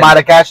at the I end. might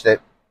have catched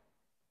it.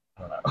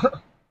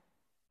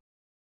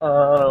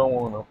 I don't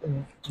wanna.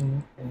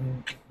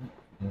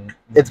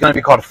 It's gonna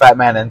be called Fat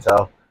Man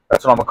Intel.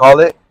 That's what I'm gonna call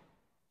it.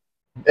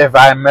 If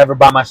I'm ever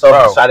by myself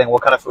Bro. deciding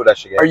what kind of food I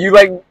should get. Are you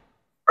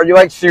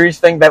like serious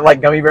think that like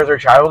gummy bears are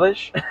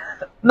childish?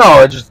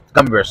 No, it's just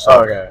gummy bears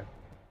suck. Okay.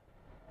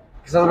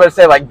 Because I was about to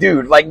say, like,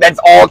 dude, like, that's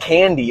all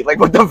candy. Like,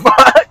 what the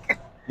fuck?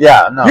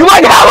 Yeah, no. You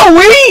like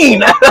Halloween!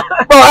 Bro,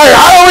 hey,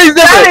 Halloween's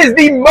That different. is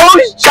the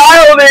most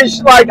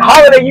childish, like,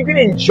 holiday you can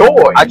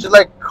enjoy. I just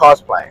like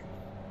cosplaying.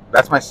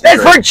 That's my secret.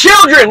 It's for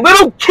children!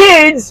 Little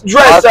kids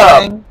dress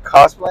up!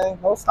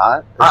 Cosplaying? No, it's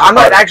not. I'm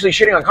not actually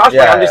shitting on cosplay.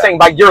 Yeah, I'm just yeah. saying,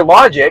 by your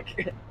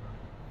logic,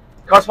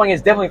 cosplaying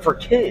is definitely for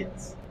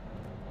kids.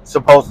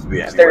 Supposed to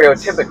be, anyways.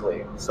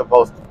 Stereotypically.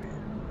 Supposed to be.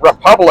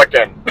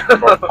 Republican.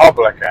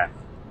 Republican.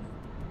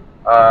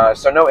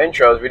 So no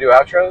intros. We do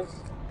outros?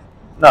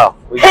 No.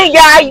 Hey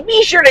guys,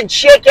 be sure to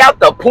check out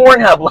the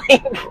Pornhub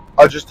link.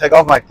 I'll just take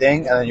off my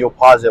thing and then you'll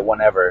pause it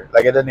whenever.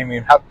 Like it doesn't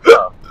even have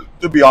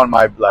to be on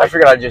my I like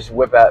figured I'd just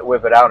whip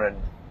it out and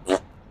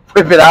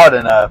whip it out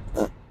and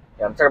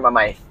yeah, I'm talking about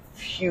my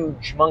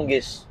huge,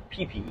 humongous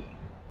pee-pee.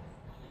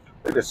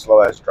 look at this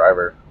slow ass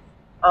driver.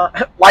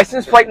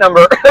 License plate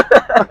number.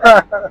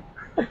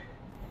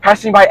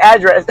 Passing by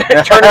address,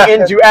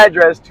 turning into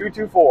address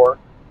 224.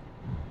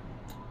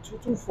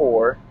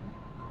 224.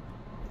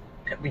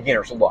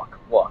 Beginner's luck.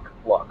 Mississippi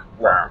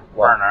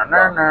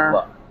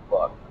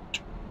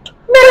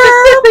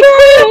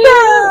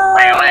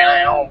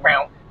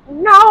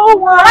Know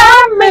what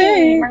I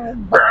mean?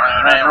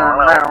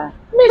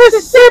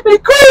 Mississippi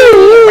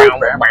Creek.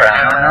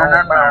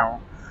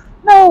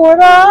 Know what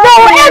I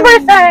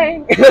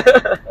everything.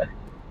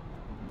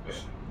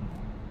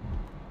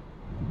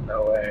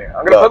 No way.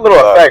 I'm gonna put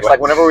little effects like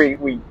whenever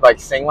we like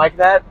sing like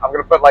that. I'm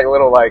gonna put like a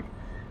little like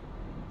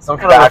some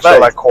kind The of actual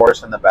effect. like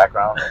chorus in the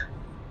background.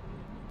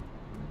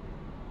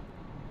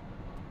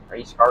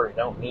 Race cars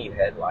don't need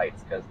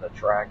headlights because the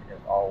track is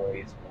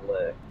always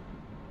lit.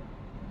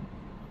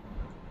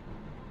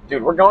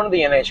 Dude, we're going to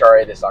the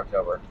NHRA this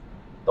October.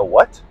 The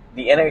what?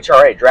 The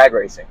NHRA, drag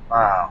racing.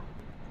 Wow.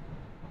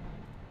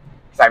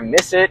 Because I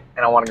miss it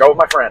and I want to go with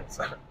my friends.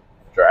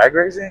 Drag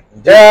racing?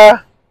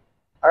 Yeah.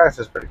 I guess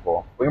it's pretty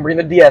cool. We can bring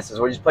the DSs.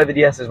 We'll just play the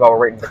DSs while we're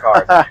waiting for the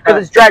cars.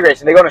 Because it's drag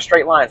racing. They go in a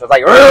straight line. So it's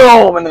like,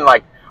 boom, and then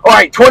like, all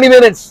right, 20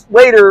 minutes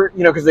later,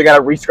 you know, because they got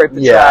to re-scrape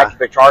the track.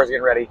 The cars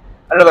getting ready.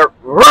 Another,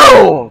 boom.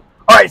 All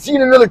right, see you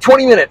in another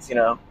 20 minutes, you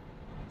know.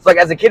 It's like,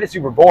 as a kid, it's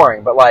super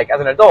boring. But like, as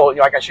an adult,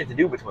 you know, I got shit to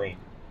do between.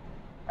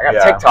 I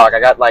got TikTok. I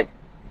got like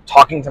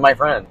talking to my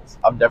friends.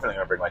 I'm definitely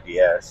going to bring my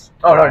DS.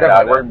 Oh, no,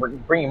 definitely. We're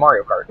bringing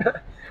Mario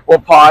Kart. We'll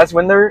pause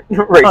when they're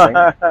racing.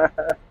 A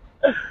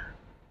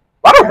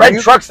lot of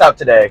red trucks out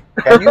today.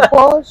 Can you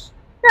pause?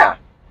 Yeah.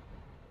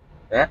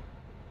 Yeah.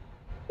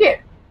 Yeah.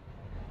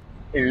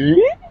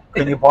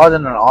 Can you pause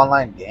in an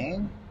online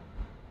game?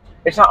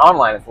 It's not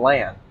online, it's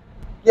LAN.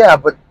 Yeah,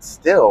 but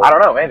still. I don't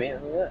know, maybe.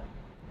 Yeah.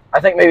 I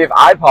think maybe if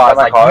I pause,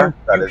 my like car? you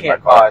That is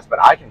can't my car. pause, but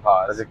I can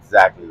pause. That's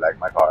exactly like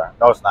my car.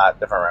 No, it's not.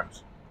 Different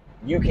rims.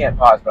 You can't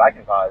pause, but I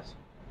can pause.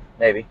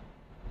 Maybe.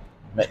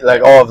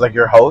 Like, oh, like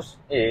your host?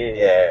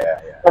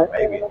 Yeah.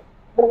 Maybe.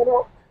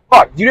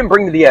 Fuck, you didn't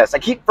bring the DS. I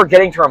keep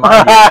forgetting to remind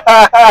you.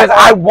 Because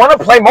I want to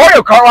play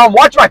Mario Kart while I'm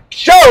watching my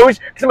shows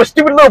because I'm a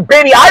stupid little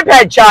baby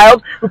iPad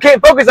child who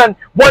can't focus on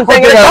one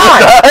thing at a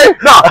time.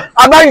 No,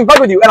 I'm not even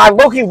fucking with you. And I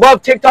low-key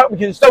love TikTok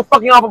because it's so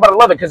fucking awful, but I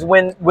love it. Because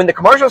when the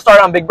commercials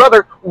start on Big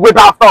Brother, whip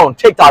out phone,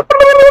 TikTok.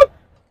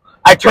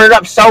 I turn it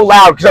up so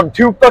loud because I'm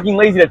too fucking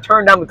lazy to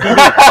turn down the TV.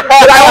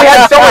 But I only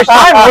have so much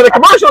time before the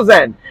commercials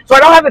end. So I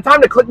don't have the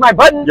time to click my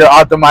button. You're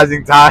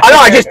optimizing time. I know,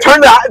 I just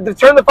turn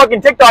the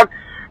fucking TikTok.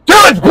 Dude,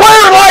 it's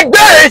playing like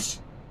this!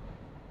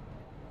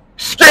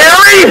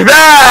 Scary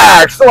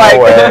facts! Like,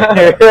 No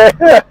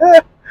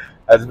way.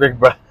 That's Big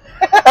Brother.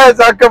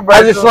 That's our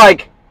commercial. I just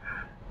like,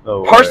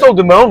 No way. parcel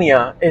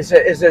pneumonia is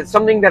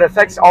something that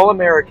affects all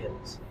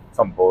Americans.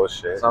 Some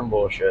bullshit. Some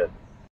bullshit.